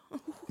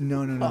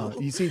 No.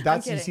 You see,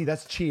 that's kidding.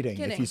 That's cheating. If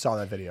Kidding. you saw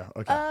that video,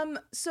 okay.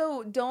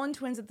 So Dolan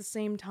twins at the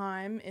same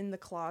time in the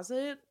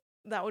closet.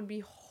 That would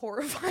be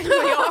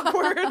horrifyingly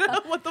awkward.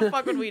 What the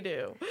fuck would we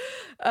do?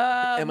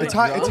 Am I It's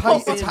how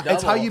drunk?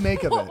 it's how you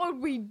make of What it.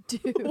 would we do?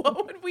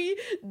 What would we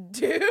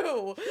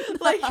do?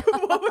 Like,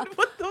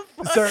 what the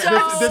fuck? So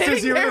this Sitting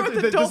is you. there with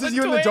the This is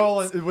you and the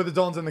Dolan Dolan with the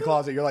Dolans in the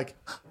closet. You're like,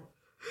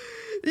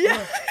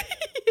 Yeah.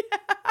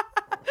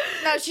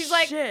 No, she's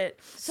like, Shit.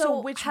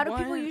 so which how do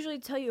people one? usually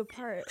tell you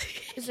apart?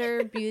 Is there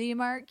a beauty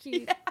mark?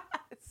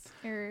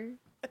 Or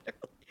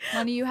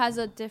one of you has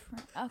a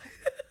different... Oh.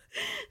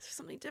 Is there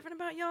something different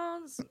about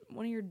y'all? Does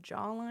one of your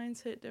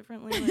jawlines hit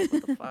differently? Like,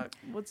 what the fuck?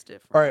 What's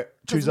different? all right,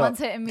 choose Because up. one's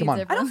hitting me Come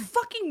on. I don't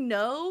differently. fucking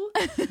know.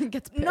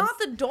 Gets pissed. Not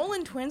the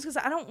Dolan twins, because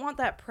I don't want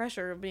that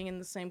pressure of being in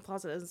the same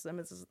closet as them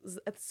at the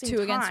same time.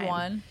 2 against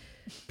 1.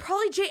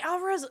 Probably Jay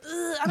Alvarez.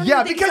 I don't Yeah,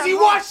 even think because he's you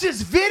that hot. watched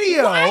this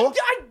video. I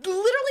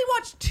literally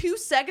watched 2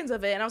 seconds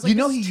of it, and I was like, You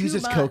know this he is too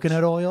uses much.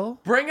 coconut oil.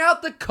 Bring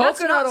out the That's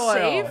coconut not oil.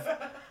 safe.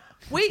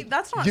 Wait,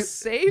 that's not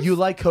safe. You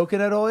like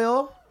coconut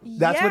oil?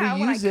 That's Yeah, what he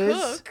when I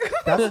uses. cook.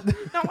 That's,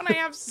 Not when I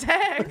have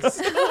sex.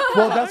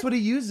 well, that's what he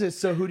uses.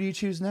 So who do you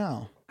choose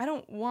now? I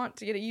don't want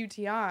to get a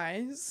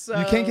UTI, so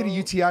You can't get a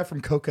UTI from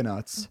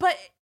coconuts. But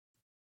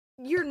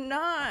you're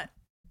not.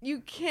 You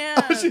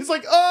can't. She's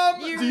like,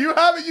 You- do you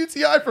have a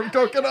UTI from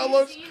coconut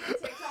lotion?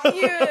 You-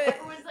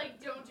 was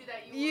like, don't do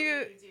that.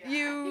 You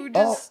you will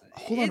just.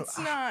 hold on. It's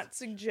not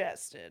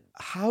suggested.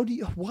 How do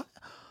you what?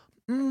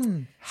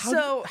 How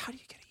So do you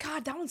get it?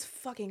 God, that one's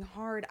fucking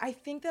hard. I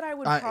think that I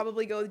would I-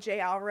 probably go with Jay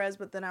Alvarez,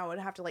 but then I would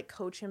have to like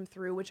coach him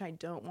through, which I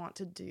don't want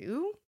to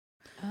do.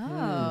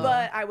 Oh.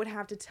 But I would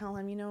have to tell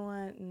him, you know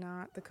what?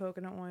 Not the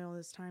coconut oil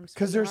this time.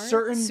 Because there's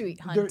sweetheart. Sweet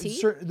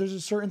hunty. there's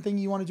a certain thing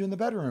you want to do in the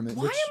bedroom.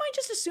 Why am I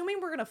just assuming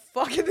we're gonna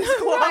fuck in this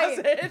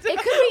closet? It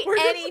could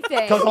be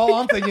anything. Because all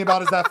I'm thinking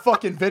about is that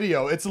fucking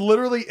video. It's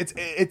literally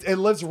it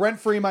lives rent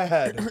free in my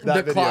head. That The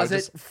video.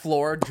 closet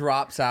floor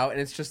drops out,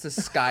 and it's just a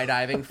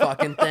skydiving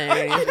fucking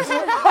thing.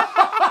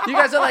 You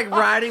guys are like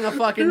riding a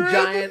fucking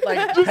giant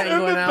like just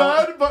penguin in the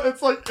out. bed, but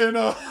it's like in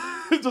a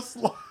it just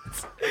slides.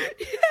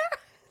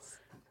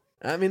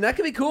 I mean, that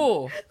could be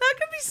cool. That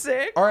could be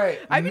sick. All right.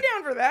 I'd be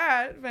down for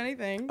that, if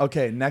anything.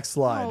 Okay, next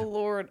slide. Oh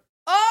Lord.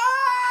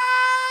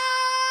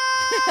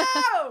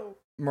 Oh!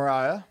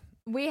 Mariah.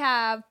 We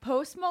have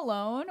Post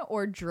Malone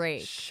or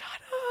Drake. Shut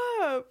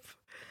up.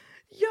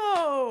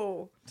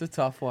 Yo. It's a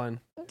tough one.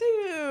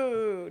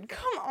 Dude,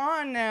 come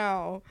on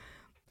now.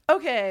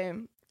 Okay.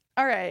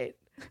 All right.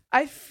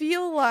 I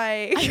feel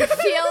like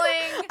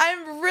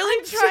I'm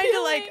really trying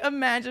to like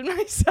imagine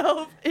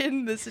myself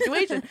in this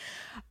situation.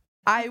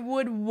 I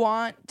would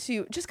want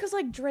to, just because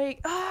like Drake,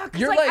 because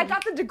like I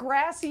got the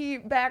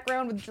Degrassi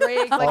background with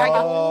Drake. Like I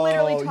could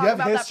literally talk you have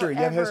about history.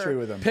 that You forever. have history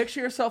with him. Picture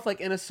yourself like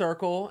in a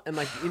circle, and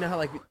like you know how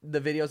like the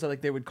videos are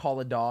like they would call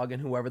a dog,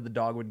 and whoever the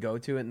dog would go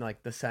to in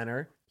like the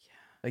center.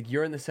 Like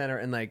you're in the center,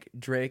 and like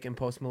Drake and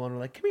Post Malone are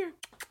like, "Come here."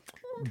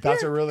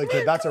 That's a really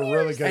good. That's a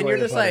really good And way you're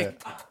to just put like,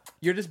 it.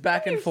 you're just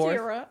back and forth.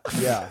 Sierra.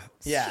 Yeah.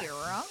 Yeah.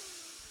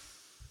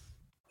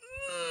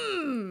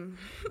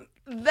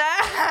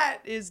 That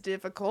is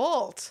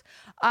difficult.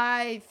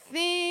 I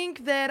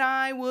think that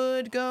I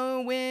would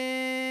go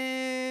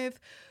with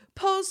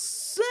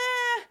Post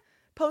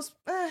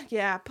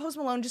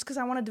Malone, just because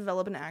I want to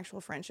develop an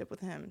actual friendship with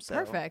him. So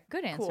Perfect.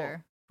 Good cool.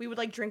 answer. We would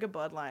like drink a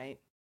Bud Light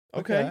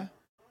Okay.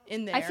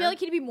 in there. I feel like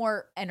he'd be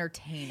more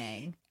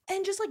entertaining.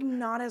 and just like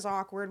not as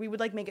awkward. We would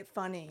like make it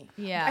funny.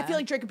 Yeah. I feel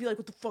like Drake would be like,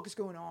 "What the fuck is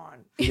going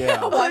on?"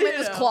 Yeah. Well, I'm in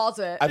this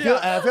closet. I feel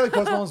like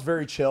Post Malone's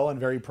very chill and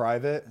very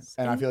private,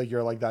 and I feel like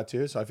you're like that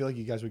too. So I feel like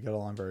you guys would get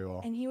along very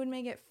well. And he would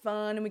make it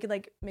fun, and we could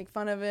like make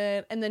fun of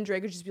it. And then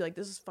Drake would just be like,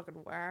 "This is fucking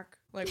whack.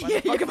 Like, why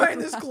the fuck am I in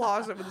this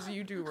closet with this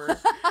YouTuber?"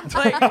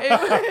 Like,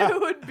 it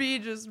would be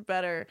just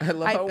better. I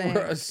love how think.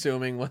 we're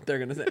assuming what they're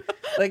gonna say.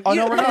 Like, Oh,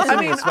 no, we're not I assuming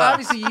mean, it's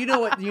facts. obviously,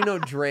 you know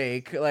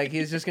Drake. Like,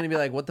 he's just gonna be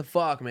like, "What the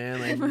fuck, man?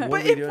 Like, what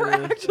But are we if we're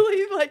doing?" actually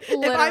like, if I'm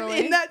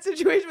Literally. in that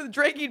situation with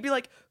Drake, he'd be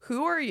like,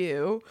 "Who are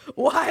you?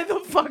 Why the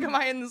fuck am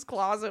I in this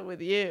closet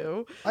with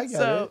you?" I get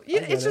so it. I yeah,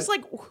 get it's just it.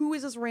 like, who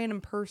is this random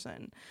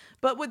person?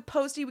 But with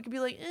Posty, we could be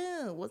like,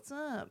 "Ew, what's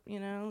up?" You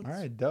know. All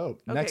right,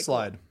 dope. Okay, Next cool.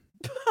 slide.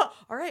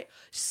 All right,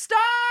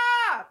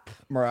 stop.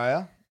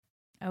 Mariah.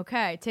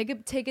 Okay, take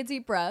a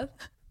deep breath.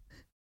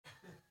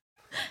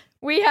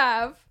 We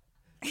have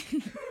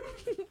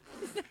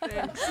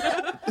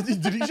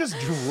Did he just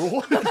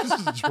drool? He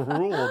just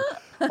drooled.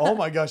 Oh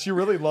my gosh, she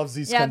really loves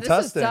these yeah,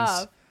 contestants. this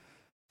is tough.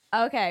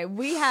 Okay,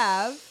 we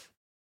have.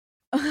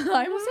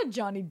 I almost said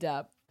Johnny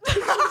Depp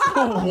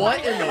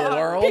What in the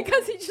world?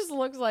 because he just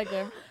looks like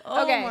him.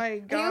 Oh Okay, my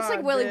he looks like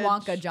God, Willy bitch.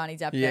 Wonka. Johnny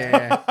Depp. did.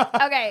 Yeah.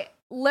 Okay,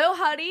 Lil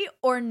Huddy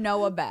or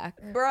Noah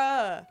Beck.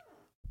 Bruh.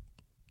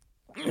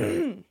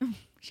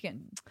 She's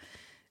getting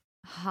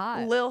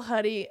hot. Lil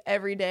Huddy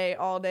every day,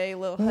 all day.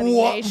 Lil Huddy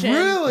What? Nation.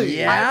 Really?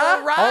 Yeah. I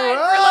will ride All for Lil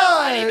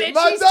right. Huddy, bitch.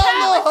 My She's dog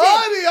Lil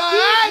talented.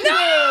 Huddy,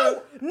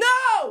 I No,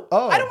 no.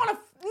 Oh. I don't want to.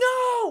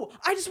 No,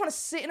 I just want to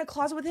sit in a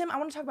closet with him. I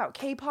want to talk about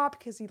K-pop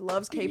because he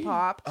loves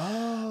K-pop.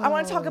 I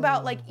want to talk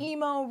about like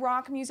emo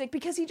rock music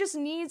because he just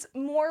needs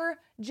more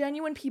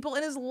genuine people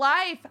in his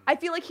life. I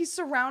feel like he's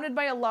surrounded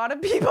by a lot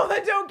of people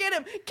that don't get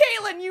him.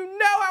 Caitlin, you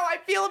know how I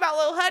feel about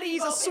Lil Huddy.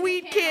 He's a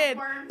sweet kid.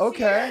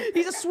 Okay.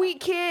 He's a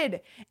sweet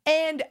kid.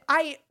 And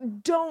I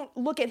don't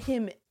look at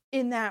him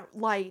in that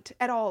light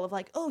at all of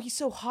like, oh, he's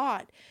so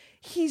hot.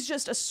 He's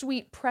just a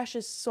sweet,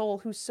 precious soul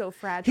who's so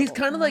fragile. He's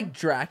kind of like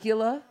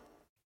Dracula.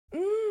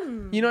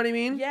 You know what I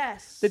mean?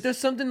 Yes. That there's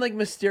something like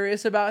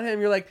mysterious about him.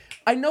 You're like,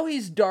 I know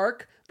he's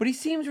dark, but he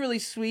seems really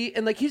sweet,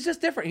 and like he's just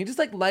different. He just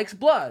like likes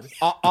blood.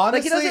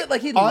 Honestly,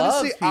 he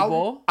loves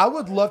people. I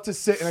would love to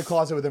sit in a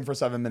closet with him for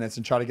 7 minutes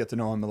and try to get to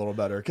know him a little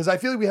better because I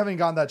feel like we haven't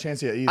gotten that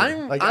chance yet either.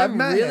 I'm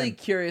met really him.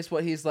 curious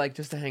what he's like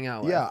just to hang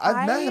out with. Yeah,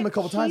 I've met him a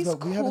couple times, He's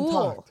but we haven't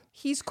talked.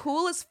 He's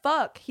cool as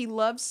fuck. He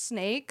loves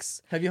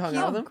snakes. Have you hung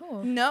out with him?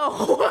 Cool. No,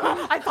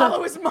 I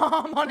follow his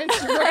mom on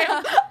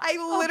Instagram.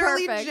 I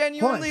literally perfect.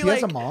 genuinely Hold on,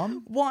 he has like a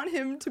mom? want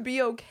him to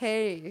be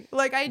okay.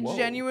 Like I Whoa.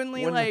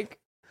 genuinely When- like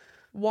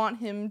want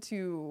him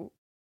to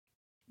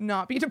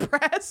not be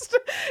depressed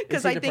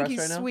because he I think depressed he's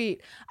right now?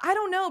 sweet. I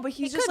don't know, but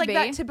he's He just could like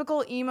that be.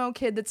 typical emo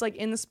kid that's like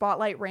in the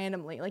spotlight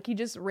randomly. Like he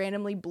just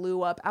randomly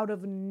blew up out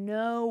of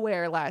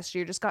nowhere last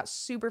year, just got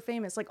super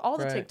famous, like all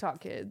the Right.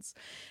 TikTok kids.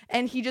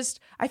 And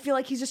I feel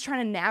like he's just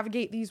trying to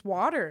navigate these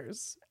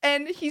waters.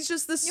 And he's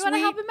just this You sweet want to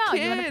help him out.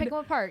 kid. You want to pick him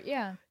apart.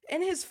 Yeah.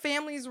 And his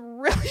family's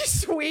really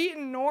sweet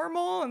and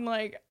normal and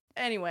like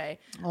Anyway,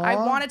 I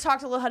want to talk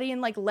to Lil Huddy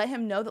and like let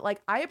him know that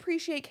like I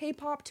appreciate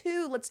K-pop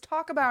too. Let's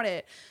talk about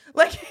it.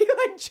 Like he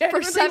like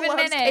genuinely 7 loves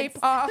minutes.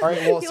 K-pop. All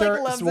right, well, He,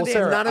 Sarah, loves well, the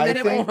Sarah, Not a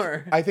minute think,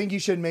 more. I think you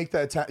should make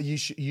that. You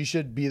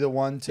should be the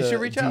one to should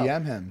reach out.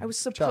 DM him. I was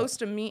supposed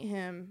to meet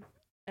him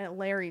at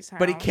Larry's house,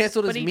 But he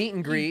canceled his but meet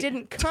and greet. He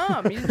didn't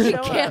come. He didn't show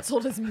up.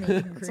 Canceled his meet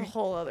and It's a greet.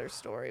 whole other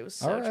story. It was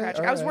so All right,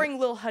 tragic. all I was right. wearing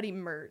Lil Huddy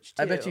merch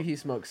too. I bet you he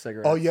smokes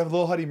cigarettes. Oh, you have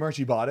Lil Huddy merch.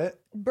 You bought it?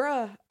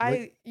 Bruh,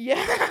 Wait.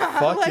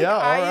 Fuck Fuck yeah, all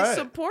I right.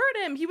 support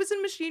him. He was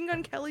in Machine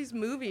Gun Kelly's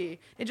movie.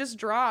 It just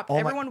dropped. Oh my-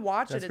 Everyone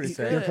watch That's it. pretty It's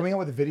sick. good. They're coming out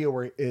with a video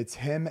where it's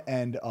him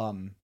and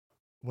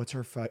what's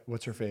her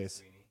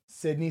face?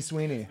 Sydney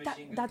Sweeney.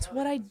 That's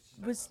what I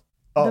was.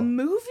 Oh. The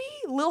movie?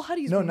 Lil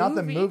Huddy's No, movie? not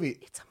the movie.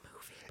 It's a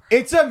movie, bro.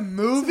 It's a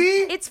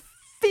movie? It's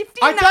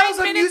 59 I thought it was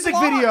a minutes music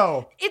long.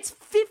 video. It's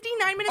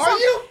 59 minutes Are long.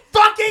 you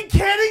fucking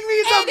kidding me?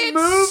 It's and a it's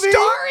movie?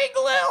 starring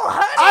Lil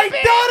Huddy, I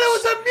bitch. thought it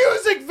was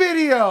a music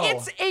video.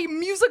 It's a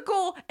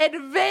musical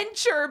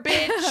adventure,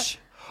 bitch.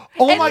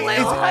 Oh and my!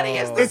 Lil Huddy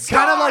is the It's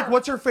kind of star. like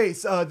what's her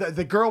face?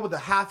 The girl with the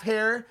half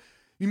hair.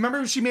 You remember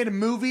when she made a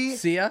movie?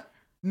 Sia?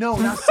 No,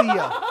 not Sia.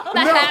 The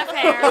half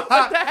hair.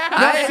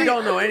 I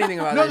don't know anything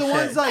about No, this the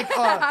shit. one's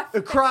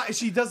like cry.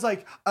 She does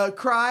like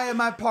cry at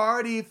my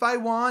party if I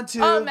want to.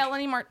 Oh,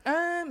 Melanie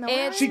Martinez.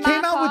 It's She my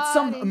came out with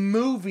party. some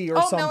movie or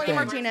Oh, something. Melanie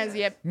Martinez.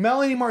 Yep.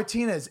 Melanie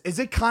Martinez. Is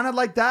it kind of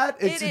like that?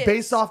 It's It is.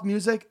 based off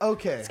music.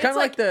 Okay. It's kind of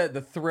like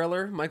the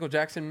Thriller Michael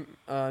Jackson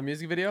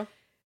music video.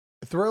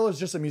 Thriller is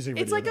just a music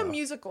video. It's like a though.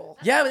 musical.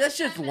 Yeah, but that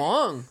shit's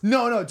long.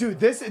 No, dude.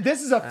 This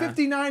is a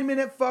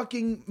 59-minute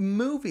fucking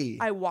movie.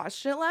 I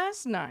watched it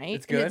last night.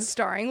 It's And good? it's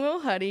starring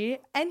Lil Huddy,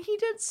 and he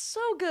did so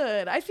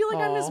good. I feel like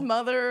I'm his Aw.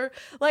 mother.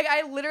 Like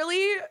I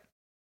literally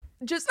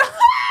just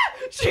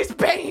she's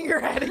banging her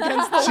head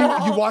against the So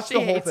wall. you watched She the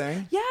whole hates-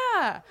 thing?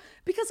 Yeah.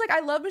 Because like I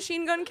love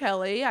Machine Gun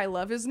Kelly, I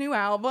love his new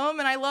album,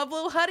 and I love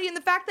Lil Huddy, and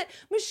the fact that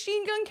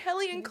Machine Gun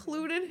Kelly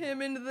included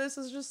him into this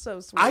is just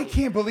so sweet. I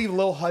can't believe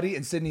Lil Huddy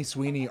and Sydney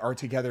Sweeney are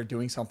together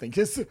doing something.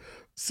 Because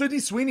Sydney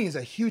Sweeney is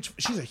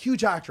she's a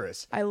huge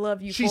actress. I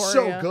love Euphoria. She's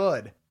so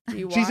good. Do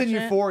you She's in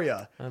watch it?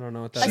 Euphoria. I don't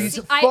know what that She's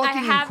is. I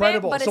fucking have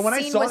incredible. it, but So a when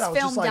I scene saw it, was I was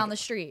just filmed like, down the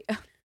street.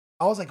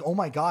 I was like, oh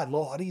my god,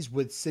 Lil Huddy's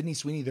with Sydney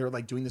Sweeney. They're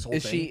like doing this whole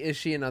Is thing.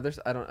 she in others?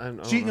 I don't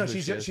know. She's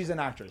an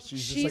actress.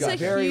 She's She's just like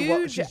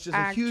a she's just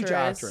a huge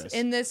actress.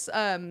 in this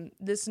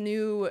this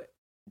new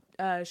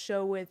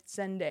show with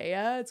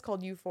Zendaya. It's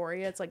called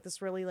Euphoria. It's like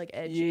this really like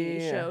edgy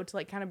Yeah. show to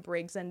like kind of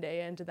break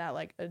Zendaya into that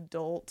like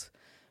adult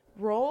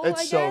role,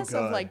 It's I so guess,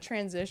 good. of like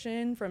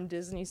transition from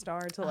Disney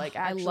star to like I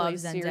actually love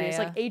serious, Zendaya.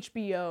 like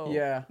HBO.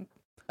 Yeah.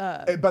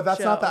 But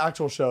that's not show. the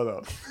actual show,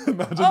 though.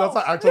 Imagine that's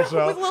the actual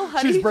show. with Lil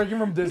Huddy? She's breaking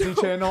from Disney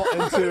Channel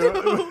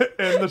into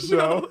in the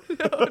show.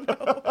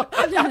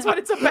 That's what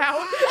it's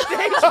about. The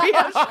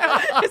HBO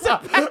show is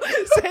about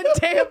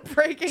Zendaya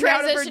breaking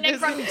out of her Transitioning Disney.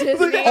 from It's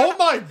Disney. like, oh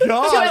my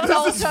god,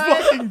 this is adulthood.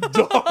 fucking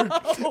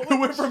dark. It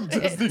went from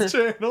Disney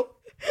Channel.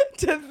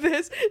 to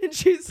this, and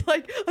she's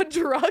like a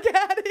drug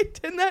addict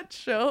in that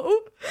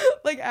show.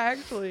 Like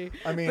actually,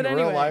 I mean, but in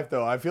anyway, real life,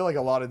 though, I feel like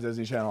a lot of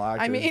Disney Channel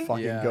actors mean-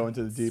 fucking Yeah. go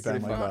into the deep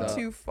end Pretty like fucked that. up.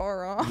 too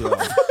far off.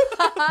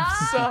 Yeah.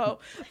 So,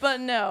 but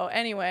no.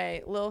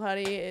 Anyway, Lil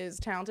Huddy is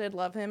talented.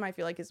 Love him. I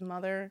feel like his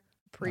mother.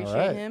 Appreciate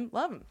right. him.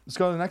 Love him. Let's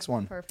go to the next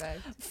one.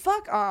 Perfect.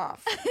 Fuck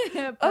off.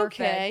 Perfect.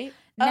 Okay.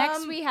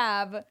 Next we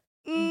have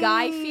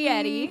Guy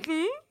Fieri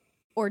mhm.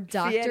 or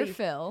Dr. Fieri.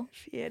 Phil.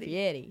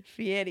 Fieri.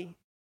 Fieri.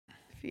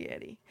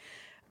 Fieri.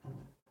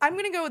 I'm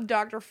gonna go with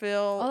Dr.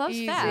 Phil. Oh, that was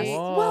Easy. fast.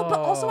 Well, but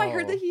also I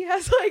heard Whoa.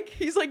 that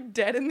he's like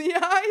dead in the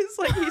eyes.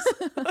 Like he's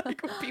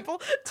like when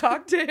people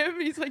talk to him,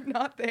 he's like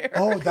not there.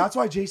 Oh, that's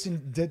why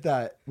Jason did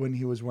that when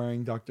he was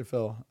wearing Dr.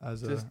 Phil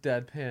as a. Just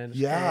deadpan. Just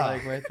Yeah. kinda,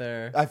 like right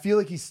there. I feel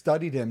like he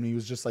studied him and he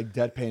was just like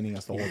deadpanning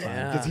us the whole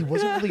time because he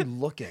wasn't really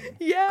looking.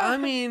 yeah. I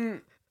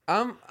mean,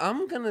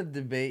 I'm gonna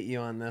debate you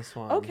on this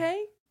one.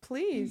 Okay,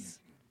 please.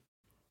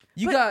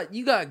 You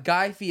got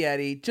Guy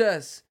Fieri.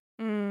 Just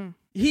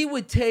he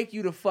would take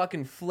you to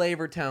fucking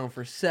Flavortown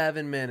for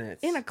 7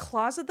 minutes. In a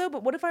closet though,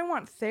 but what if I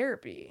want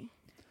therapy?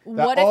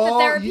 What if the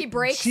therapy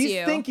breaks she's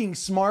you? thinking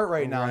smart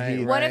right now. Right,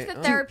 Heath. What right. if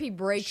the therapy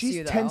breaks She's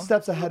you, though? 10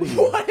 steps ahead of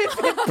you. What if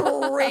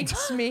it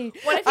breaks me?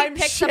 What if he I'm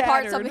picks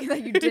apart shattered. something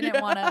that you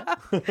didn't want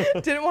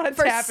to Didn't want to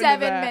for tap 7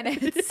 into that.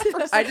 minutes?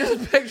 I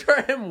just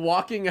picture him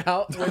walking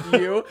out with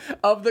you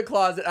of the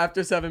closet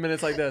after 7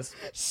 minutes like this.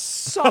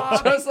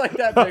 Sobbing. Just like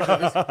that picture.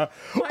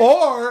 Just,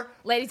 Or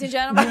Ladies and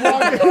gentlemen, he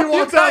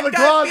walks out of the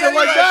closet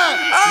like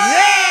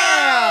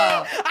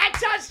that. Yeah! I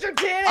touched her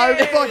titty.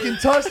 I fucking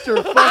touched her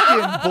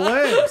fucking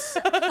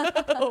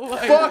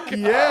blimps. Fuck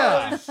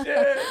yeah.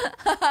 shit.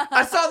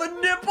 I saw the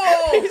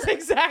nipple. He's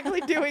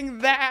exactly doing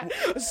that.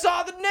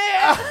 Saw the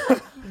nail.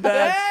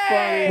 That's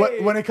Hey!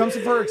 funny. When it comes to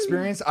her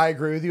experience, I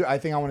agree with you. I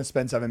think I want to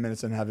spend 7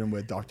 minutes in heaven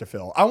with Dr.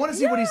 Phil. I want to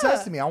see what he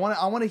says to me. I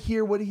want to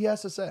hear what he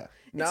has to say.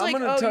 Now It's I'm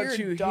like, gonna oh, touch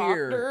you're you a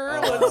doctor.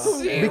 here. Let's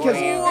see Because- what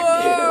you can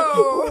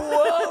do.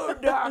 Whoa,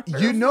 doctor.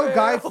 Dr. You know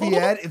Guy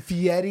Phil.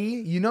 Fieri,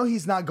 you know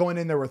he's not going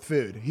in there with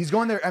food. He's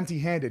going there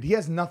empty-handed. He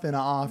has nothing to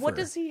offer. What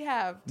does he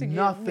have to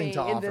Nothing give me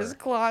to in this offer.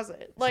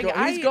 closet? Like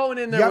He's going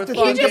in You there have with to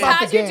He think just about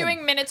has the you game.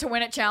 doing minute to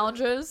win it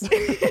challenges.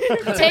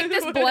 Take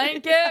this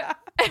blanket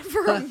and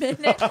for a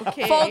minute,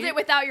 fold it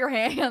without your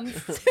hands.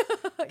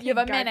 You have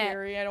a Guy minute.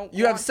 Fieri, I don't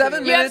You have want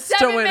 7 to. You have minutes to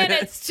 7 win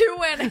minutes to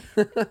win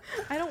it.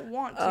 I don't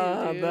want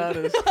to, dude. That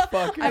is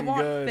fucking I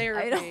want good.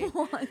 therapy. I don't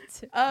want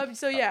to.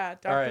 So yeah,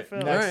 Dr. All right, Phil.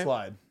 next Alright.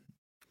 slide.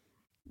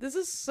 This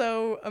is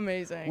so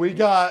amazing. We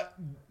got.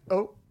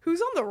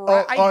 Who's on the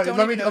right? I don't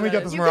let me even know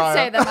get this, You Mariah.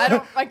 can say them. I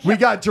don't. I can't. We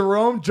got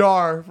Jerome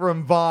Jar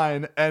from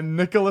Vine and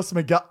Nicholas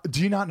Miguel.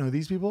 Do you not know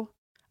these people?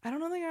 I don't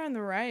know the guy on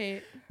the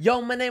right.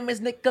 Yo, my name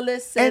is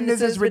Nicholas, And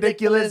this is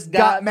ridiculous.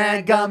 Got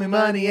mad, got me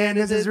money, and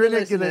this is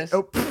ridiculous.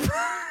 Oh,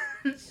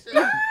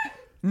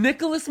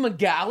 Nicholas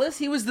McGallis?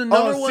 He was the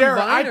number one Sarah,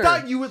 Viner. I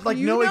thought you would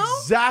You know know?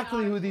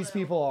 exactly who these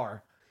people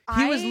are.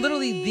 He was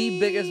literally the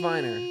biggest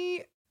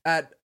Viner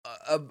at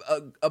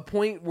a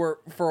point where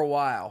for a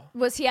while.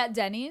 Was he at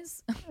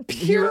Denny's?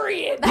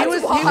 Period. He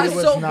was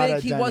was so not big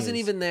at he wasn't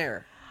Denny's. even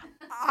there.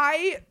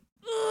 I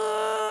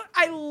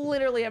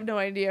literally have no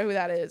idea who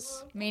that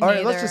is. Me All neither.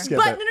 right, let's just skip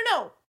But it.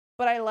 no.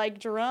 But I like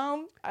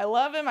Jerome. I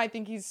love him. I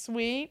think he's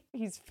sweet.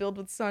 He's filled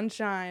with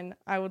sunshine.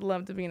 I would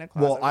love to be in a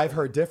closet. Well, I've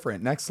heard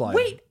different. Next slide.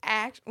 Wait,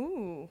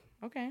 ooh,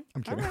 okay.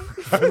 I'm kidding. All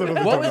right. I literally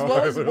What don't was know.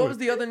 what I was what literally- was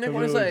the other Nick I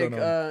one? It's literally like don't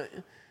know.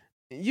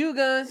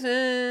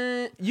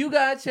 you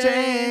got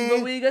change,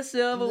 but we got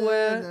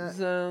silverware. She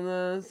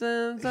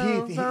doesn't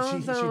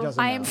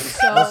I am know.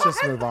 so- Let's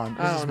just move on.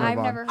 Let's I just don't move know. I've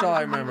on. never That's all I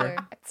heard of him remember.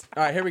 either.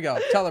 All right, here we go.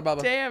 Tell her,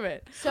 Bubba. Damn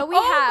it. So we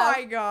Oh have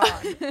my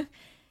god.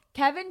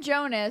 Kevin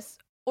Jonas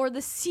or the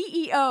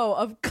CEO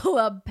of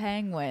Club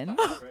Penguin.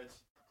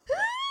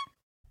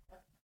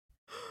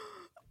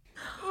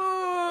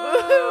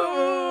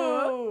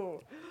 Ooh.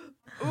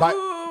 By-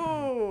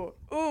 Ooh.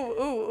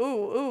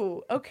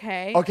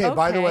 Okay. Okay,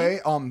 by the way,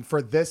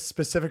 for this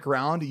specific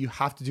round, you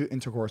have to do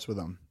intercourse with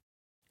them.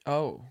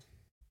 Oh.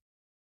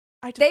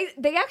 They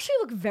actually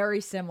look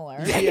very similar.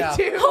 Yeah.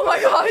 Oh my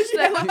gosh,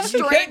 they look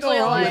You can't go strangely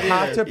wrong You with alike. it.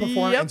 have to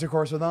perform Yep.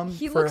 intercourse with them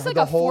He for looks like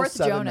the a whole fourth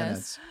 7 Jonas.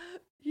 minutes.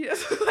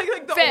 Yes,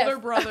 like the Fifth. older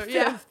brother.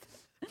 Yeah.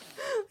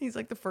 He's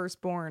like the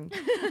firstborn.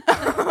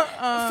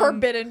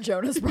 Forbidden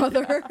Jonas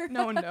brother.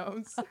 No one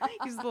knows.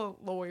 He's the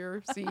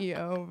lawyer, CEO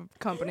of a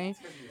company.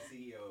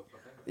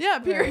 Yeah,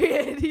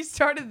 period. He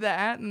started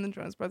that and then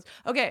Jonas Brothers.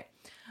 Okay.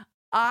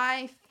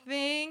 I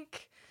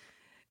think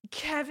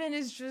Kevin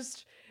is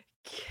just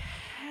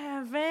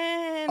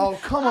Kevin. Oh,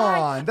 come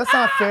on. That's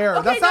not fair.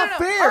 Okay, That's no, not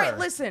no. fair. All right,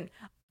 listen.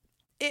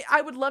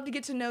 I would love to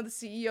get to know the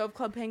CEO of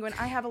Club Penguin.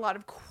 I have a lot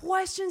of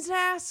questions to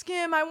ask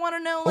him. I want to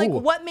know, like, Oh,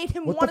 what made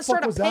him what want the to start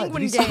fuck a was that? Did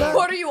penguin you see game. that?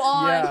 What are you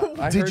on?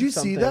 Yeah, I Did heard you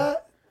see something.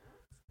 that?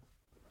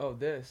 Oh,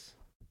 this.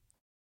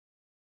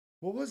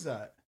 What was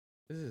that?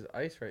 This is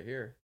ice right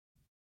here.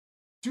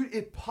 Dude,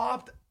 it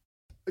popped.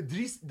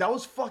 That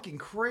was fucking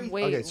crazy.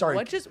 Wait, okay, sorry.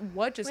 what just Wait,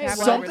 happened over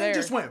Something there?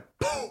 just went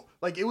boom.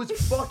 Like it was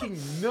fucking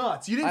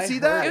nuts. You didn't I see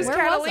heard that? It was Where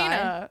was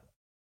Catalina.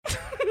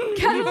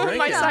 Catalina.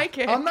 My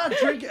psychic. I'm not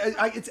drinking.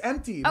 It's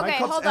empty. My Okay,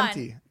 cup's hold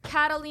empty. on.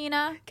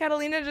 Catalina.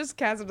 Catalina just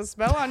casted a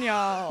spell on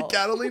y'all.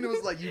 Catalina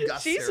was like, "You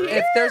got She's Sarah." here.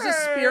 If there's a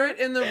spirit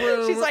in the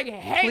room, She's like,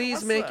 "Hey, please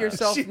what's make up?"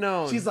 yourself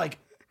known. She's like,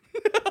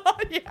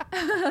 Yeah.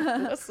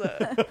 What's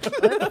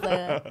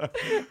up?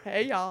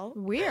 Hey, y'all.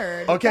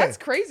 Weird. "Okay, That's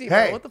crazy,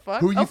 Hey, though. What the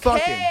fuck? Who you Okay.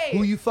 fucking?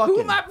 Who you fucking?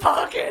 Who am I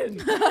fucking?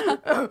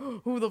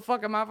 Who the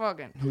fuck am I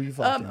fucking? Who you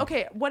fucking?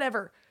 Okay,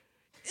 whatever.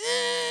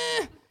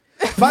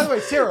 By the way,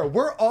 Sarah,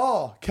 we're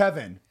all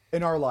Kevin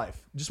in our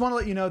life. Just want to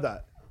let you know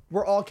that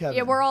we're all Kevin.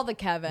 Yeah, we're all the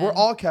Kevin. We're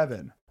all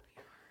Kevin.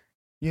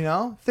 You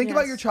know, think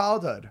about Yes. your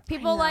childhood.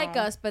 People I like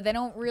know. us, but they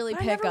don't really I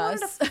pick never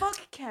us. wanted to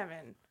fuck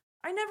Kevin.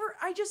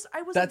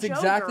 I was That's a Joe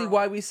exactly girl.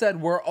 why we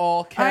said we're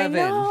all Kevin.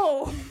 I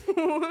know. But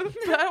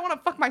I don't want to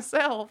fuck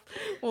myself.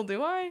 Well,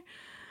 do I?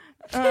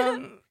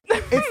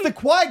 It's the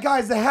quiet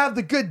guys that have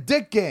the good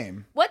dick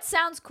game. What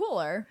sounds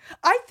cooler?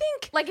 I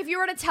think. Like if you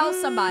were to tell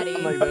somebody,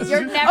 Like this.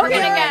 you're never Okay,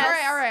 gonna all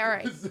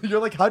guess. right.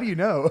 You're like, how do you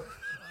know?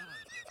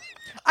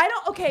 I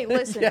don't. Okay,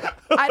 listen.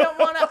 I don't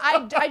want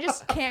to. I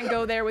just can't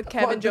go there with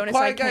Kevin The Jonas.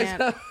 quiet I guys-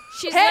 can't.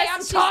 She's Hey, listening, I'm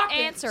she's talking.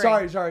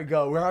 answering. Sorry,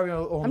 go. We're having a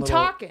little I'm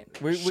talking.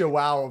 We-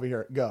 Chihuahua over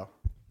here. Go.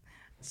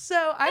 So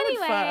I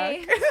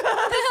Anyway. would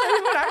fuck. This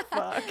is what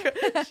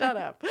I fuck. Shut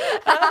up.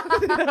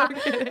 No, I'm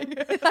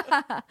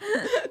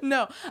kidding.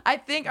 No, I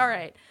think. All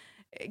right,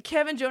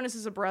 Kevin Jonas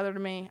is a brother to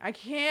me. I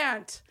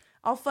can't.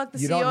 I'll fuck the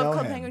You CEO don't of know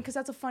Club him. Penguin because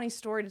that's a funny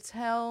story to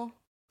tell.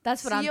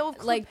 That's what CEO I'm of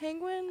Club like.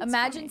 Penguin. It's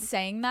Imagine funny.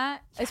 saying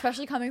that,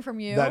 especially coming from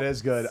you. That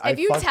is good. If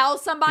you tell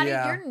somebody,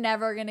 Yeah. you're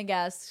never gonna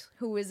guess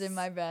who is in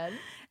my bed.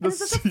 And it's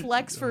such a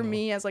flex for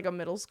me as like a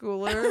middle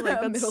schooler. Like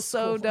A that's middle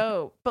so schooler.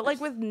 dope. But like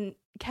with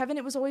Kevin,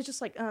 it was always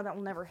just like, oh, that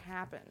will never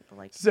happen.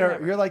 Like Sarah,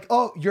 whatever. you're like,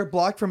 oh, you're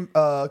blocked from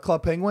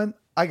Club Penguin.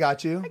 I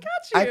got you. I got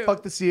I you.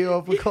 fucked the CEO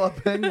of Club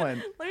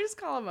Penguin. Let me just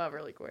call him up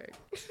really quick.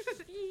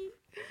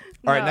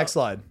 All right, No. next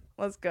slide.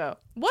 Let's go.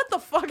 What the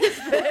fuck is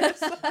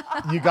this?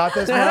 You got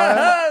this,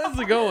 Mariah? This is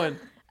a good one.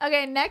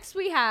 Okay, next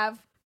we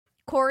have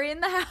Corey in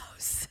the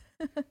house.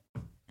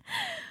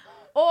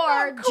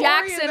 Or Corey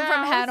Jackson in the from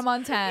house. Hannah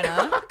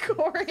Montana.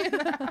 Corey in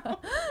the house.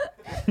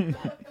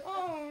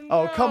 Oh, no.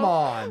 Oh, come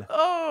on.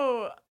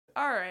 Oh,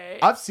 all right.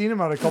 I've seen him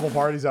at a couple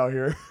parties out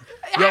here.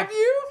 Have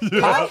you?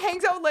 Yeah. He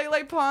hangs out with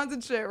Late Ponds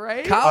and shit,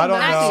 right? Kyle I don't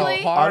know.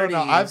 Actually- I don't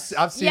know.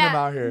 I've seen him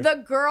out here.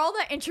 The girl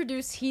that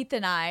introduced Heath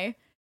and I,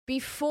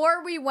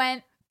 before we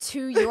went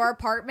to your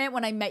apartment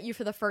when I met you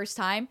for the first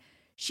time,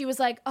 she was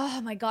like,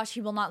 oh my gosh, he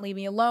will not leave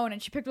me alone.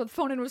 And she picked up the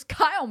phone and it was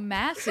Kyle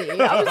Massey. I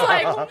was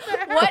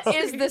like, what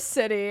is this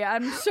city?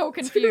 I'm so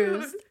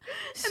confused. Dude.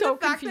 So and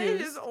the fact confused.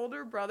 that his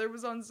older brother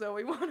was on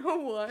Zoe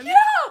 101. Yeah.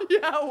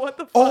 Yeah, what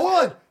the fuck? Oh,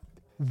 hold on.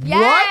 What?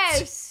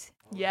 Yes.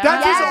 Yeah.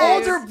 That's Yes.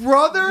 his older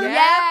brother?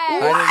 Yes. I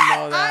didn't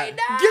know that. I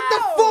know. Get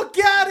the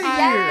fuck out of here.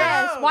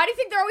 Yes. know. Why do you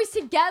think they're always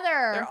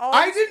together? They're all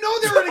I didn't know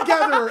they were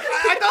together.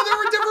 I thought they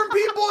were different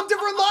people in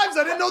different lives.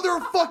 I didn't know they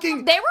were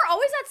fucking. They were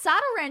always at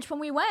Saddle Ranch when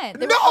we went.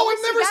 They No, were always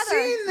I've never together.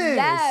 seen this.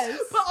 Yes.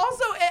 But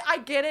also, I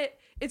get it.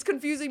 It's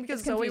confusing because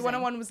It's Zoe confusing.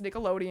 101 was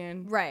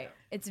Nickelodeon. Right.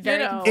 It's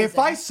very know. confusing. If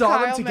I saw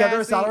them Kyle together at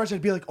Massey. Saddle Ranch,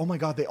 I'd be like, oh my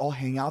God, they all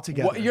hang out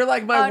together. What, you're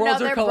like, my Oh, no, worlds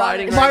they're are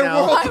colliding brothers. right My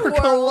now. worlds My are worlds.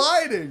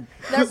 colliding.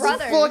 They're This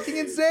brothers. is fucking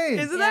insane.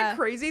 Isn't Yeah. that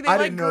crazy? They I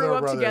like didn't know they grew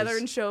were up together brothers.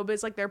 in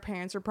showbiz. Like their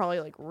parents were probably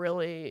like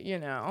really,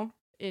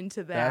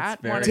 into that.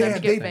 That's very Wanted them to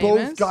Damn, get they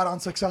famous. both got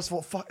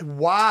unsuccessful.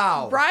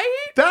 Wow. Right?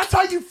 That's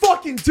how you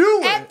fucking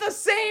do it. At the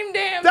same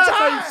damn That's time.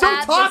 how you so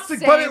At the toxic,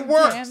 but it same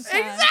works. damn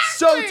time. Exactly.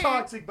 So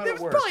toxic, but it it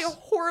was works. probably a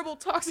horrible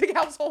toxic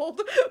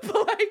household,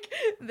 but like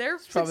they're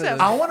probably successful.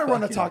 the- I want to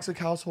run a Fucking- toxic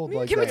household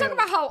like Can that. we talk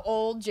about how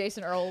old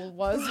Jason Earl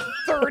was?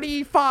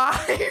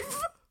 35.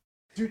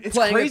 Dude, it's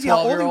Playing a crazy how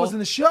old he 12-year-old? was in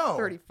the show.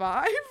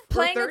 35?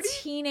 Playing a 30?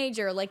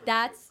 teenager, like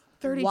that's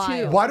 32.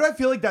 wild. Why do I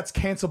feel like that's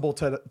cancelable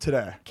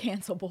today?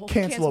 Cancelable.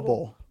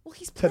 Cancelable. Well,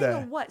 he's playing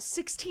Today. a what?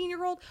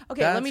 16-year-old?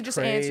 Okay, That's let me just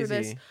answer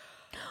this. crazy.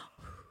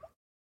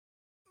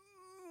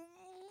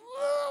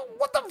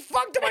 What the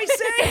fuck do I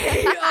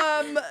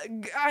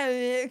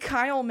say?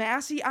 Kyle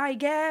Massey, I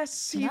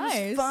guess. He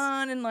Nice. was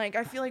fun and like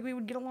I feel like we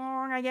would get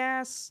along, I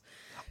guess.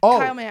 Oh,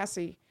 Kyle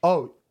Massey.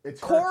 oh, it's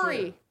her,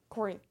 Corey.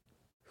 too.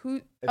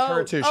 Who? It's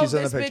her too. She's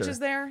in the this picture. bitch is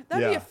there.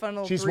 That'd be a fun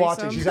little She's threesome.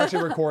 watching. She's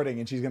actually recording,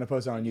 and she's gonna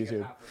post it on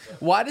YouTube.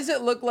 Why does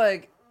it look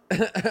like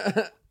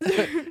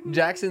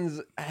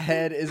Jackson's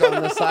head is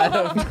on the side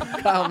of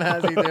Kyle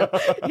Massey, dude?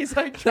 He's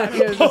like trying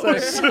He is to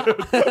just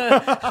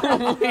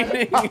like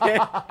leaning in.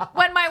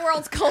 When my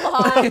worlds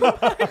collide.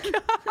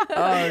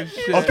 Oh,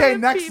 shit. Okay,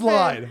 next peep in.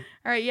 slide.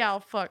 All right, yeah,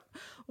 fuck.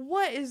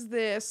 What is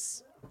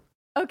this?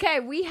 Okay,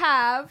 we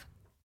have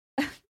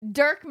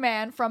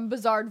Dirkman from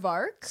Bizarre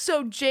Vark.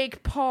 So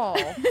Jake Paul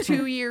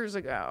 2 years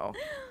ago,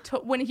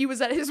 when he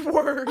was at his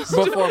worst.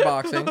 Before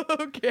boxing.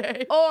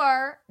 Okay.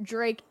 Or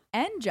Drake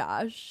and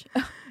Josh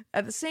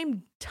At the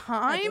same at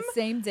time? the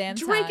same damn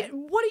Drake,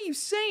 time. what are you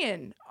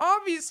saying?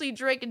 Obviously,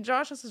 Drake and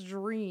Josh, that's a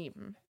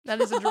dream. That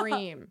is a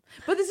dream.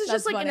 But this is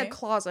That's just like in a funny.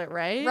 closet,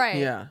 right? Right.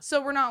 Yeah.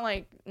 So we're not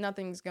like,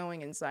 nothing's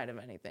going inside of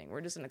anything.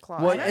 We're just in a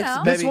closet. Well, don't it's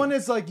know. This maybe- one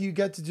is like you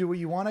get to do what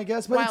you want, I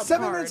guess. But Wild it's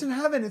 7 card. minutes in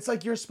heaven. It's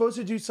like you're supposed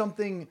to do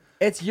something.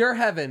 It's your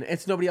heaven.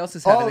 It's nobody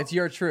else's heaven. Oh. It's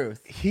your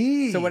truth.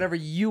 He. So whatever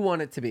you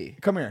want it to be.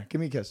 Come here.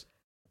 Give me a kiss.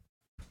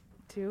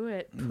 Do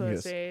it, Yes.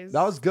 pussies.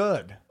 That was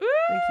good.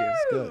 Thank you.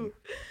 Good.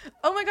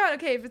 Oh my god,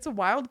 okay, if it's a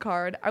wild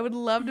card, I would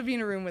love to be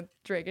in a room with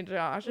Drake and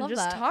Josh and Love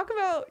just that. talk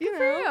about, you for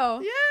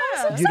know. you.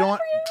 Yeah. You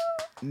don't.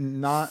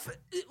 Not.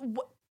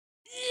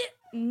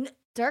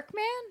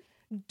 Dirkman?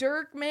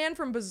 Dirk Man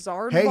from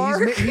Bizarre Hey,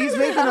 Bark. he's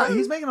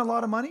making a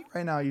lot of money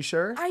right now. You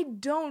sure? I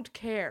don't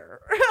care.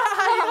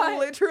 I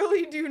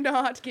literally do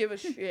not give a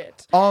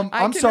shit. I'm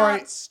I sorry.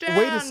 cannot stand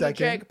Wait a second.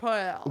 Jake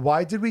Paul.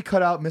 Why did we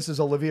cut out Mrs.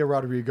 Olivia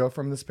Rodrigo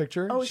from this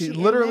picture? Oh, is she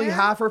in literally there?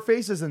 half her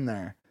face is in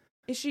there.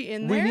 Is she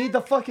in We there? need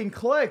the fucking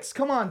clicks.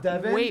 Come on,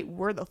 Devin. Wait,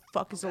 where the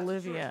fuck is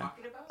Olivia?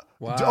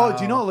 Wow. Oh,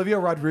 do you know Olivia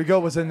Rodrigo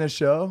was in this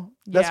show?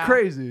 That's Yeah.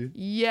 crazy.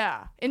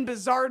 Yeah, in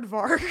Bizarre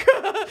Vark.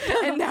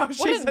 And now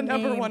she's a the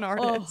number name. one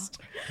artist.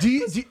 Do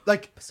you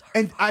like?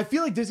 And I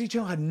feel like Disney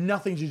Channel had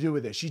nothing to do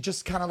with it. She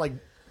just kind of like,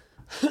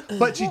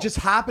 but she just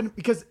happened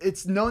because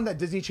it's known that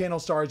Disney Channel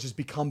stars just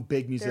become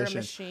big They're a musicians.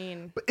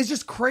 machine. But it's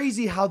just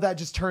crazy how that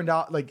just turned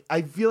out. Like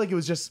I feel like it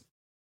was just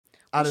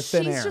out of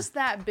thin She's air. just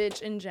that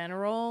bitch in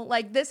general.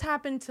 Like this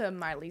happened to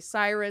Miley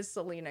Cyrus,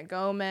 Selena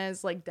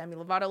Gomez, like Demi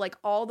Lovato, like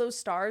all those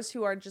stars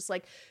who are just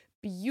like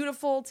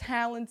beautiful,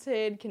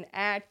 talented, can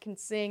act, can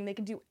sing, they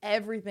can do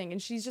everything.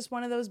 And she's just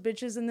one of those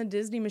bitches in the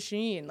Disney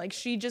machine. Like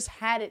she just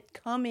had it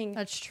coming.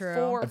 That's true.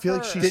 For I feel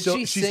like her. she's Did so-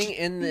 she she's- sing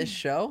in this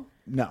show?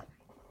 No.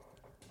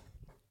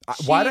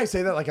 Why did I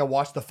say that? Like I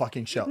watched the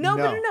fucking show. No.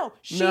 No,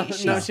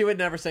 she would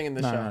never sing in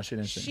the show. No, she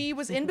didn't sing. She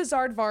was in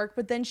Bizarre Vark,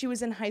 but then she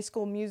was in High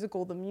School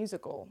Musical, the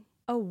musical.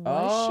 Oh,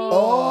 was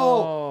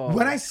Oh,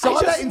 when I saw I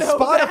that just in know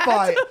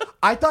Spotify,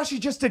 I thought she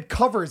just did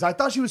covers. I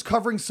thought she was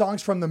covering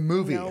songs from the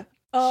movie. Nope.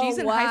 Oh, She's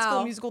in High School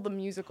wow. Musical, the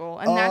musical,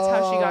 and that's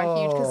how she got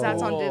huge because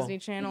that's on Cool. Disney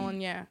Channel.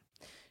 And yeah,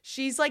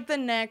 she's like the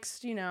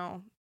next,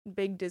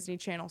 big Disney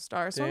Channel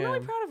star. So I'm really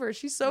Damn. proud of her.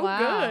 She's so Wow.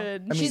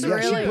 good. I mean, She's yeah,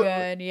 she really blew-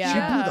 good. She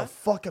Yeah. blew the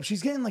fuck up.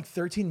 She's getting like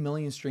 13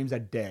 million streams a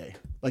day.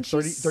 Like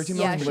she's- 13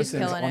 yeah, million she's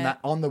listens killing on it.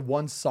 on the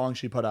one song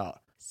she put out.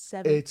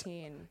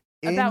 17.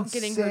 About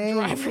getting her insane.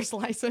 driver's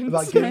license.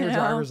 About getting her I know.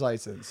 driver's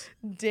license.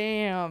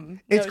 Damn.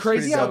 It's No,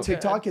 crazy she's how so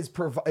TikTok good. is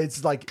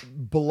it's like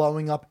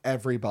blowing up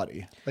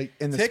everybody like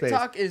in the space.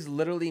 TikTok is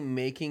literally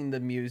making the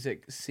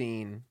music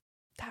scene.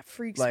 That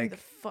freaks me like, the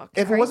fuck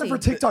If out. it wasn't for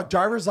Crazy. TikTok,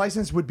 driver's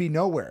license would be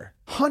nowhere.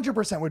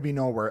 100% would be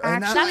nowhere.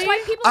 And Actually- That's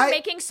why people are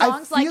making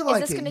songs like, feel "Is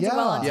this it, going to do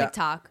well on yeah.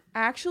 TikTok?"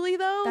 Actually,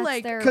 though, That's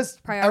like, their Because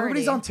priority.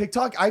 everybody's on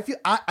TikTok. I feel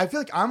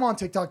like I'm on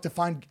TikTok to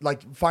find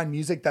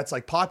music that's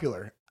like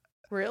popular.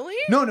 really?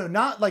 No,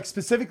 not like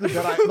specifically,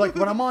 but I like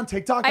when I'm on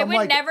TikTok, I I'm would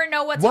like, never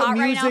know what's what hot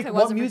right now if it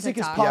what wasn't for music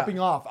is TikTok. popping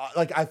off.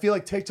 Like I feel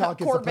like TikTok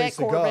is the place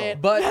to go.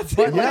 Corbett. But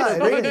Yeah, like,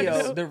 the it radio,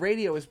 is. the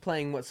radio is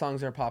playing what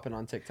songs are popping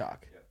on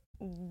TikTok.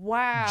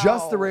 Wow.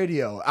 Just the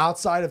radio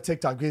outside of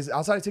TikTok, because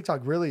outside of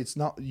TikTok, really,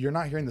 you're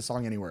not hearing the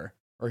song anywhere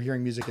or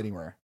hearing music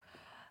anywhere.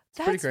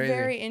 pretty That's crazy.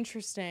 very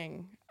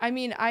interesting. I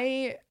mean,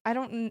 I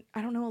don't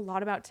know a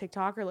lot about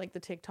TikTok or like the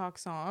TikTok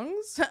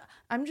songs.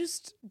 I'm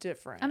just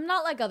different. I'm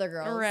not like other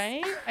girls.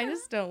 right? I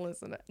just don't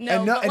listen to no,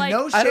 And no, but and like,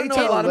 no I don't shade know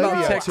to a lot about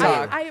Olivia,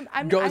 TikTok. too.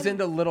 I'm Goes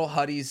into Little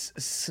Huddy's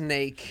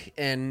Snake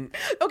and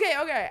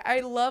okay. I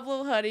love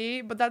Lil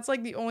Huddy, but that's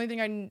like the only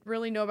thing I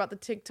really know about the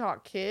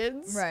TikTok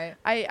kids. Right.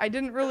 I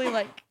didn't really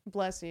like.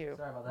 Bless you.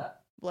 sorry about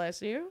that.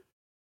 Bless you.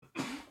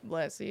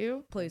 Bless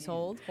you. Please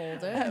hold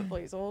it.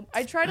 Please hold.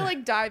 I try to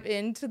like dive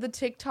into the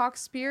TikTok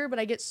sphere, but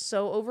I get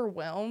so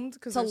overwhelmed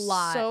because It's a there's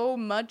lot. so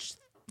much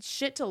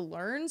shit to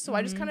learn. So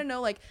I just kind of know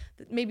like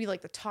maybe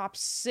like the top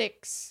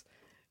 6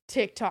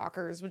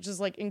 TikTokers, which is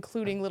like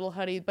including Little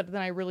Huddy, but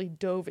then I really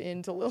dove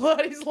into Little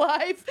Huddy's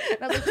life.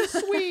 And I was like,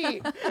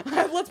 sweet.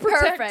 Let's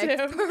protect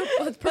Perfect. him.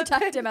 Let's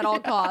protect him at all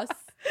costs.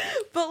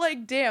 But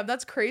like, damn,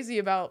 that's crazy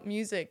about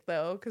music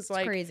though. Cause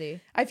like,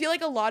 Crazy. I feel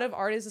like a lot of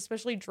artists,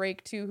 especially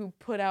Drake too, who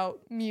put out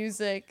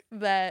music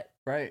that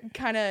Right.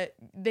 kind of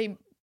they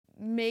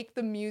make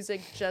the music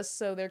just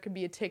so there could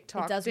be a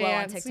TikTok It does dance.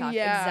 well on TikTok.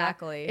 Yeah.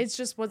 Exactly. It's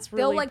just what's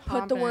really They'll like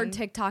put the word poppin'.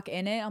 TikTok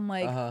in it. I'm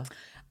like, Uh-huh.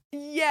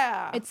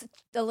 Yeah. it's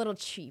a little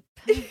cheap.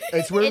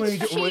 It's weird when you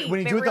It's do, cheap.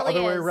 when you It do it the really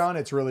other way is. around.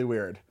 It's really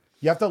weird.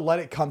 You have to let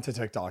it come to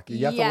TikTok.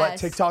 You have to let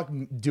Yes. TikTok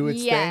do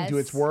its thing, do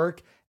its Yes.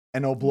 work,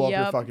 and it'll blow up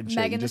your Yep. fucking shit.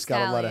 Megan You Thee just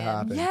gotta let it Stallion.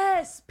 happen.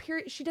 yes.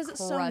 Period. She does it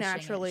so Crushing it.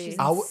 naturally. She's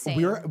We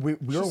were insane. we were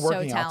She's so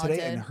working out today,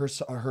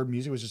 talented. and her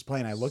music was just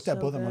playing. I looked at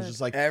So both of them. I was good.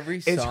 just like, Every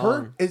is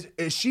song.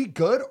 is she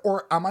good,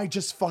 or am I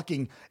just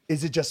fucking?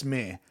 Is it just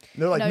me? And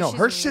they're like, No, no,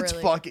 her she's shit's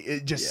really- fucking.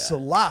 It just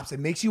slaps. It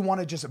makes you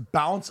want to just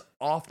bounce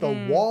off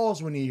the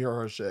walls when you hear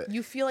her shit.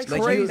 You feel like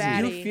Like such a you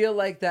baddie. feel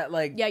like that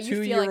like Yeah,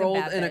 you feel like a 2-year-old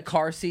bad in a bitch.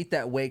 car seat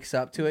that wakes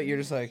up to it. You're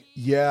just like,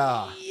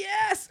 Yeah.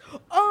 Yes.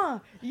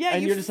 Yeah.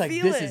 and you you're just like,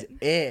 feel this it. is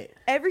it.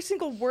 Every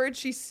single word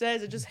she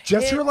says, it just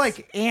Just hits. her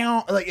like,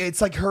 ow, like it's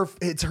like her,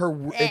 it's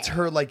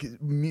her like,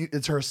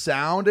 it's her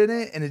sound in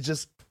it, and it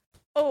just,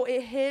 Oh,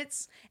 it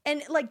hits,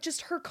 and like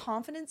just her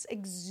confidence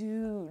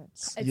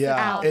exudes. It's Yeah, the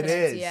it confidence,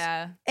 is.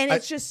 Yeah. And I-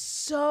 it's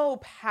just so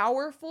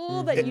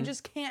powerful that you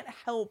just can't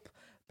help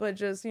but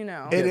just, you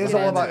know. it is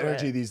get all about into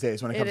energy it. these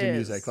days when it It comes to is.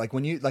 music. Like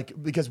when you like,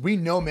 because we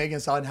know Megan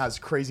Thee Stallion has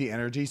crazy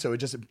energy, so it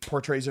just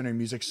portrays in her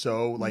music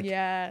so like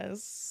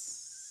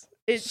Yes.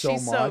 so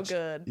She's much. so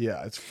good.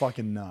 Yeah, it's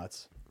fucking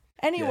nuts.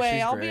 Anyway,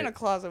 she's I'll be great. in a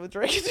closet with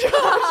Drake and Josh.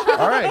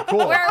 All right,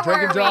 cool. Where Drake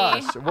and were we?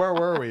 Josh. Where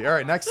were we? All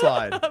right, next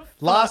slide.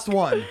 Last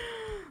one.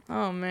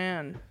 Oh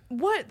man.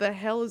 What the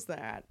hell is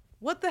that?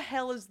 What the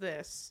hell is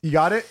this? You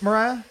got it,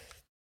 Mariah?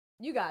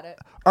 You got it.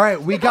 All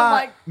right, we got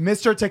like-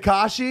 Mr.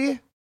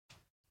 Tekashi.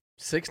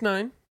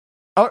 6ix9ine,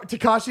 Oh,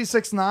 Tekashi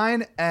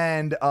 6ix9ine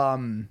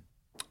and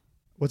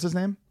what's his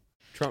name?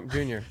 Trump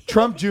Jr.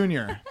 Trump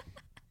Jr.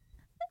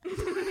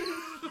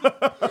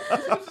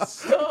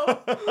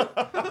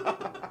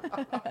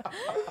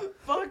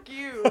 Fuck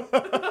you.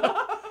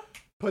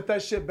 Put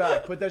that shit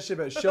back. Put that shit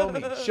back. Show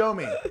me. Show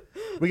me.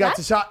 We got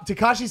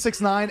Tekashi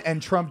 6ix9ine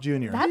and Trump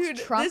Jr. That's Dude,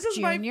 Trump this is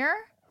my- Jr.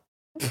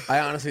 I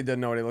honestly didn't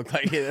know what he looked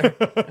like either.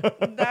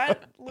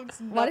 That looks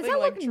nothing Why does that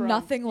like look Trump.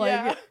 nothing like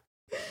Yeah. it?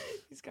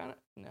 He's kind of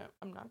no.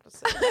 I'm not gonna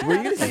say that. Were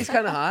you gonna say he's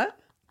kind of hot?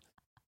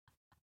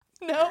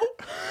 No,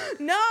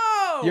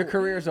 no. Your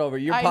career's over.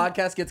 Your I-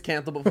 podcast gets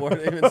canceled before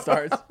it even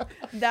starts.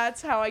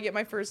 That's how I get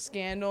my first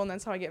scandal, and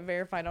that's how I get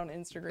verified on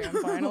Instagram.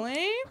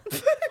 Finally,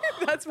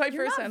 that's my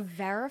You're first not time.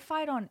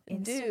 verified on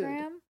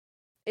Instagram.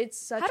 It's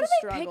such How a do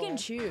they struggle. pick and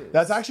choose?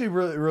 That's actually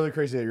really, really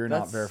crazy that you're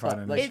not That's verified suck-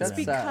 on like, Instagram. It's That's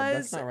sad. because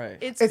That's not right.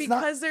 it's It's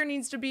not- because there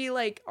needs to be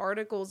like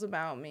articles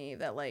about me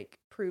that like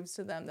proves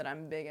to them that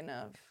I'm big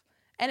enough.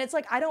 And it's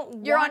like I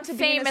don't You're want on to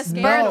be in a famous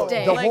scandal.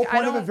 birthday. The Like, whole I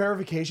point of a don't-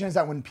 verification is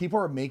that when people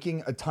are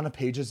making a ton of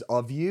pages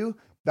of you,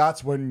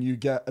 that's when you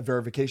get a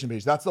verification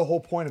page. That's the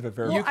whole point of a You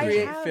verification. I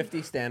create have-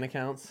 50 Stan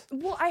accounts.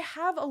 Well, I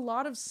have a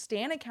lot of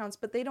Stan accounts,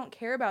 but they don't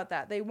care about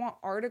that. They want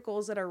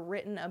articles that are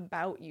written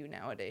about you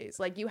nowadays.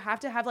 Like you have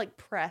to have like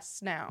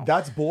press now.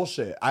 That's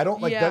bullshit. I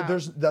don't like Yeah.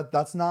 that.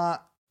 That's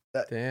not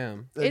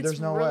Damn. It's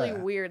There's no really way.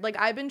 weird. Like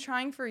I've been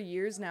trying for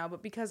years now,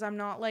 but because I'm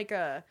not like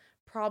a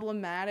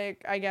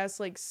problematic, I guess,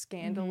 like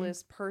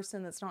scandalous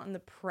person that's not in the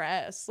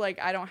press, like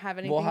I don't have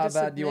anything. Well, how to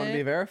bad do you want to be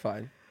submit.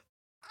 verified?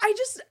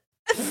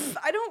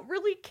 I don't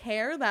really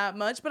care that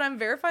much, but I'm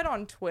verified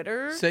on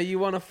Twitter. Say you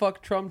want to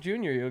fuck Trump Jr.,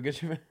 you'll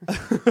get you.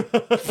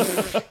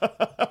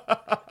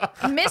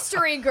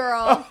 Mystery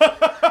girl.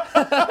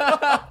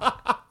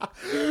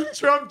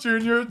 Trump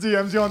Jr.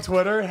 DMs you on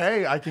Twitter.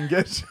 Hey, I can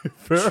get you.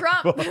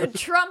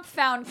 Trump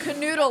found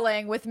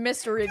canoodling with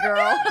mystery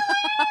girl.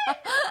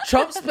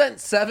 Trump spent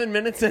 7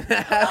 minutes and a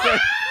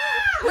half.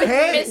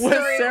 Hey,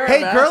 mystery Sarah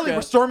hey, Baska. girlie,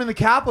 we're storming the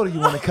Capitol. You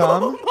want to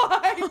come? Oh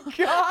my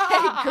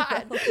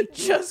god!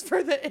 Just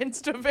for the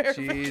Insta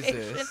verification.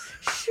 Jesus.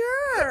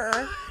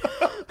 Sure.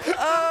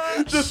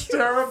 Just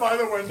stare her by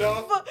the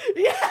window.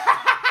 Yeah.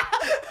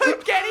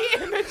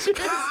 Getty images.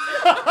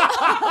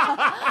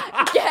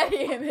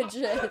 Getty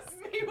images.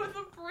 Me with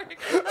a brick.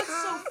 That's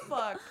so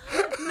fucked.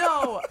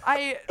 No,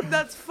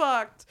 that's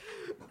fucked.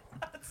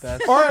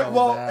 That's All right, so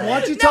well, bad. why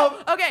don't you tell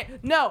Okay,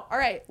 no. All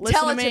right, listen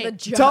Tell to it me. to the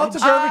judge. tell it to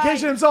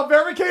verification himself.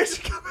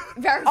 Verification.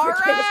 Verification. All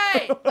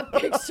right. A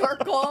big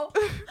circle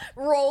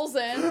rolls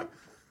in.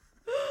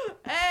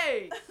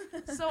 Hey,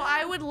 so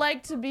I would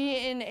like to be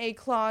in a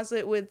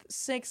closet with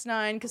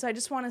 6ix9ine because I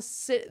just want to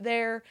sit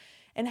there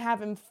and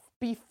have him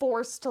be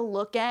forced to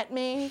look at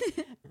me,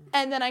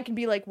 and then I can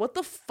be like, "What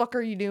the fuck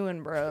are you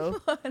doing, bro?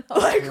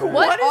 Like,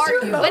 what is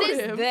your motive? What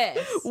is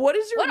this? What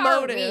is your What are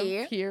motive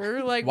we?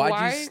 here? Like,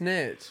 Why'd you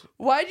snitch?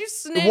 Why'd you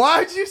snitch?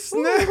 Why'd you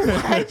snitch?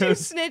 Why'd you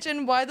snitch?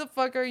 And why the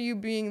fuck are you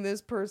being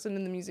this person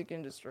in the music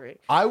industry?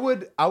 I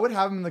would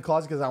have him in the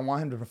closet because I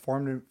want him to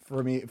perform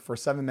for me for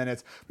 7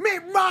 minutes. Me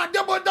run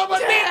double 6 9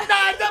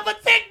 double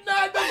 6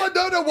 9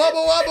 double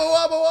wobble wobble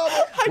wobble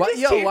wobble.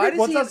 Why does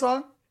What's he? that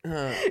song?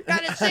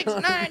 Got a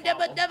 6ix9ine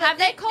double. Have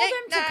they called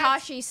him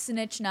Tekashi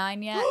Snitch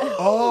 9 yet?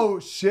 Oh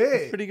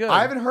shit! pretty good.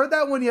 I haven't heard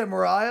that one yet,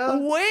 Mariah.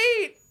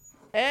 Wait.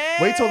 Hey.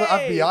 Wait till the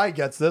FBI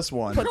gets this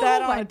one. Put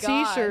that Oh on my a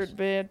gosh. t-shirt,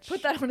 bitch.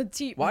 Put that on a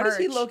tee. Why does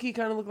he merch. low-key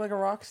kind of look like a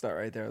rock star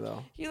right there,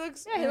 though? He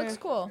looks. Yeah, he looks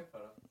cool.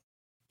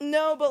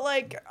 No, but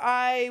like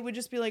I would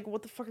just be like,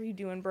 "What the fuck are you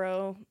doing,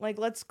 bro? Like,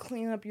 let's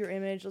clean up your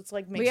image. Let's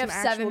like make We some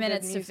have actual 7 good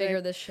minutes to music.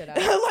 figure this shit out.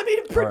 Let me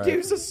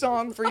produce a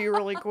song for you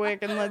really quick,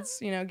 and let's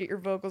get your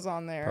vocals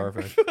on there.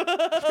 Perfect.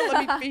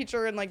 Let me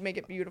feature and like make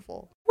it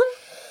beautiful.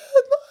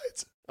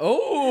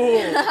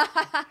 Oh,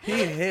 he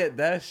hit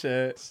that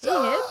shit. He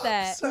hit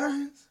that.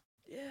 Signs.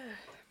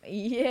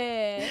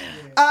 Yeah.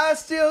 I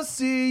still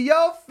see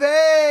your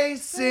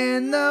face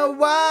in the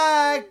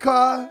white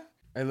car.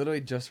 I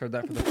literally just heard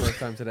that for the first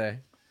time today.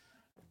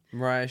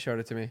 Mariah showed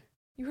it to me.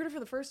 You heard it for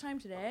the first time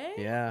today?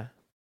 Yeah.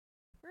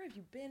 Where have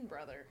you been,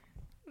 brother?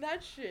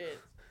 That shit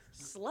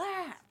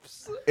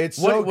slaps. It's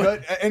so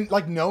good, and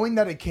like knowing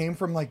that it came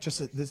from like just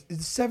this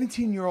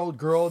 17-year-old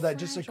girl that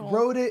just like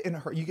wrote it in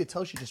her. You could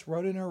tell she just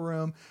wrote it in her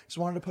room. Just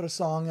wanted to put a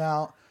song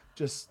out.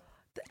 Just.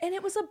 And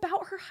it was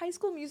about her High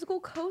School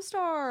Musical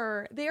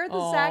co-star. They are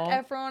the Zac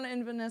Efron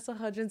and Vanessa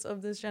Hudgens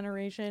of this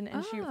generation,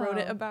 and she wrote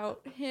it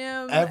about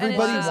him.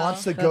 Everybody and it's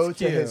wants to go That's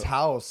to his cute.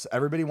 house.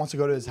 Everybody wants to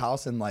go to his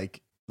house and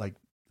like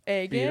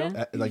egg Beat it.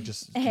 him? like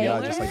just Hey.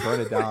 just like burn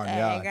it down.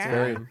 Yeah, it's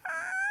very.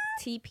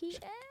 TPS?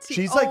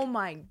 She's Oh like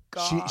my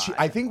god. she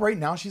I think right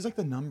now she's like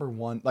the number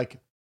one like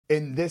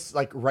in this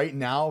like right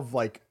now of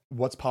like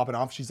what's popping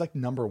off. She's like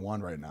number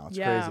one right now. It's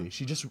Yeah. crazy.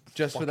 She just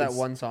For fucking that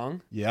one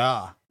song?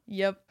 Yeah.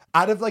 Yep.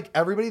 Out of like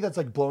everybody that's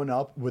like blown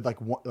up with like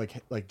one,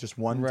 like just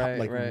one Right,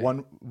 like right.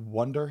 one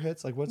wonder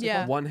hits like what's it Yeah.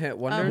 called? One hit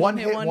wonder? One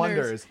Hit hit wonders.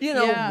 wonders. You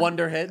know, Yeah.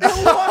 Wonder hits.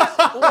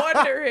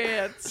 Wonder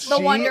hits. The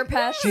Wonder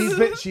Pest.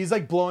 She's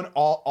like blowing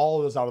all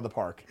of those out of the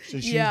park. So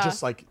she's Yeah.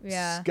 just like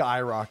Yeah.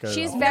 skyrocketed.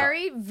 She's up.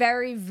 very,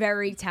 very,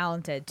 very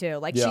talented too.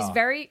 Like Yeah.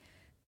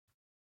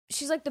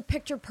 she's like the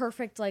picture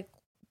perfect like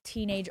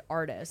teenage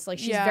artist. Like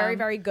she's Yeah. very,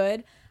 very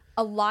good.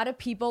 A lot of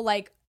people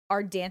like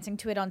are dancing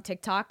to it on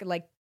TikTok,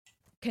 like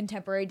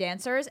contemporary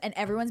dancers, and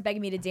everyone's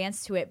begging me to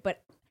dance to it,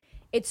 but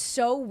it's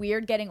so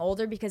weird getting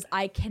older because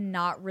I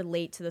cannot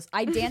relate to this.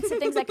 I dance to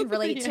things I can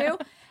relate to,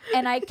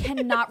 and I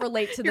cannot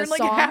relate to You're this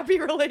in like song a happy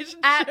relationship.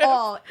 at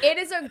all. It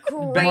is a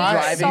great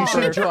driving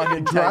song. for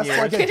fucking 10 dress years.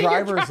 like a Getting your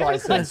driver's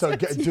driver's license. So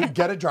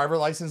get a driver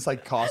license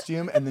like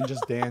costume and then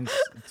just dance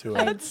to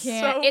I it. can't.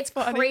 so It's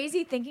funny.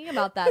 crazy thinking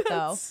about that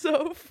though.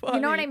 So funny.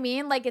 You know what I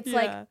mean? Like it's Yeah.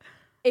 like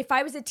if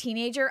I was a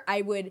teenager,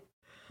 I would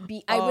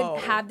Oh.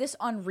 have this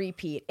on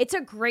repeat. It's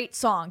a great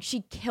song.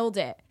 She killed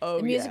it. Oh,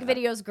 the music yeah.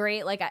 video is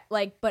great.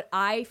 But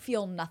I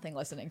feel nothing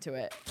listening to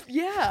it.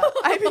 Yeah.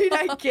 I mean,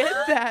 I get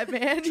that,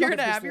 man. You're in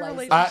a Driver's happy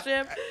license.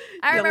 relationship.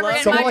 I You remember love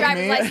getting Someone my like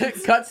driver's me-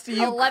 license. Cuts to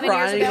you 11 years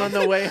crying ago. on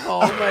the way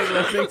home, like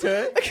listening to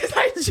it. Because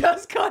I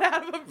just got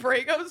out of a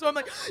breakup, so I'm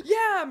like,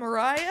 yeah,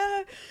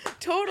 Mariah,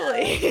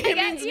 totally. It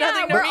means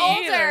nothing to we're me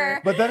older.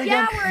 either. But then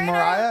Yeah, again, we're in our,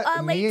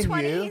 Mariah, late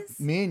 20s.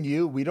 me and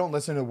you, we don't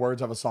listen to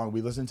words of a song.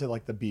 We listen to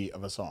like the beat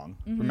of a song.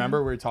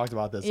 Remember we talked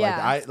about this?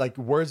 Yeah. Like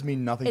words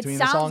mean nothing It to me in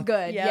the sounds song.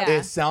 good. Yeah. Yeah.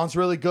 It sounds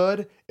really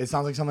good. It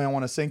sounds like something I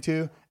want to sing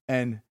to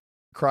and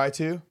cry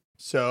to.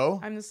 So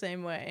I'm the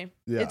same way.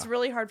 Yeah. It's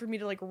really hard for me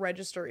to like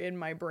register in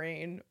my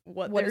brain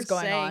what What they're is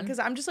going saying on. because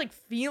I'm just like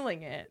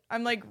feeling it.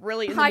 I'm like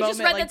really in the I moment.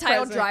 just read like, the title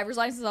present. driver's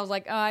license. I was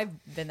like, oh,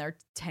 I've been there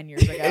 10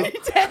 years ago.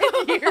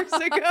 10 years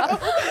ago.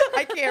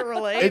 I can't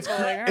relate. it's but,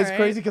 like, it's alright.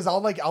 crazy because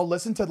I'll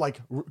listen to like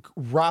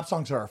rap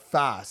songs that are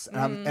fast,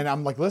 and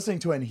I'm like listening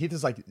to it, and Heath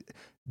is like,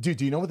 dude,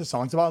 do you know what the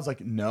song's about? I was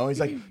like, no. He's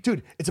like,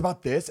 dude, it's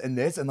about this and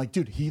this, and like,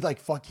 dude, he No,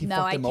 fucked I him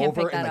can't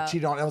over pick and that like up.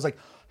 cheated on. I was like,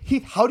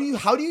 Heath, how do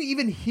you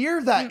even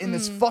hear that in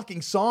this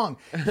fucking song?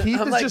 Heath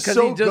I'm is like, just 'cause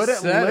so he just good at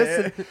said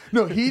it. listening.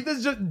 No, Heath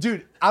is just,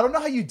 dude. I don't know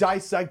how you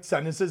dissect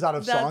sentences out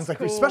of That's songs, like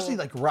cool. especially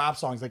like rap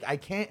songs. Like I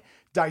can't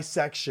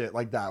dissect shit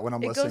like that when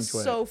I'm It listening goes to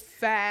it. so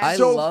fast. I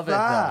So love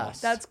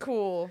fast. That's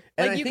cool.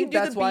 And like I you think can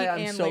do that's the why beat I'm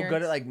and so good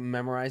lyrics. at like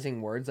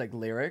memorizing words, like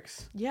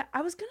lyrics. Yeah,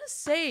 I was gonna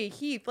say,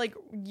 Heath, like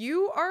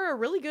you are a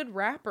really good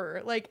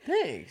rapper. Like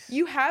Thanks.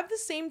 you have the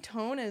same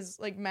tone as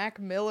like Mac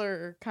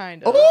Miller,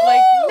 kind of. Oh,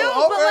 like no,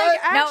 all but right.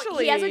 like No,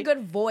 actually, he has a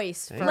good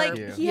voice. Thank For, like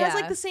you. he has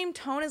like Yeah. the same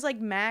tone as like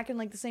Mac and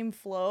like the same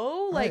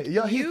flow. Like Hey,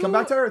 yo, Heath, come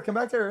back to earth. Come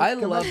back to earth. I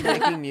come love back to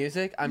making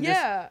music. I'm just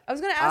yeah, I was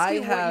gonna ask I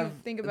you what you have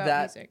think about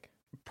that- music.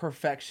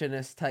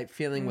 perfectionist type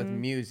feeling with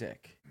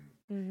music.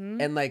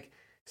 Mm-hmm. And like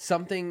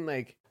something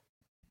like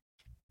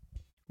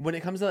when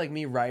it comes to like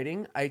me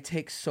writing, I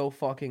take so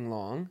fucking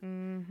long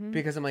Mm-hmm.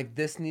 because I'm like,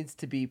 this needs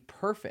to be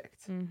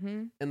perfect.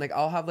 Mm-hmm. And like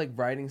I'll have like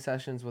writing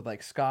sessions with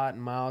like Scott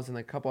and Miles and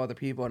like a couple other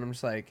people, and I'm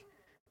just like,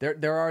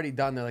 they're already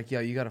done. They're like, yo,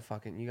 you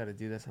gotta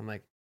do this. I'm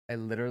like, I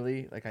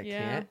literally like I Yeah.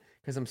 can't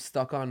because I'm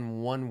stuck on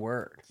one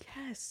word.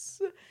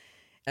 Yes.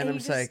 And I'm you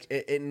just like,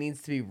 it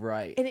needs to be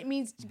right. And it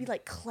means to be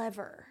like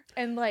clever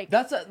and like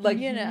That's like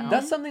you know.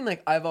 that's something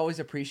like I've always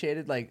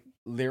appreciated, like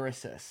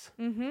lyricists.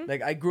 Mm-hmm.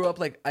 Like I grew up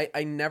like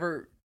I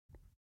never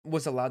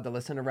was allowed to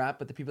listen to rap,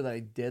 but the people that I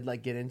did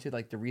like get into,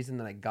 like the reason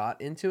that I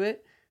got into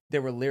it, they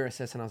were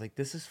lyricists, and I was like,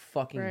 this is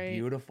fucking Right.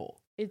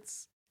 beautiful.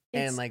 It's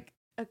And like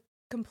a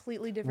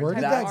completely different Where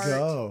type did of that art.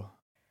 go?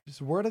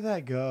 Just where did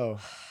that go?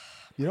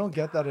 You don't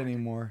get that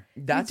anymore.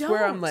 that's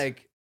where I'm don't.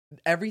 like,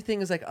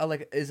 everything is like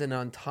is an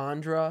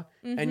entendre,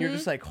 and you're Mhm.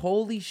 just like,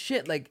 holy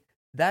shit, like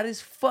that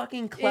is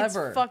fucking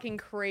clever. It's fucking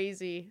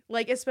crazy.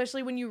 Like,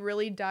 especially when you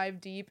really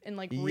dive deep and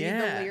like read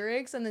Yeah. the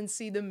lyrics and then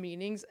see the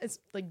meanings. It's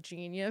like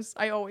genius.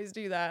 I always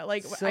do that.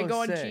 Like So I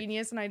go on sick.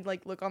 Genius and I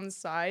like look on the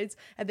sides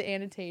at the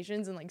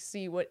annotations and like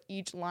see what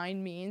each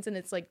line means, and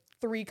it's like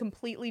 3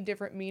 completely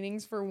different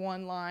meanings for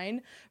one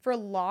line for a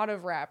lot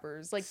of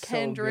rappers, like So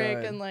Kendrick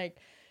good. and like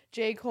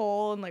J.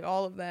 Cole and like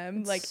all of them.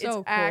 It's Like so it's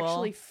cool.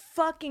 actually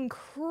fucking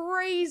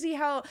crazy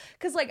how,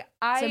 because like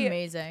It's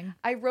amazing.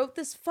 I wrote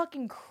this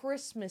fucking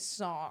Christmas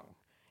song.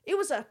 It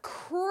was a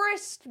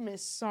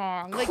Christmas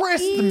song. Like,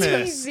 Christmas.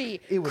 easy.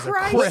 It was a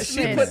Christmas.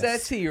 She put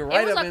that to you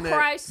right it was up a in there.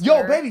 Chrysler.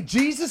 Yo, baby,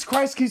 Jesus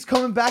Christ keeps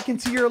coming back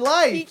into your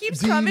life. He keeps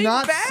Do you coming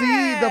not back.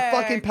 see the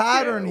fucking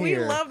pattern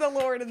here? We love the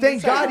Lord in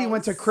Thank this God he house.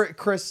 went to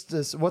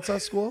Christus. What's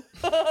that school?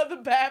 the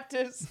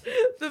Baptist,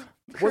 the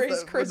Grace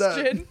What's that-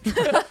 Christian.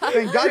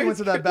 Thank God he went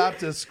to that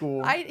Baptist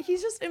school.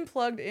 He's just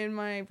unplugged in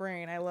my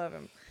brain. I love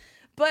him.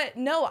 But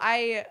no,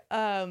 I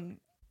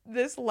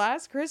this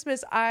last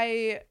Christmas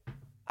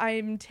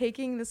I'm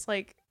taking this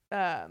like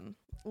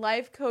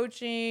life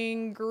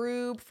coaching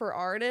group for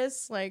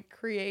artists, like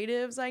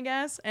creatives, I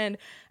guess, and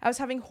I was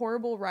having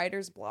horrible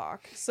writer's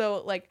block.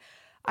 So like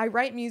I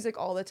write music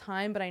all the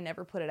time, but I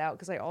never put it out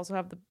because I also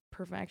have the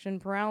perfection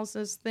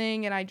paralysis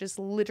thing, and I just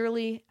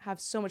literally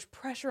have so much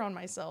pressure on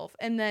myself.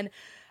 And then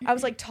I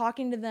was like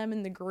talking to them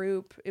in the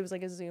group. It was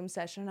like a Zoom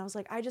session, and I was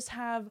like, I just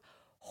have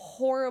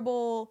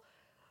horrible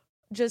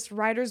just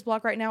writer's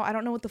block right now. I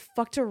don't know what the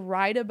fuck to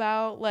write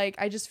about. Like,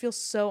 I just feel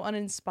so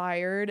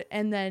uninspired.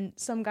 And then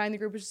some guy in the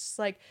group was just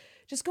like,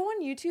 just go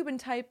on YouTube and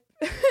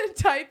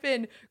type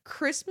in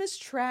Christmas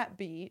trap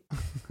beat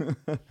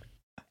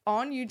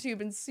on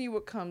YouTube and see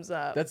what comes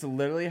up. That's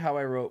literally how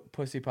I wrote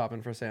Pussy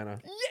Poppin' for Santa.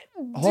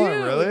 Hold on,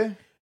 Dude. really?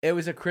 It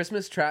was a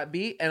Christmas trap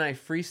beat, and I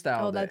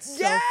freestyled Oh, that's it.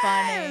 so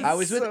funny. I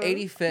was with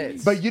 80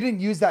 Fits. But you didn't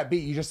use that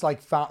beat. You just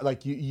like found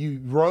like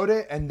you wrote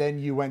it and then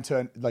you went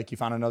to like you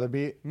found another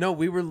beat. No,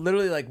 we were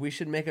literally like, we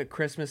should make a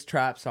Christmas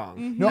trap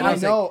song. No, And I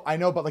was like,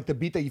 know, but like the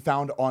beat that you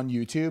found on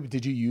YouTube,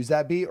 did you use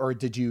that beat or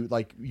did you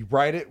like you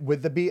write it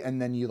with the beat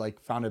and then you like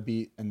found a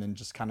beat and then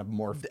just kind of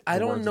morphed? I the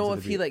don't words know into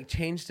if the he beat? like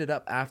changed it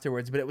up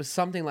afterwards, but it was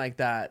something like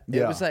that. It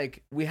Yeah. was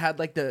like we had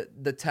like the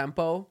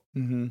tempo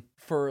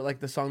for like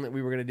the song that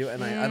we were gonna do,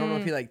 and I don't know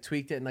if he like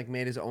tweaked it and like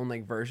made his own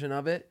like version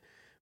of it,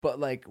 but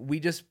like we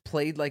just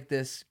played like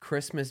this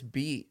Christmas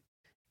beat,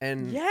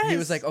 and he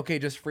was Yes. like, "Okay,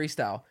 just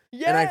freestyle,"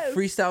 and I Yes.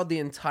 freestyled the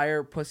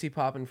entire Pussy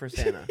Poppin' for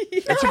Santa.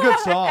 It's a good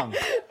song.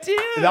 Dude.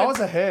 That was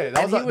a hit.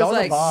 That And was he a, that was was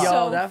like, a vibe. "Yo,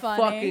 So that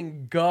funny.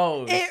 fucking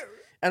goes." And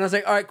I was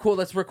like, "All right, cool,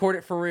 let's record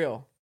it for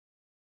real."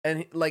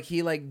 And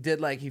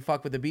he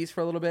fucked with the beats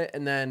for a little bit,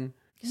 and then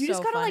You So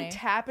just gotta funny. like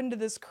tap into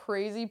this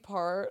crazy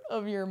part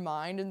of your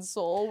mind and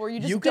soul where you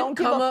just You can don't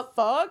give come a up-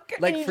 fuck.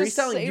 like and you just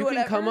freestyling, say you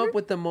can come whatever. up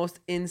with the most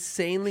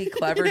insanely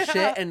clever Yeah.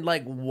 shit and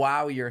like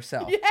wow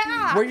yourself.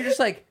 Yeah. Where you're just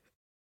like,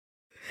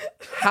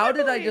 how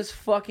did I just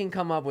fucking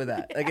come up with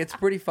that? Like, it's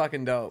pretty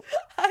fucking dope.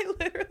 I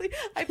literally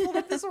I pulled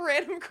up this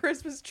random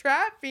Christmas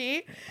trap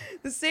beat,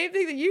 the same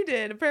thing that you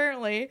did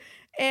apparently,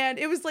 and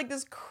it was like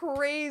this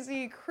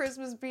crazy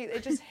Christmas beat.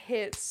 It just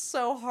hit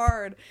so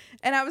hard,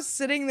 and I was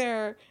sitting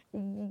there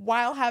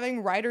while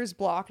having writer's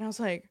block, and I was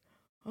like,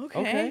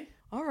 okay.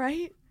 all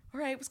right,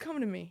 it was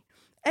coming to me.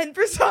 And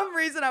for some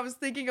reason, I was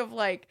thinking of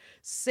like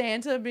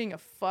Santa being a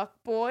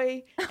fuck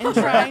boy and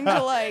trying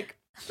to like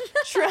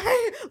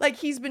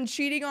he's been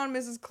cheating on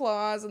Mrs.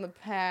 Claus in the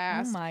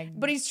past,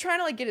 but he's trying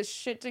to like get his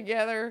shit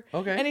together.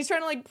 Okay. And he's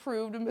trying to like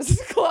prove to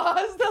Mrs.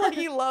 Claus that like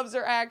he loves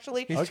her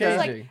actually. He's changing.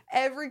 Like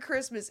every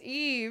Christmas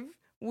Eve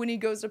when he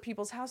goes to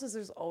people's houses,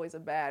 there's always a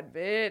bad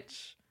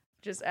bitch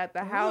just at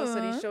the house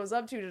that he shows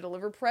up to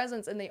deliver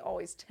presents, and they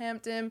always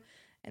tempt him.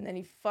 And then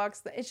he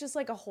fucks it's just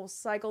like a whole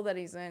cycle that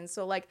he's in.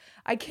 So like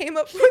I came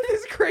up with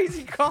this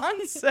crazy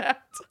concept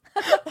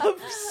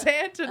of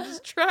Santa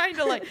just trying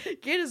to like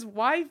get his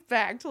wife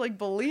back to like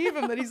believe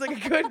him that he's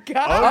like a good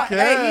guy. Okay.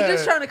 Hey, he's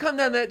just trying to come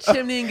down that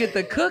chimney and get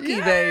the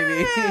cookie,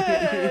 baby.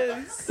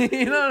 Yes.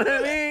 You know what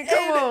I mean?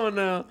 Come on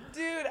now.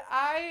 Dude,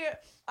 I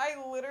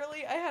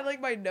had like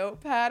my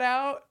notepad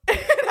out and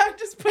I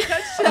just put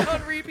that shit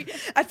on repeat.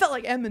 I felt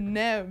like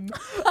Eminem.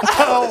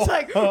 I was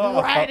like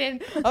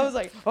writing. I was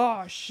like,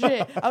 oh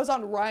shit. I was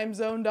on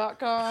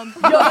rhymezone.com.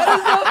 Yo,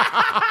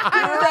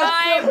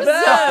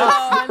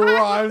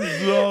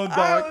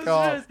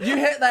 Rhymezone.com. You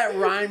hit that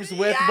rhymes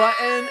with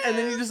button and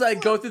then you just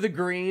like go through the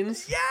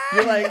greens. Yeah.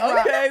 You're like,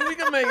 okay, we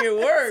can make it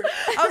work.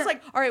 I was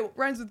like, all right, what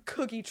rhymes with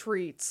cookie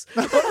treats?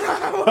 Sick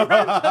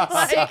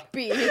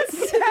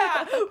beats.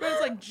 Yeah,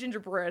 rhymes like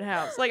gingerbread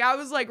house. Like I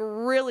was like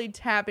really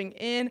tapping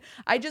in.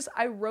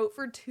 I wrote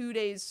for 2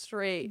 days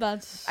straight.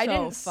 That's so I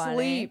didn't funny.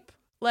 sleep.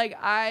 Like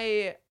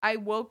I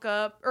woke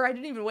up, or I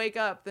didn't even wake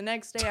up. The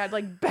next day I had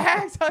like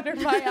bags under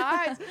my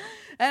eyes.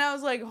 And I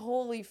was like,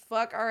 holy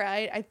fuck, all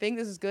right, I think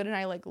this is good. And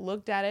I like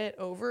looked at it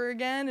over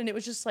again, and it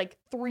was just like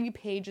 3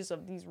 pages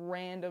of these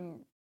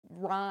random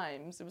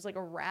rhymes. It was like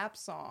a rap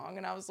song.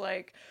 And I was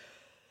like,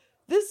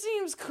 this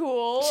seems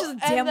cool. Just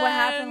damn what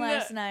happened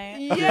last night.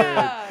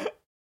 Yeah.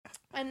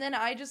 And then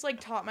I just like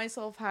taught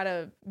myself how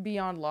to be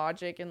on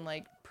Logic and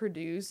like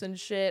produce and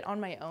shit on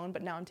my own,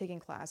 but now I'm taking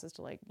classes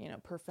to like, you know,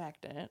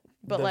 perfect it.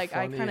 But The like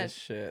I kind of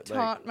shit,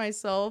 taught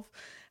myself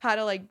how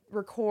to like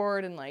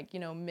record and like, you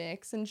know,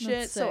 mix and shit.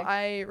 That's So sick.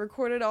 I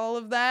recorded all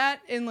of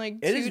that in like 2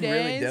 days. It is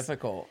really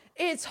difficult.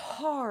 It's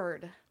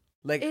hard.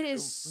 Like It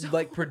is so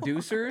like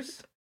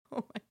producers.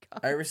 Oh my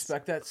god. I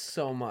respect that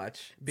so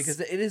much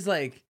because it is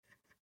like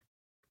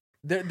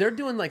they're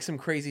doing like some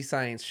crazy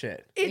science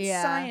shit. It's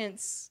Yeah.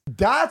 science.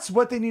 That's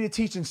what they need to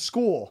teach in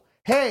school.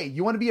 Hey,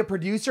 you want to be a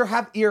producer?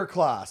 Have ear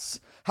class.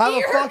 Have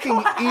a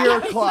fucking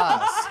ear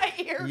class.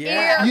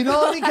 Yeah. You know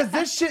what I mean? Because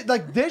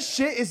this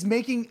shit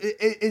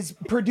is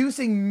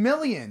producing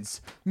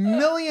millions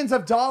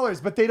of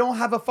dollars, but they don't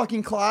have a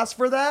fucking class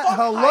for that. Fuck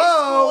Hello.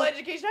 high school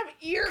education. Have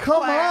ear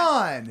Come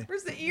class. on.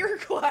 Where's the ear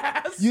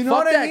class? You know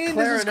Fuck what that I mean?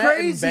 This is clarinet and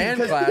crazy. band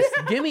 'cause class.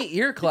 Give me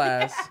ear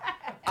class.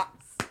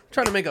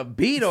 Trying to make a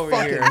beat over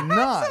fucking here.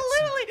 nuts.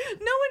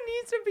 Absolutely. No one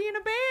needs to be in a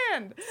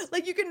band.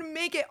 Like you can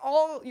make it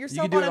all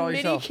yourself do on it a all MIDI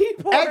yourself.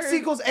 keyboard. X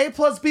equals A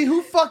plus B.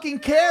 Who fucking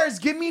cares?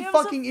 Give me Gives a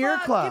fucking ear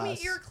fuck. class. Give me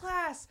ear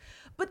class.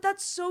 But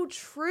that's so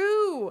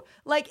true.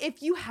 Like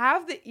if you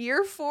have the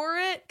ear for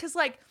it, because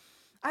like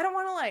I don't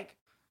want to like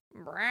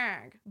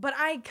brag, but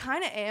I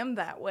kind of am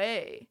that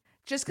way.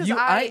 Just because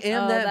I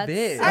am that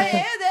bitch. I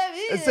am that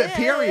bitch. It's a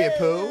period,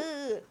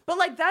 poo. But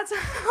like that's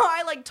how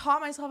I like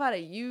taught myself how to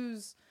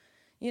use,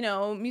 you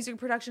know, music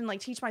production, like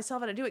teach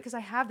myself how to do it because I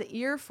have the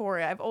ear for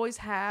it. I've always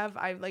have.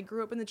 I like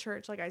grew up in the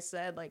church, like I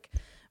said. Like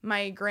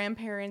my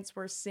grandparents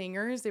were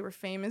singers. They were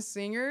famous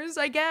singers,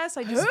 I guess.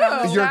 I just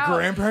found this Your out.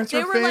 grandparents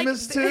They were like-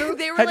 famous too?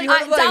 They were Have like, you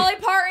heard of, like- Dolly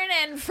Parton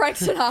and Frank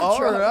Sinatra.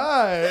 All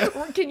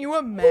right. can you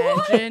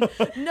imagine?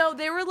 No,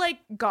 they were like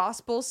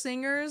gospel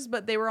singers,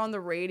 but they were on the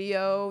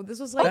radio. This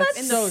was like That's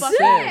in so the fucking,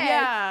 sick.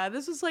 yeah.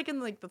 This was like in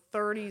like the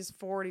 30s,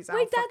 40s. I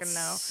Wait, don't that's fucking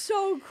know.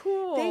 so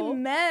cool. They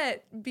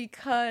met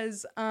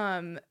because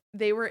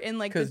they were in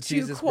like the 'Cause two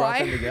Jesus brought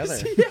them choirs.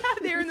 together. Yeah,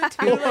 they were in the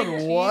two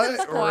like What?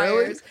 Jesus Really?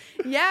 choirs.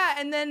 Yeah,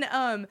 and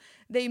then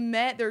they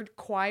met, their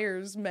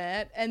choirs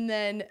met, and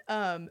then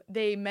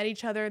they met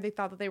each other. They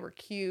thought that they were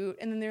cute,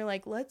 and then they're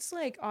like, let's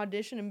like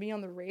audition and be on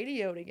the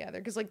radio together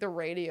because like the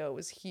radio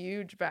was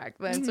huge back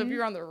then. So if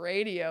you're on the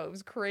radio, it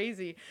was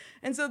crazy.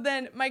 And so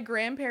then my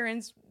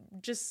grandparents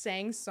just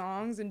sang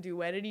songs and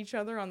duetted each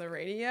other on the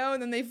radio,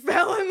 and then they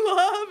fell in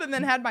love, and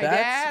then had my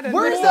dad. And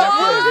Where's then-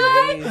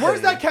 that?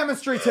 Where's that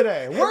chemistry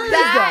today? Where is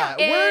that?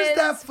 Where's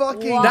that is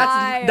fucking? wild.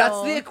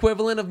 That's the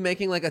equivalent of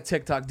making like a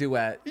TikTok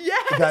duet.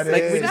 Yes. That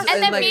Like is. we just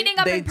And then like, meeting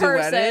up they in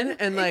person. duetted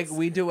and like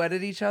we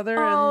duetted each other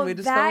Oh, and we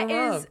just fell in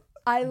that love. is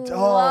I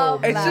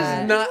love It's that.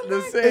 just not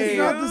the same. It's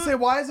not the same.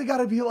 Why has it got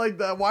to be like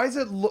that? Why does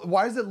it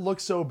look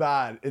so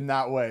bad in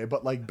that way?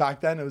 But like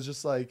back then, it was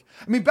just like,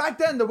 I mean, back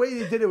then the way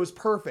they did it was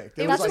perfect.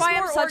 It That's was why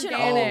like, I'm such an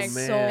organic old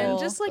man. soul. and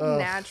just like Ugh.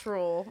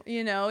 natural,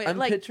 you know. It, I'm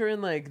like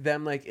picturing like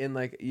them like in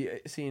like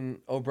seeing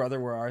 "Oh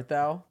Brother, Where Art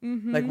Thou?"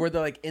 Like where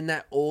they're like in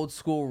that old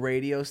school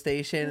radio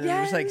station and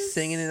they're just like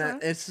singing in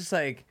that. It's just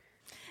like,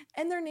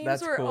 and their names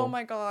That's were cool. oh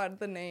my god,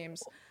 the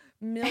names.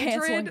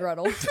 Hansel and Mildred,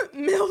 Gretel.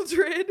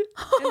 Mildred,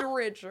 and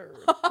Richard.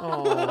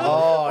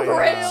 oh yeah.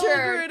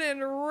 Richard. Mildred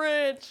and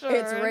Richard.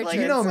 It's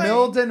Richard. You know, it's like-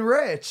 Mild and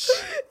Rich.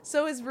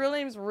 So his real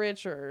name's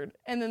Richard,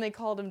 and then they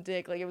called him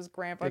Dick, like it was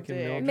Grandpa Dick and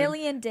Dick. Mildred.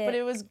 Million Dick. But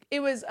it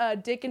was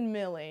Dick and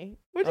Millie,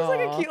 which is like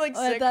a Aw. cute like Oh,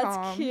 sitcom.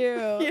 that's cute.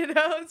 You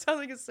know, it sounds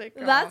like a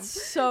sitcom. That's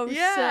so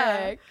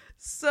sick.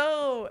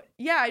 So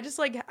yeah, I just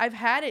like I've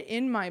had it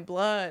in my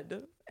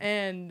blood,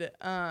 and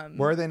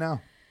Where are they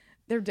now?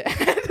 they're dead.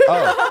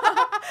 Oh.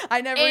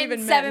 I never In even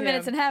met 7 him.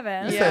 minutes in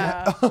heaven.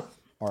 Yeah.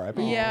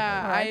 R.I.P.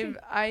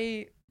 Yeah,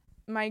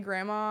 my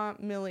grandma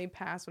Millie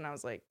passed when I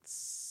was like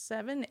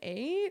 7,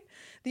 8.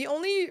 The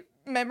only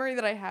memory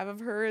that I have of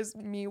her is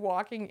me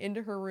walking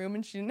into her room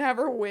and she didn't have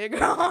her wig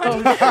on.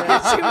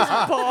 She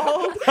was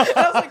bald. And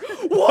I was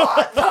like,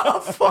 what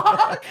the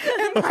fuck?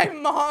 And my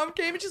mom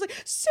came and she's like,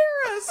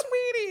 Sarah,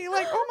 sweetie.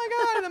 Like, oh my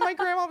God. And then my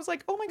grandma was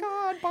like, oh my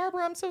God,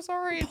 Barbara, I'm so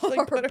sorry. And she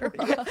like put her,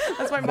 yeah,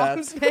 that's my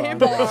mom's That's name.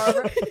 funny.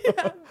 Barb.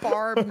 Yeah,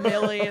 Barb,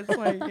 Millie. It's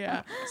like,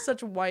 yeah,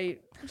 such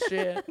white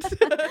shit.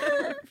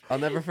 I'll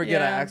never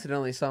forget. I Yeah.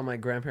 accidentally saw my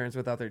grandparents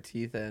without their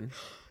teeth in.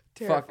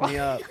 Fucked Terrifying. me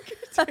up.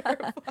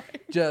 Terrifying.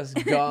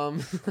 Just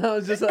gum. I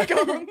was just like,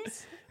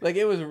 like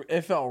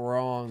it felt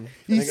wrong.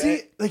 You Like,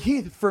 see, like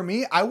Heath, for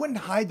me, I wouldn't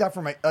hide that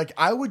from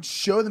I would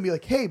show them, be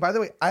like, hey, by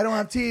the way, I don't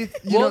have teeth.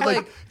 You Well, know,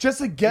 like just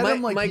to get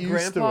them like my used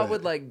grandpa to it.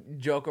 would like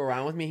joke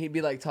around with me. He'd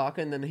be like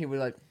talking, then he would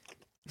like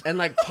and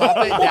like pop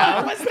it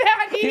down. What's that?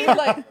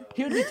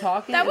 He would be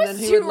talking, That and was then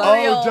he too would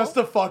like, real. Oh, just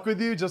to fuck with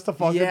you, just to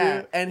fuck with yeah,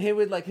 you. and he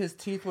would like his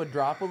teeth would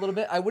drop a little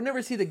bit. I would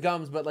never see the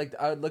gums, but like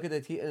I would look at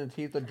the teeth and the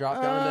teeth would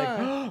drop down and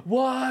be like,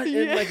 what?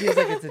 And like he was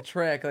like, it's a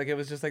trick. Like it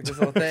was just like this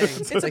little thing.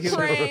 It's like, a he was-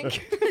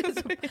 prank.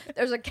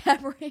 There's a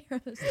camera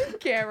here.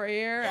 Camera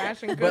here,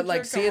 Ashton Kutcher. But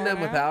like seeing come them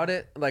on out. without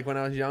it, like when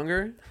I was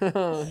younger,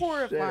 oh, shit.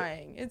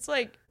 Horrifying. It's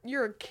like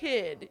you're a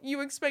kid.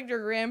 You expect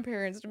your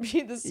grandparents to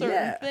be the certain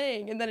Yeah.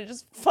 thing, and then it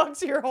just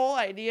fucks your whole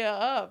idea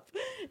up.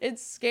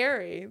 It's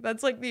scary.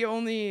 That's like the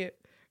only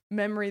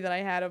memory that I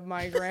had of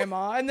my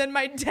grandma. And then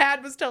my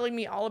dad was telling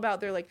me all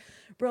about their like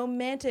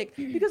romantic,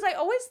 because I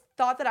always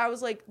thought that I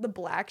was like the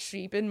black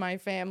sheep in my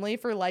family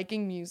for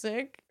liking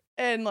music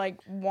and like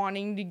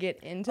wanting to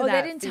get into Oh,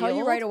 that they didn't tell you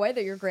field. right away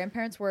that your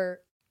grandparents were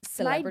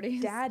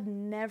celebrities? My dad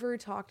never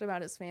talked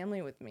about his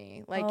family with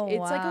me. Like Oh, it's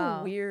like wow.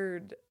 a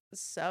weird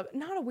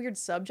not a weird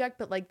subject,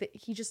 but like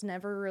he just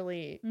never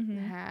really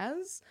Mhm.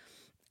 has.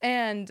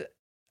 And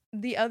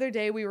the other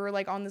day we were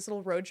like on this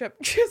little road trip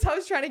because I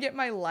was trying to get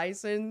my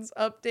license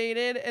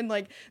updated, and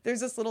like there's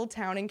this little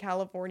town in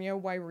California,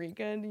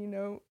 Wairika. Do you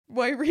know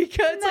Wairika?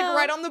 It's No. like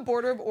right on the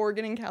border of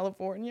Oregon and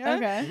California.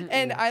 Okay.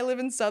 And I live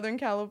in Southern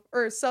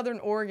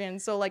Oregon,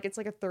 so like it's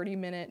like a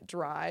 30-minute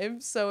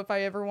drive. So if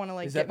I ever want to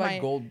like Is get that by my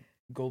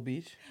Gold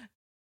Beach?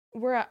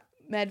 we're at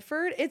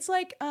Medford. It's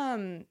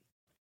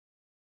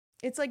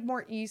like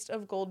more east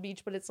of Gold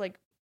Beach, but it's like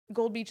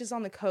Gold Beach is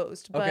on the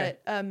coast, Okay.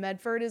 but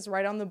Medford is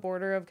right on the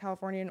border of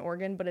California and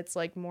Oregon, but it's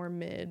like more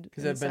mid.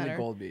 Because in I've been center. to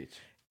Gold Beach.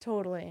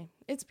 Totally.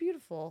 It's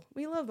beautiful.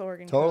 We love the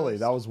Oregon Totally, coast.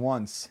 that was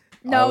once.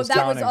 I No, was that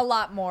counting. was a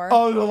lot more.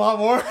 Oh, it was a lot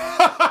more.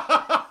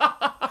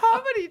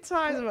 How many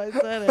times have I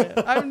said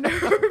it? I'm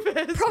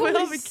nervous. Probably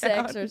We'll be 6 or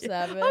counting.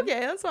 7. Okay,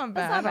 that's not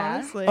bad, not bad.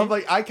 honestly. I'm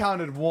like, I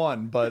counted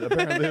one, but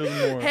apparently it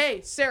was more.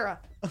 Hey, Sarah.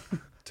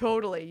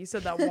 Totally. You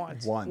said that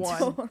once. Once.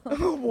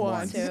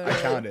 Once. Two. I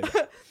counted.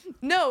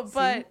 No,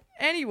 but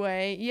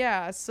anyway,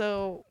 yeah.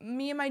 So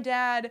me and my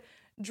dad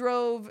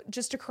drove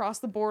just across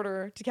the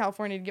border to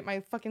California to get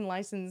my fucking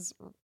license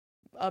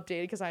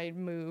updated because I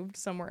moved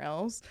somewhere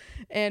else,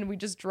 and we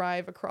just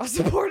drive across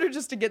the border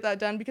just to get that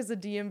done because the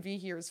DMV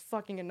here is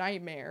fucking a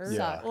nightmare.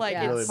 Yeah, Like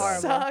yeah, it really it's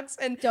bad. horrible. sucks.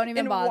 And Don't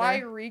even in bother.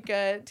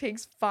 Wairika, it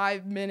takes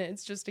 5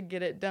 minutes just to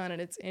get it done,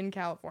 and it's in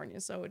California,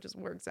 so it just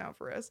works out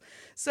for us.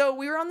 So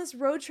we were on this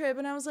road trip,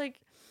 and I was like,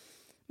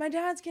 my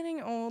dad's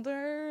getting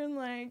older, and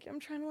like I'm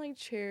trying to like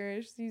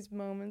cherish these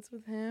moments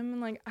with him, and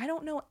like I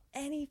don't know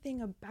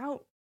anything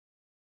about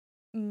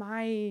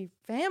my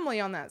family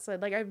on that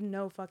side. Like I have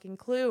no fucking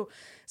clue.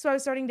 So I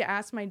was starting to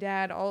ask my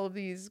dad all of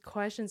these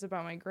questions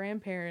about my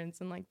grandparents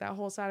and like that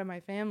whole side of my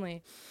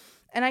family.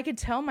 And I could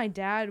tell my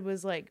dad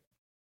was like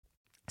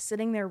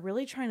sitting there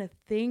really trying to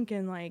think,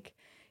 and like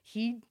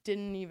he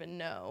didn't even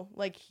know.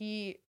 Like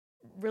he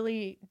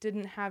really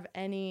didn't have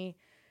any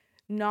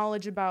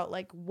knowledge about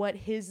like what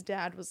his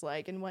dad was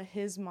like and what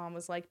his mom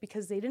was like,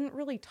 because they didn't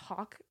really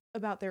talk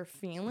about their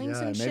feelings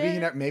Yeah, and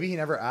maybe shit. he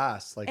never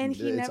asked. Like, And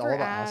he it's never all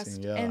about asked.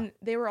 asking. Yeah. And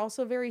they were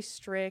also very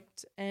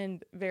strict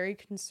and very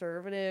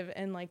conservative,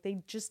 and like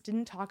they just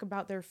didn't talk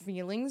about their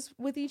feelings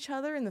with each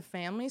other in the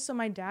family. So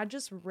my dad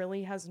just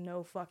really has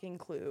no fucking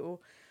clue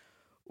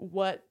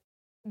what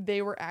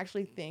they were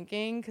actually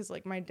thinking, because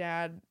like my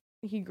dad,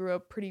 he grew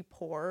up pretty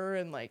poor,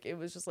 and like it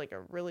was just like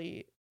a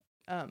really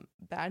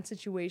bad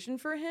situation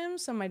for him.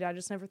 So my dad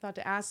just never thought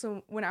to ask.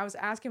 So when I was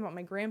asking about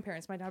my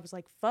grandparents, my dad was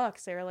like, fuck,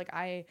 Sarah, like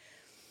I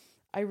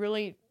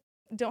really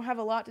don't have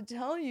a lot to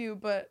tell you,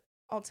 but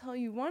I'll tell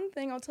you one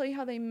thing. I'll tell you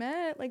how they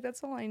met. Like,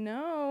 that's all I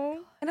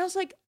know. And I was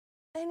like,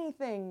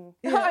 anything.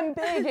 Yeah. I'm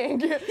begging.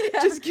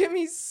 Just give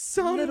me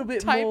some little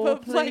bit type more,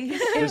 of like please.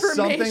 information. There's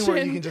something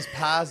where you can just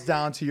pass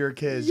down to your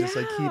kids, just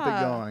like keep it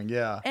going.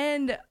 Yeah.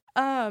 And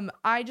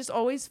I just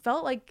always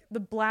felt like the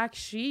black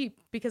sheep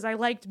because I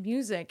liked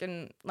music,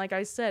 and like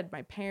I said,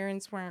 my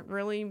parents weren't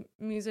really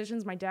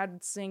musicians. My dad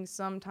would sing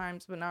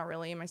sometimes, but not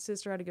really. And my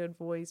sister had a good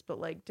voice, but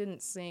like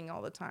didn't sing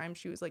all the time.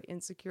 She was like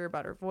insecure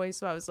about her voice.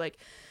 So I was like,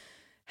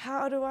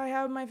 how do I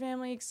have my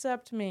family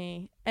accept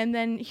me? And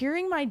then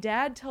hearing my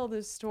dad tell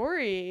this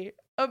story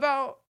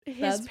about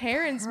his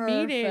parents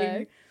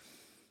meeting,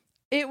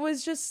 it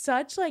was just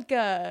such like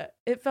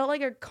it felt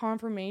like a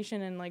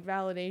confirmation and like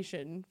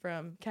validation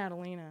from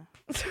Catalina.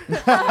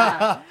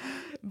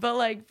 But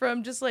like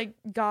from just like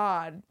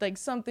God, like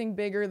something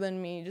bigger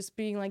than me, just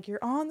being like,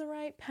 you're on the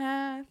right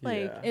path.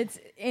 Like it's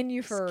in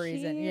you for a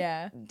reason. keep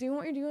Yeah. doing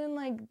what you're doing.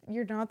 Like,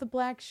 you're not the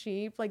black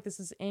sheep. Like, this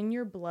is in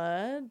your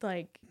blood.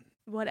 Like,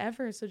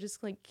 whatever. So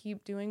just like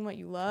keep doing what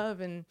you love.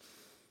 And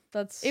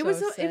it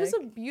was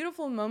a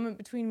beautiful moment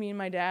between me and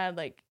my dad.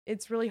 Like,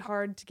 it's really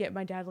hard to get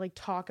my dad to like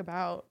talk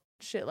about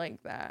shit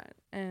like that,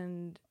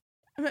 and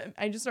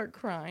I just start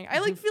crying. I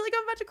like feel like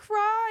I'm about to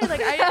cry. Like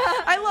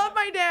I love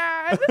my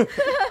dad.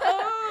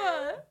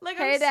 Like,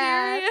 hey, I'm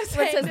Dad. serious.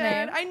 What's hey, his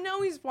Dad. name? I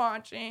know he's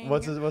watching.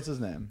 What's his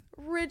name?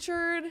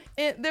 Richard.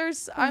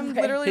 I'm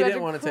literally He about didn't to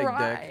wanna take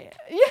cry.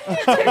 Yeah, he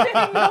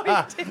didn't. No,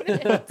 he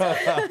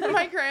didn't.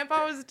 My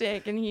grandpa was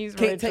Dick, and he's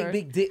Can't Richard. take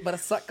big dick, but I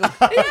suck 'em.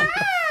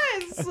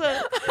 Yes. Exactly.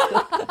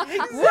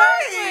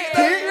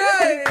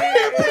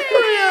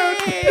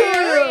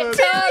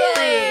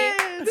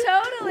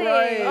 Totally.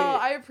 Right. Oh,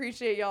 I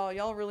appreciate y'all.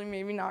 Y'all really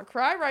made me not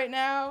cry right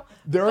now.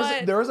 There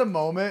was a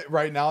moment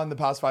right now in the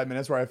past 5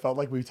 minutes where I felt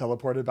like we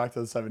teleported back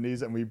to the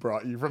 70s and we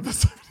brought you from the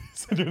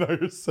 70s, and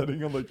you're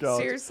sitting on the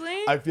couch.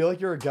 Seriously? I feel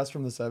like you're a guest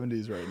from the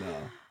 70s right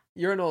now.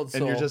 You're an old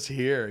soul. And you're just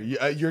here.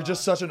 You're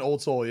just such an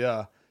old soul,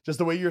 yeah. Just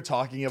the way you're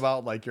talking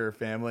about like your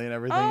family and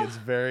everything, it's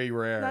very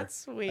rare. That's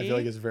sweet. I feel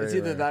like it's very It's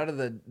either rare. that or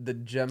the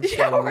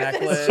gemstone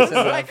necklace. And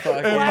like, the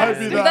fucking, it might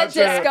be That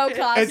disco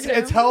costume.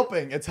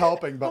 It's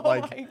helping, but Oh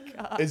like my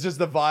God. it's just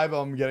the vibe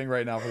I'm getting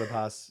right now for the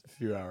past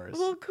few hours.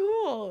 Well,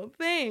 cool.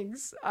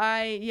 Thanks.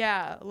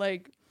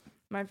 Like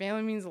my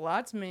family means a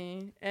lot to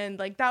me, and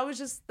like that was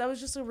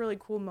just a really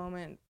cool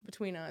moment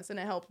between us, and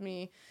it helped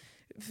me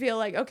feel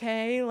like,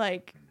 okay,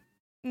 like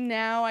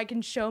now I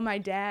can show my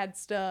dad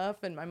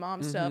stuff and my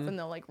mom stuff, and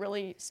they'll like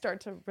really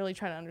start to really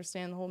try to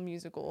understand the whole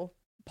musical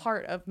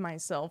part of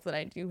myself that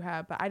I do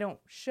have, but I don't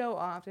show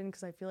often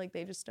because I feel like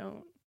they just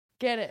don't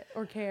get it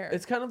or care.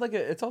 It's kind of like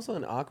it's also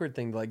an awkward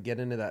thing to like get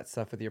into that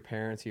stuff with your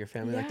parents or your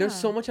family. Like, there's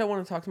so much I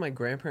want to talk to my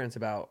grandparents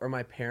about, or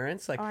my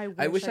parents. Like,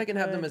 I wish I can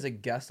have them as a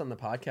guest on the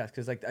podcast,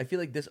 because like I feel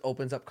like this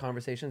opens up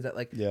conversations that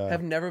like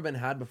have never been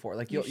had before.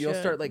 Like you'll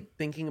start like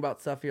thinking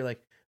about stuff. You're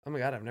like, oh my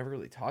God, I've never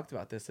really talked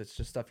about this. It's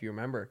just stuff you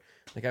remember.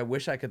 Like, I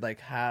wish I could like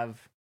have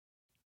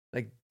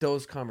like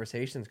those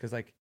conversations, because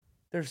like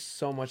there's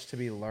so much to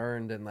be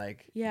learned, and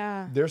like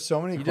There's so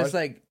many you questions. just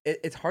like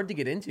it's hard to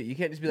get into. You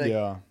can't just be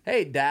like,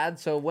 hey Dad,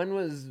 so what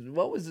was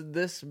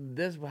this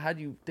how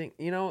do you think,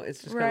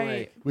 it's just kind of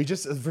like We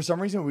just, for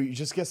some reason, we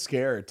just get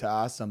scared to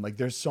ask them. Like,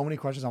 there's so many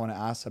questions I want to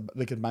ask them.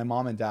 Like, my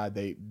mom and dad,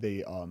 they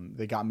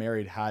got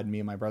married, had me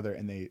and my brother,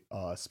 and they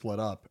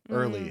split up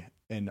early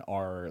in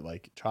our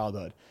like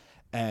childhood.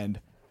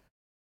 And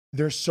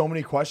there's so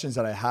many questions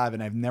that I have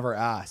and I've never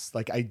asked.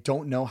 Like, I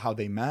don't know how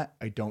they met.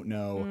 I don't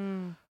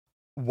know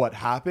what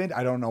happened.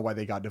 I don't know why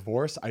they got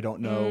divorced. I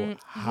don't know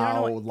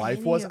how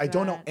life was. I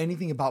don't know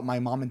anything about my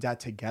mom and dad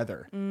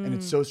together. And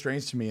it's so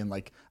strange to me. And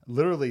like,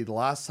 literally the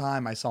last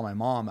time I saw my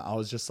mom, I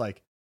was just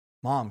like,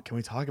 Mom, can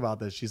we talk about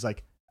this? She's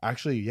like,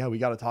 actually, yeah, we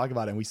got to talk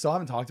about it. And we still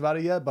haven't talked about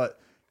it yet, but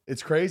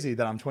it's crazy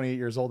that I'm 28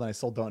 years old and I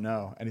still don't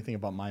know anything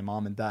about my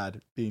mom and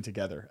dad being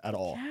together at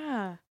all.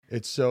 Yeah.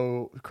 It's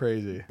so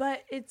crazy.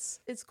 But it's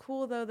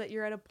cool though that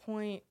you're at a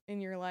point in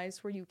your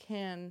lives where you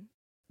can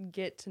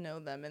get to know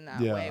them in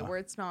that way, where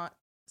it's not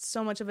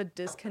so much of a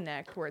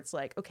disconnect, where it's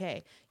like,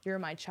 okay, you're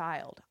my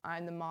child,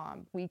 I'm the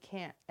mom, we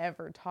can't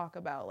ever talk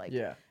about like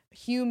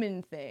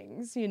human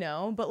things,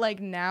 but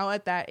like now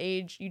at that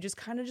age, you just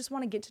kind of just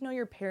want to get to know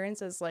your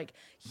parents as like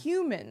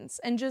humans,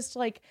 and just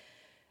like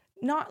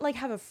not like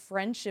have a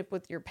friendship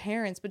with your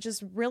parents, but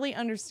just really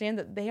understand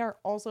that they are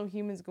also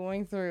humans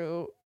going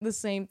through the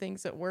same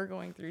things that we're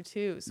going through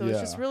too. So it's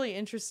just really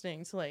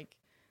interesting to like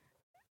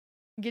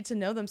get to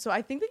know them. So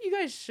I think that you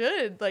guys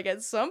should like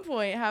at some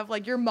point have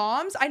like your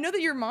moms. I know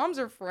that your moms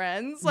are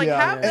friends. Like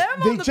have them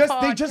on the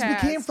podcast. They just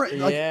became friends.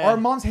 Like our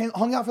moms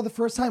hung out for the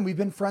first time. We've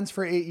been friends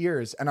for 8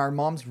 years, and our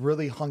moms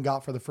really hung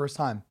out for the first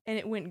time. And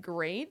it went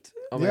great.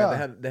 Oh my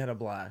God, they had a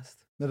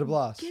blast. They had a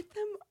blast. Get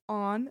them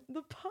on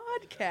the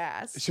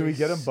podcast. Should we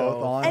get them So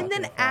both on? And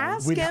then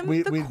ask him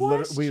the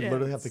questions. We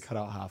literally have to cut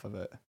out half of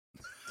it.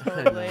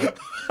 Totally.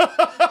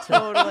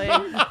 Totally.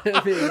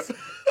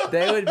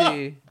 They would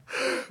be.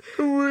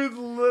 We'd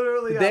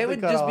literally. They have would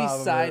to cut just out be half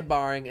of it.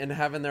 sidebarring and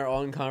having their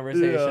own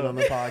conversation Yeah. on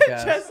the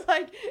podcast. Just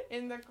like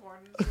in the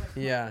corner. Like,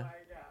 Yeah. Oh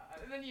my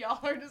God. And then y'all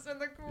are just in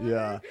the corner.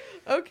 Yeah.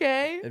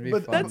 Okay. It'd be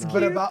But, fun. That's but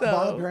cute, about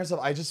though. the parent stuff,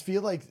 I just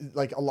feel like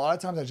a lot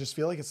of times I just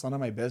feel like it's none of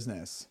my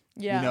business.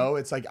 Yeah. You know,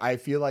 it's like I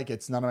feel like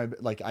it's none of my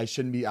like I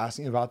shouldn't be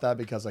asking about that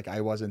because like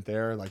I wasn't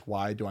there. Like,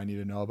 why do I need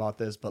to know about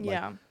this? But like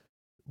Yeah.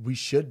 we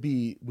should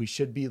be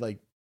like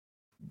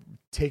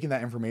taking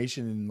that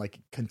information and like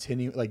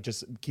continue like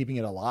just keeping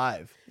it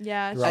alive.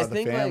 Yeah. throughout I the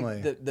think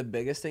family. like the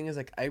biggest thing is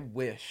like I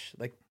wish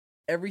like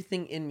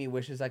everything in me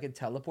wishes I could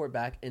teleport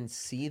back and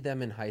see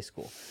them in high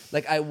school.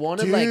 Like I want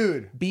to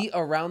Dude. like be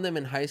around them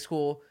in high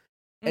school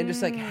and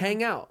just like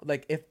hang out.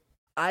 Like if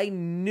I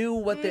knew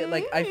what they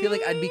like, I feel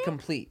like I'd be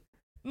complete.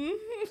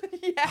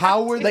 Yeah,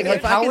 How were they? Like, Like,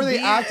 if I how could were they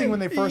be- acting when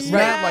they first Yes.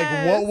 met?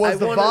 Like, what was I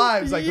the wanna-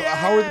 vibes? Like,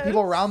 how were the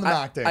people Yes. around them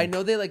acting? I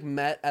know they like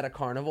met at a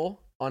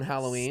carnival on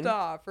Halloween.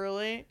 Stop,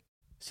 really?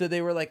 So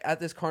they were like at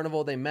this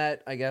carnival, they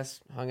met, I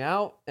guess, hung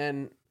out,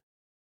 and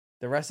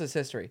the rest is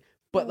history.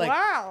 But like,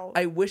 wow.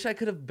 I wish I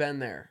could have been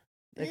there.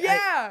 Like,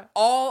 yeah.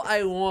 all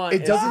I want.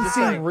 It is doesn't just,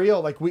 seem like,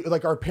 real.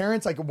 Like our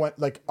parents,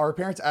 our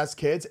parents as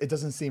kids, it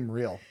doesn't seem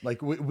real.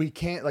 Like we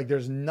can't. Like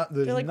there's They're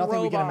like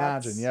nothing we can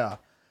robots. imagine. Yeah,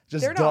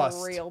 just They're dust.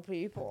 not real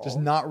people. Just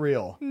not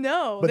real.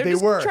 No, But they're they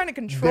just were trying to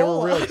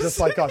control They were real, us. just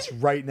like us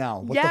right now.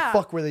 What Yeah. the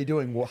fuck were they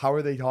doing? How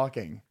are they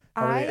talking?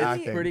 How are they I-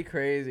 acting? pretty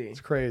crazy.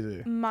 It's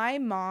crazy. My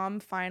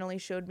mom finally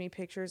showed me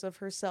pictures of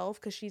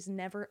herself because she's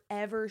never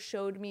ever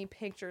showed me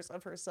pictures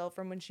of herself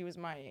from when she was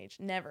my age.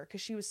 Never,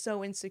 because she was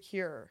so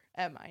insecure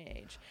at my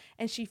age.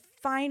 And she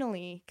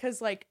finally,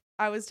 because like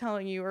I was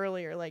telling you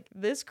earlier, like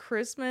this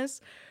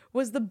Christmas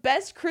was the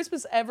best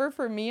Christmas ever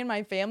for me and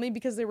my family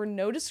because there were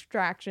no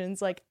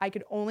distractions. Like I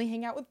could only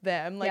hang out with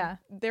them. Like Yeah.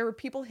 there were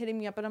people hitting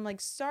me up and I'm like,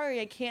 sorry,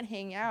 I can't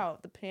hang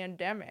out. The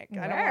pandemic.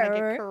 I don't want to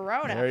Where? get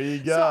corona. There you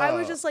go. So I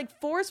was just like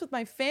forced with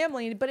my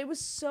family, but it was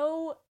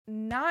so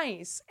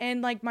nice.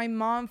 And like my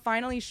mom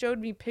finally showed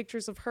me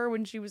pictures of her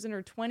when she was in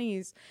her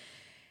 20s.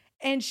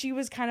 And she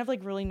was kind of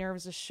like really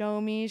nervous to show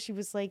me. She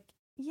was like,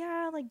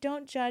 yeah, like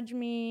don't judge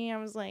me. I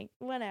was like,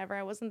 whatever.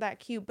 I wasn't that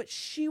cute. But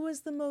she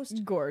was the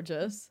most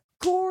Gorgeous.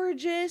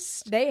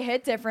 gorgeous. They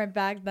hit different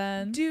back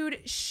then. Dude,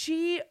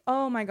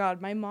 oh my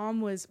God, my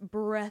mom was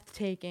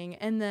breathtaking.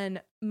 And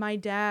then my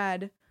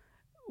dad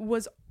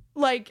was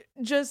like,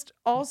 just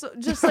like,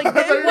 What's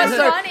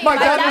funny? My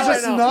dad was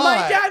just know. not.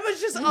 my dad was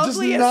just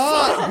ugly as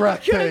not fuck.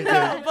 breathtaking.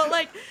 No, but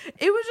like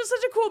it was just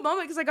such a cool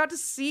moment because I got to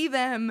see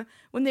them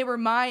when they were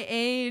my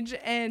age,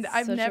 and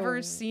I've Such a-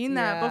 never seen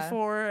that yeah.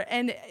 before.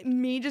 And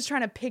me just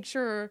trying to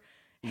picture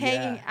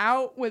hanging Yeah.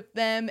 out with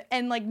them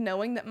and like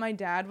knowing that my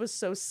dad was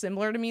so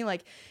similar to me.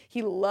 Like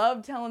he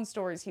loved telling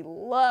stories, he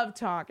loved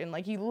talking,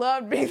 like he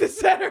loved being the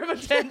center of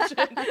attention.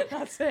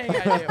 Not saying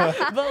I do,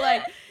 but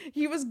like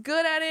he was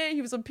good at it.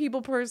 He was a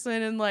people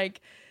person, and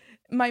like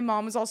my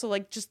mom was also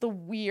like just the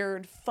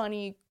weird,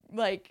 funny,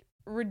 like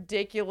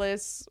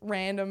ridiculous,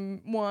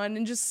 random one.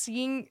 And just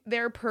seeing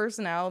their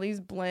personalities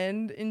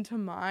blend into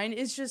mine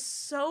is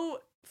just so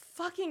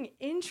fucking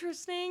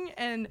interesting.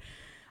 And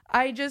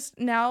I just,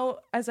 now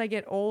as I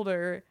get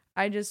older,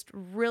 I just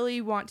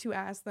really want to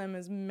ask them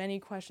as many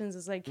questions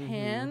as I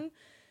can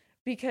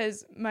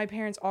because my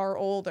parents are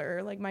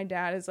older. Like my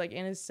dad is like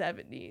in his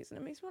 70s and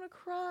it makes me want to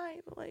cry.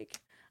 But like,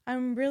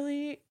 I'm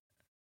really,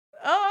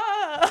 whatever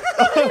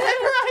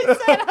I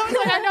said, I was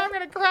like, I know I'm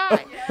going to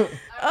cry.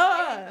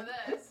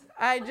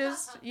 I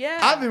just, yeah.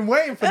 I've been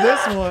waiting for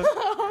this one.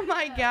 Oh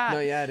my God. No,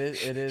 yeah,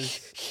 it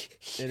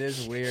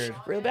is weird.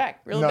 Reel back,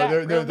 reel No, back,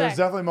 reel there's back.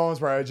 definitely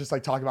moments where I just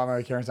like talk about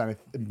my parents and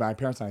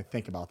I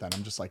think about that.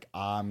 I'm just like,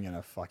 I'm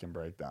gonna fucking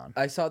break down.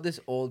 I saw this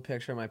old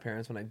picture of my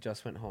parents when I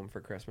just went home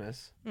for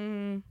Christmas,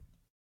 and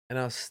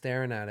I was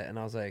staring at it, and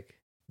I was like,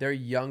 they're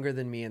younger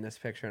than me in this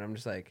picture, and I'm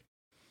just like,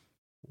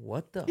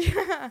 what the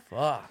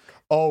fuck?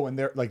 Oh, and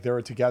they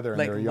were together and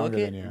Like, they were younger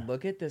look at than you.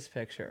 look at this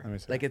picture. Let me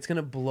see. Like, it's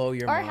gonna blow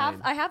your Or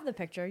mind. I have the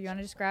picture. You want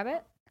to just grab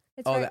it?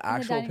 It's Oh, right the in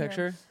actual dining room.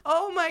 picture.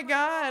 Oh my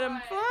God, I'm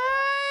fine.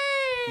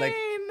 Like-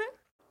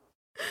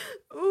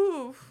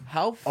 Oof.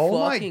 How Oh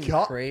my fucking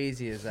God.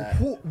 crazy is that?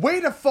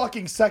 Wait a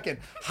fucking second.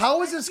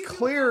 How is this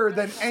clearer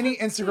than any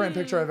Instagram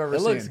picture I've ever It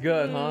seen? looks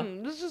good, huh?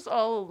 This is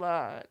all a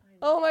lot.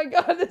 Oh my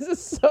God, this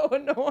is so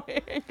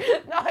annoying.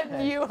 Not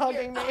you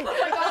hugging me. If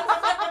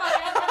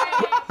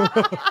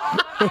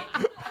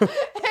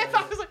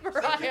I was like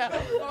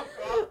Mariah.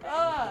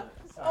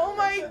 Oh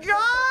my God,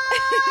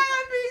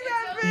 I'm being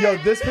that big. Yo,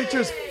 this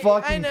picture's I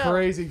fucking know.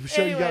 crazy. You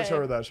gotta Anyway. show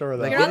her that. Show her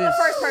that. Like, You're it not the is-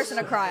 first person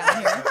to cry on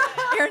here.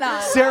 You're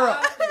not.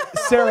 Sarah,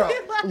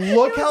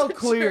 look how was a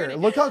clear. journey.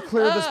 Look how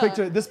clear this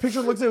picture. This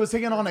picture looks like it was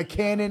taken on a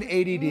Canon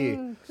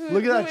 80D.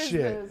 Look at that Who is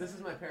shit. This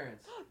is my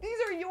parents. These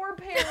are your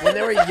parents. When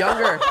they were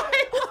younger.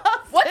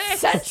 What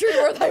century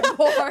were they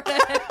born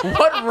in?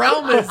 What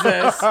realm is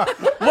this?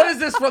 What is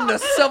this from the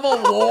Civil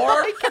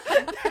War?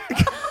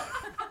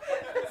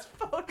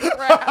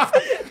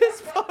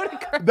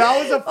 That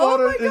was a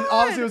photo. my God.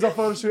 Honestly, it was a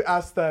photo shoot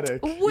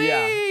aesthetic.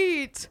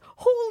 Wait.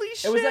 Holy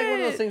shit. It was like one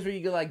of those things where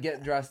you could like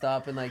get dressed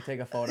up and like take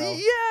a photo.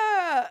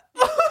 Yeah.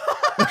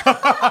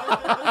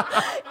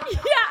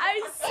 Yeah,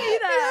 I see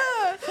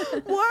that. Yeah.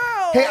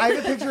 Wow. Hey, I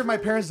have a picture of my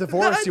parents'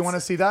 divorce. You want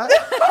to see that?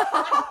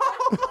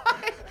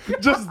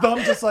 Just them,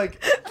 just like.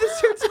 The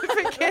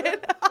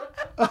certificate.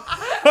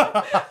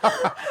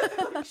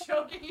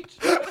 Choking each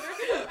other.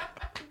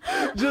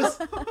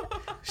 Just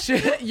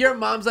Shit, your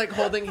mom's like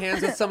holding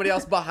hands with somebody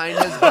else behind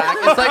his back.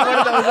 It's like one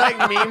of those like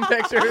meme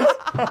pictures.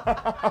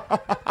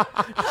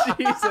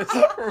 Jesus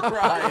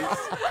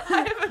Christ.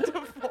 I have a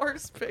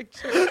divorce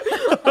picture.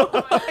 Oh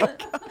my God.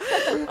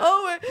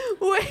 Oh,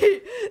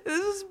 wait. This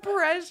is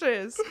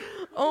precious.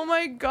 Oh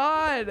my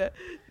God.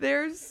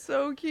 They're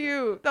so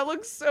cute. That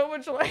looks so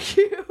much like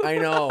you. I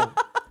know.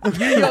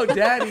 You yo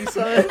daddy,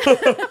 son.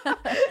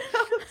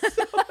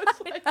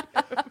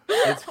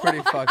 It's pretty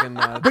fucking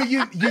nuts. but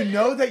you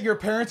know that your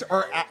parents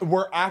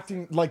were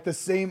acting like the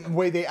same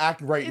way they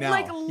act right now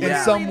Like in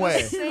literally some the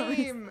way.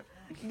 same.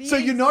 The So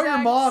you know your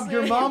exact mom. same.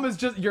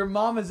 Your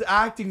mom is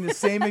acting the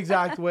same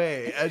exact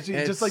way as she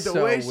It's just like the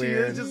so way she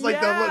weird. is, just like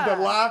Yeah.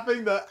 the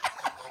laughing, the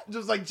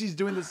just like she's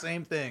doing the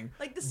same thing.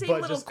 Like the same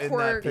but little just in that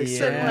quirks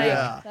picture. and like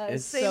Yeah. That is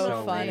It's so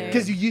so funny. weird.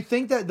 Because you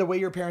think that the way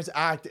your parents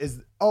act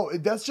is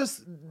that's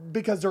just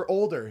because they're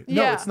older.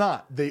 No, Yeah. it's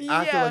not. They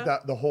acted Yeah. like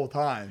that the whole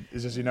time.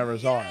 It's just you never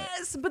saw it.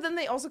 Yes, but then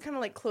they also kind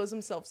of like close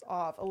themselves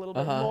off a little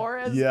bit Uh-huh. more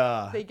as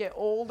Yeah. they get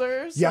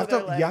older. So You have to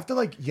they're,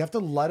 you have to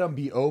let them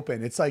be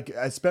open. It's like,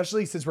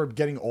 especially since we're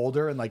getting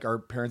older and like our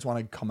parents want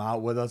to come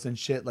out with us and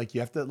shit, like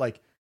you have to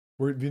like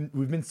we've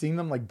been seeing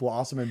them like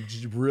blossom and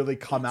just really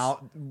come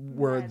out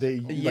where they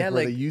Yeah, where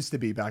they like, used to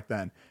be back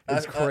then.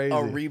 It's a crazy.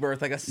 a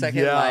rebirth, like a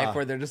second Yeah. life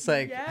where they're just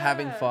like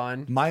having Yeah.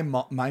 fun. My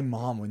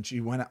mom when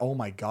she went, oh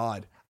my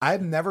God,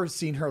 I've never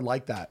seen her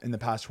like that in the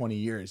past 20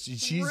 years.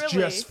 She's Really?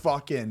 just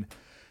fucking.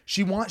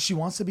 She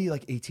wants to be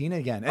like 18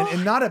 again,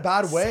 and not a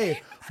bad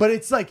way, but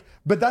it's like,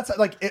 but that's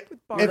like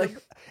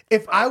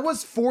if I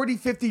was 40,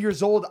 50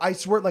 years old, I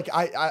swear, like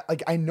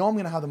I know I'm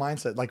gonna have the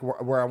mindset like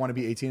where I want to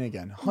be 18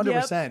 again,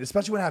 100%.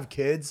 Especially when I have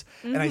kids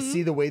and I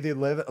see the way they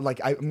live,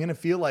 like I'm gonna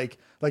feel like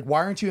why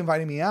aren't you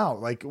inviting me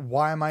out? Like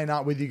why am I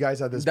not with you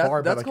guys at this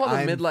bar? That's But like called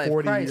I'm a midlife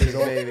 40 crisis, years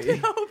old.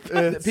 baby.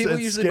 It's People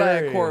usually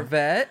scary. buy a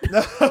Corvette.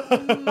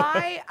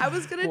 I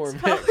was gonna tell you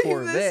this.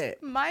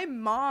 Corvette. My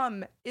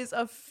mom is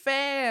a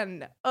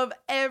fan of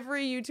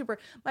every YouTuber.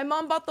 My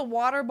mom bought the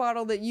water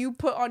bottle that you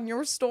put on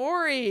your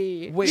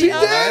story. Wait, She The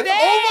what? other did?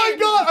 Oh my day.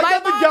 God! I My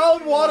got the mom-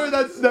 gallon water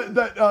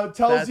that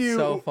tells That's you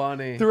so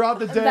funny. throughout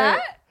the day.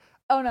 That?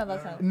 Oh no,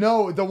 that's not.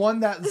 No, the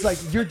one that's like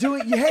you're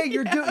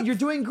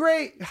doing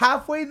great.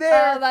 Halfway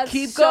there. Oh, that's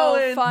Keep so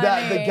going. funny.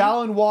 That the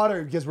gallon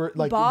water because we're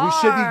like we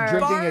should be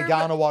drinking a Barb,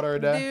 gallon of water a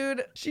day.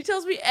 Dude, she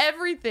tells me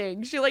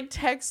everything. She like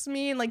texts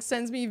me and like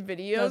sends me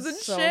videos That's and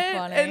so shit.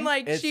 funny. And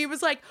like It's- she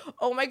was like,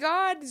 "Oh my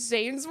God,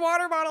 Zane's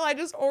water bottle! I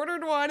just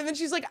ordered one." And then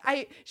she's like,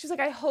 "I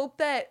hope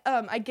that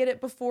I get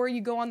it before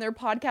you go on their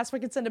podcast so I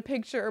can send a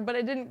picture." But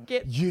I didn't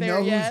get You there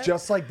know who's yet.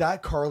 just like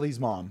that? Carly's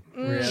mom.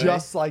 Really?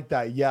 Just like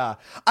that. Yeah.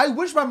 I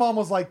wish my mom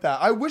was like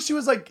that. I wish she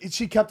was like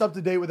she kept up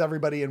to date with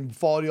everybody and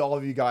followed all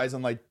of you guys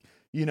and like,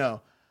 you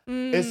know.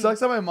 It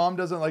sucks that my mom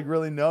doesn't like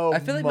really know. I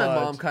feel like my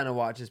much. mom kind of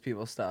watches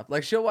people's stuff.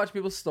 Like she'll watch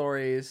people's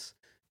stories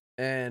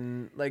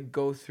and like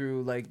go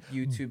through like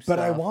YouTube But stuff.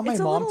 I want my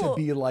It's a mom little-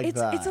 to be like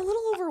that. It's a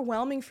little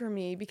overwhelming for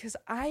me because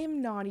I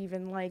am not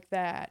even like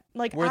that.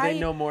 Like where they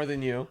know more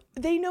than you.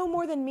 they know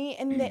more than me,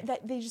 and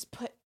that they just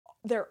put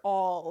their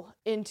all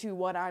into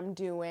what I'm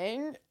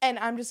doing, and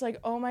I'm just like,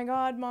 oh my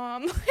God,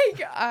 Mom,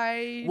 like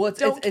I Well,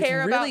 don't it's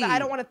care about that. I really-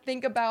 don't want to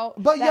think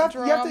about. But you that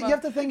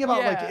have to think about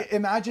Yeah.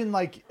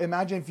 like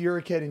imagine if you're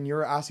a kid and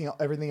you're asking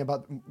everything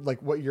about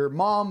like what your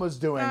mom was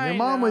doing. I Your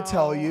mom would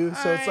tell know, you,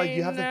 so it's like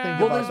you have to think I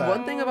Well, about there's that.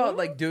 one thing about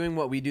like doing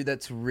what we do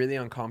that's really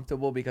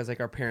uncomfortable because like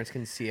our parents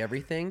can see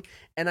everything,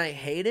 and I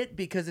hate it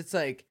because it's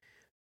like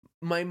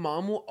my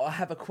mom will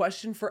have a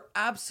question for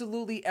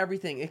absolutely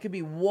everything. It could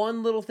be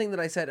one little thing that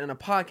I said in a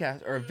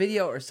podcast or a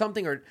video or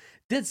something, or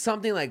did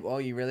something like, "Oh,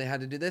 you really had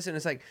to do this," and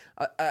it's like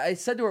I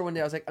said to her one day,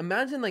 I was like,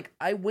 "Imagine like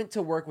I went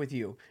to work with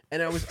you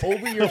and I was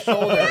over your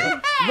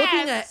shoulder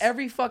looking at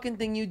every fucking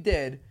thing you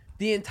did."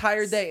 The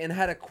entire day and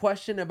had a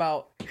question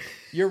about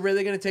you're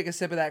really gonna take a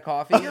sip of that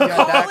coffee? You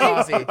got that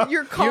coffee.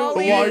 Your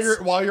colleagues,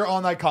 While you're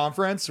on that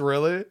conference,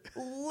 really?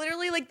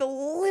 literally like the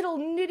little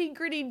nitty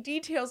gritty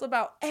details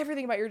about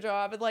everything about your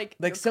job and like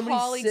your somebody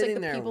colleagues, like sitting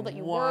the there people that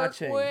you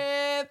watching. work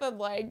with, and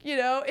like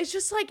it's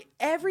just like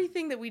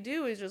everything that we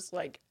do is just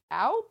like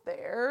out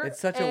there. It's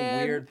such a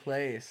and weird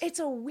place. It's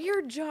a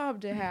weird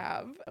job to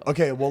have.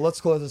 Okay, well let's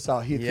close this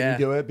out. Heath, Yeah.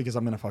 can you do it? Because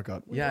I'm gonna fuck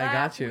up. We Yeah, I got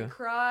laughed, you. We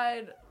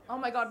cried. Oh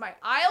my God, my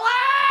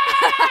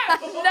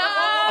eyelash! No!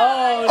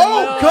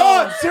 Oh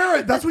God,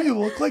 Sarah, that's what you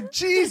look like.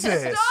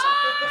 Jesus.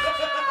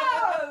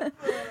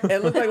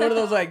 It looked like one of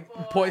those like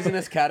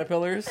poisonous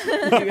caterpillars. We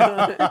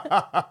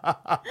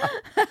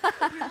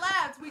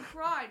laughed, we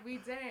cried, we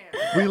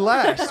danced. We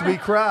lashed, we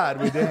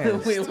cried, we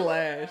danced. We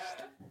lashed.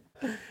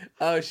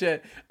 Oh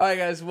shit! All right,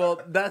 guys.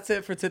 Well, that's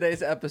it for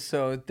today's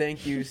episode.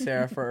 Thank you,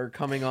 Sarah, for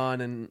coming on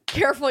and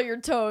Careful,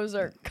 your toes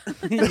are.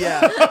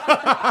 yeah.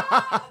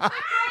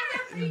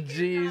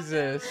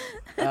 Jesus,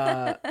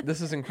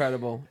 this is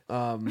incredible.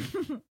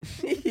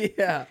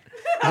 Yeah.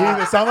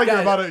 It sounds like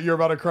you're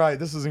about to cry.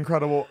 This is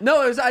incredible.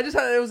 No, it was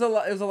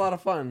a lot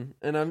of fun,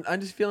 and I'm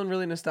just feeling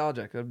really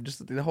nostalgic. I'm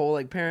just the whole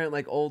like parent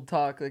like old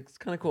talk, like it's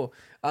kind of cool.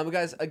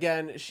 Guys,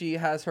 again, she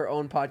has her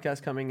own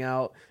podcast coming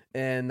out,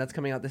 and that's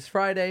coming out this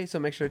Friday, so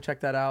make sure to check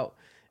that out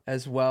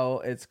as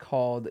well. It's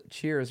called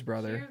Cheers,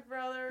 Brother. Cheers,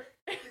 brother.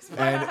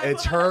 And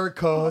it's her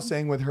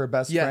co-hosting with her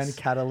best Yes. friend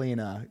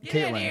Catalina. Get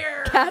in Caitlin.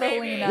 here, Catalina.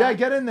 baby. Yeah,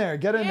 get in there.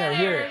 Get in there.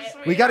 Here.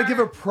 Sweetheart. We got to give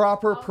a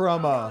proper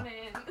promo.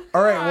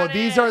 All right. Well,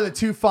 these are the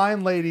two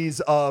fine ladies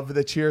of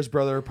the Cheers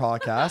Brother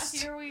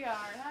podcast. Here we are.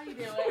 How you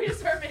doing? We just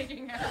start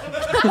making out.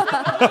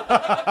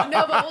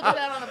 No, but we'll do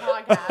that on a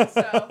podcast.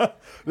 So.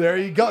 There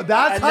you go.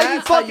 That's And how you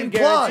that's how fucking you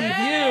plug.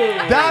 guarantee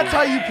views. That's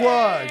how you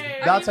plug.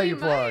 Hey, That's how I mean, you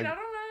we plug. might, I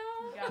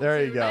don't know.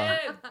 There you go.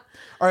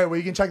 All right, well,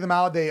 you can check them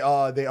out. They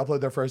upload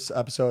their first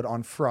episode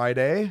on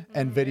Friday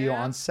and video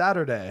on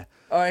Saturday.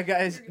 All right,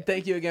 guys.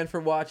 Thank you again for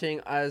watching.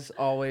 As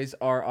always,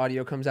 our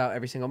audio comes out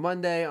every single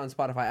Monday on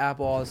Spotify,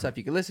 Apple, all the stuff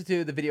you can listen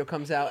to. The video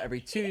comes out every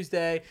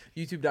Tuesday,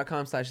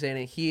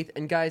 youtube.com/ZaneHeath.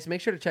 And guys,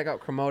 make sure to check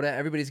out Cremota.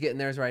 Everybody's getting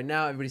theirs right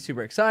now. Everybody's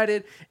super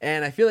excited.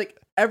 And I feel like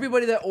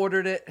everybody that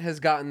ordered it has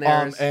gotten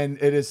theirs.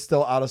 And it is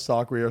still out of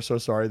stock. We are so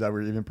sorry that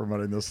we're even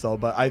promoting this still,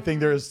 but I think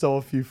there is still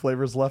a few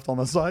flavors left on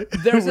the site.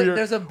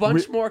 There's a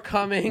bunch more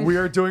coming. We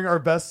are doing our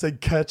best to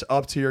catch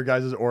up to your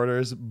guys'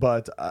 orders,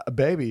 but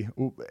baby,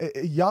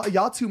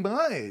 y'all too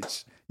much.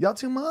 Y'all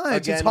too much.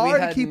 Again, it's hard we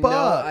had to keep no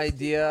up.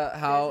 idea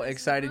how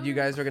excited you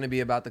guys were going to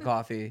be about the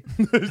coffee.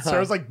 It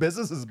sounds like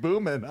business is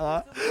booming,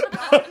 huh?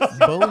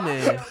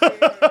 Booming.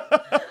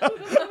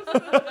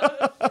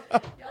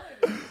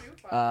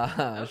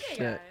 Shit.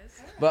 Guys.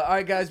 But all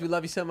right, guys, we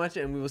love you so much,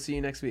 and we will see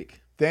you next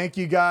week. Thank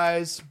you,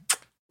 guys.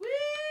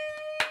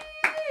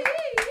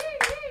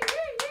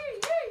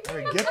 All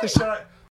right, get the shot.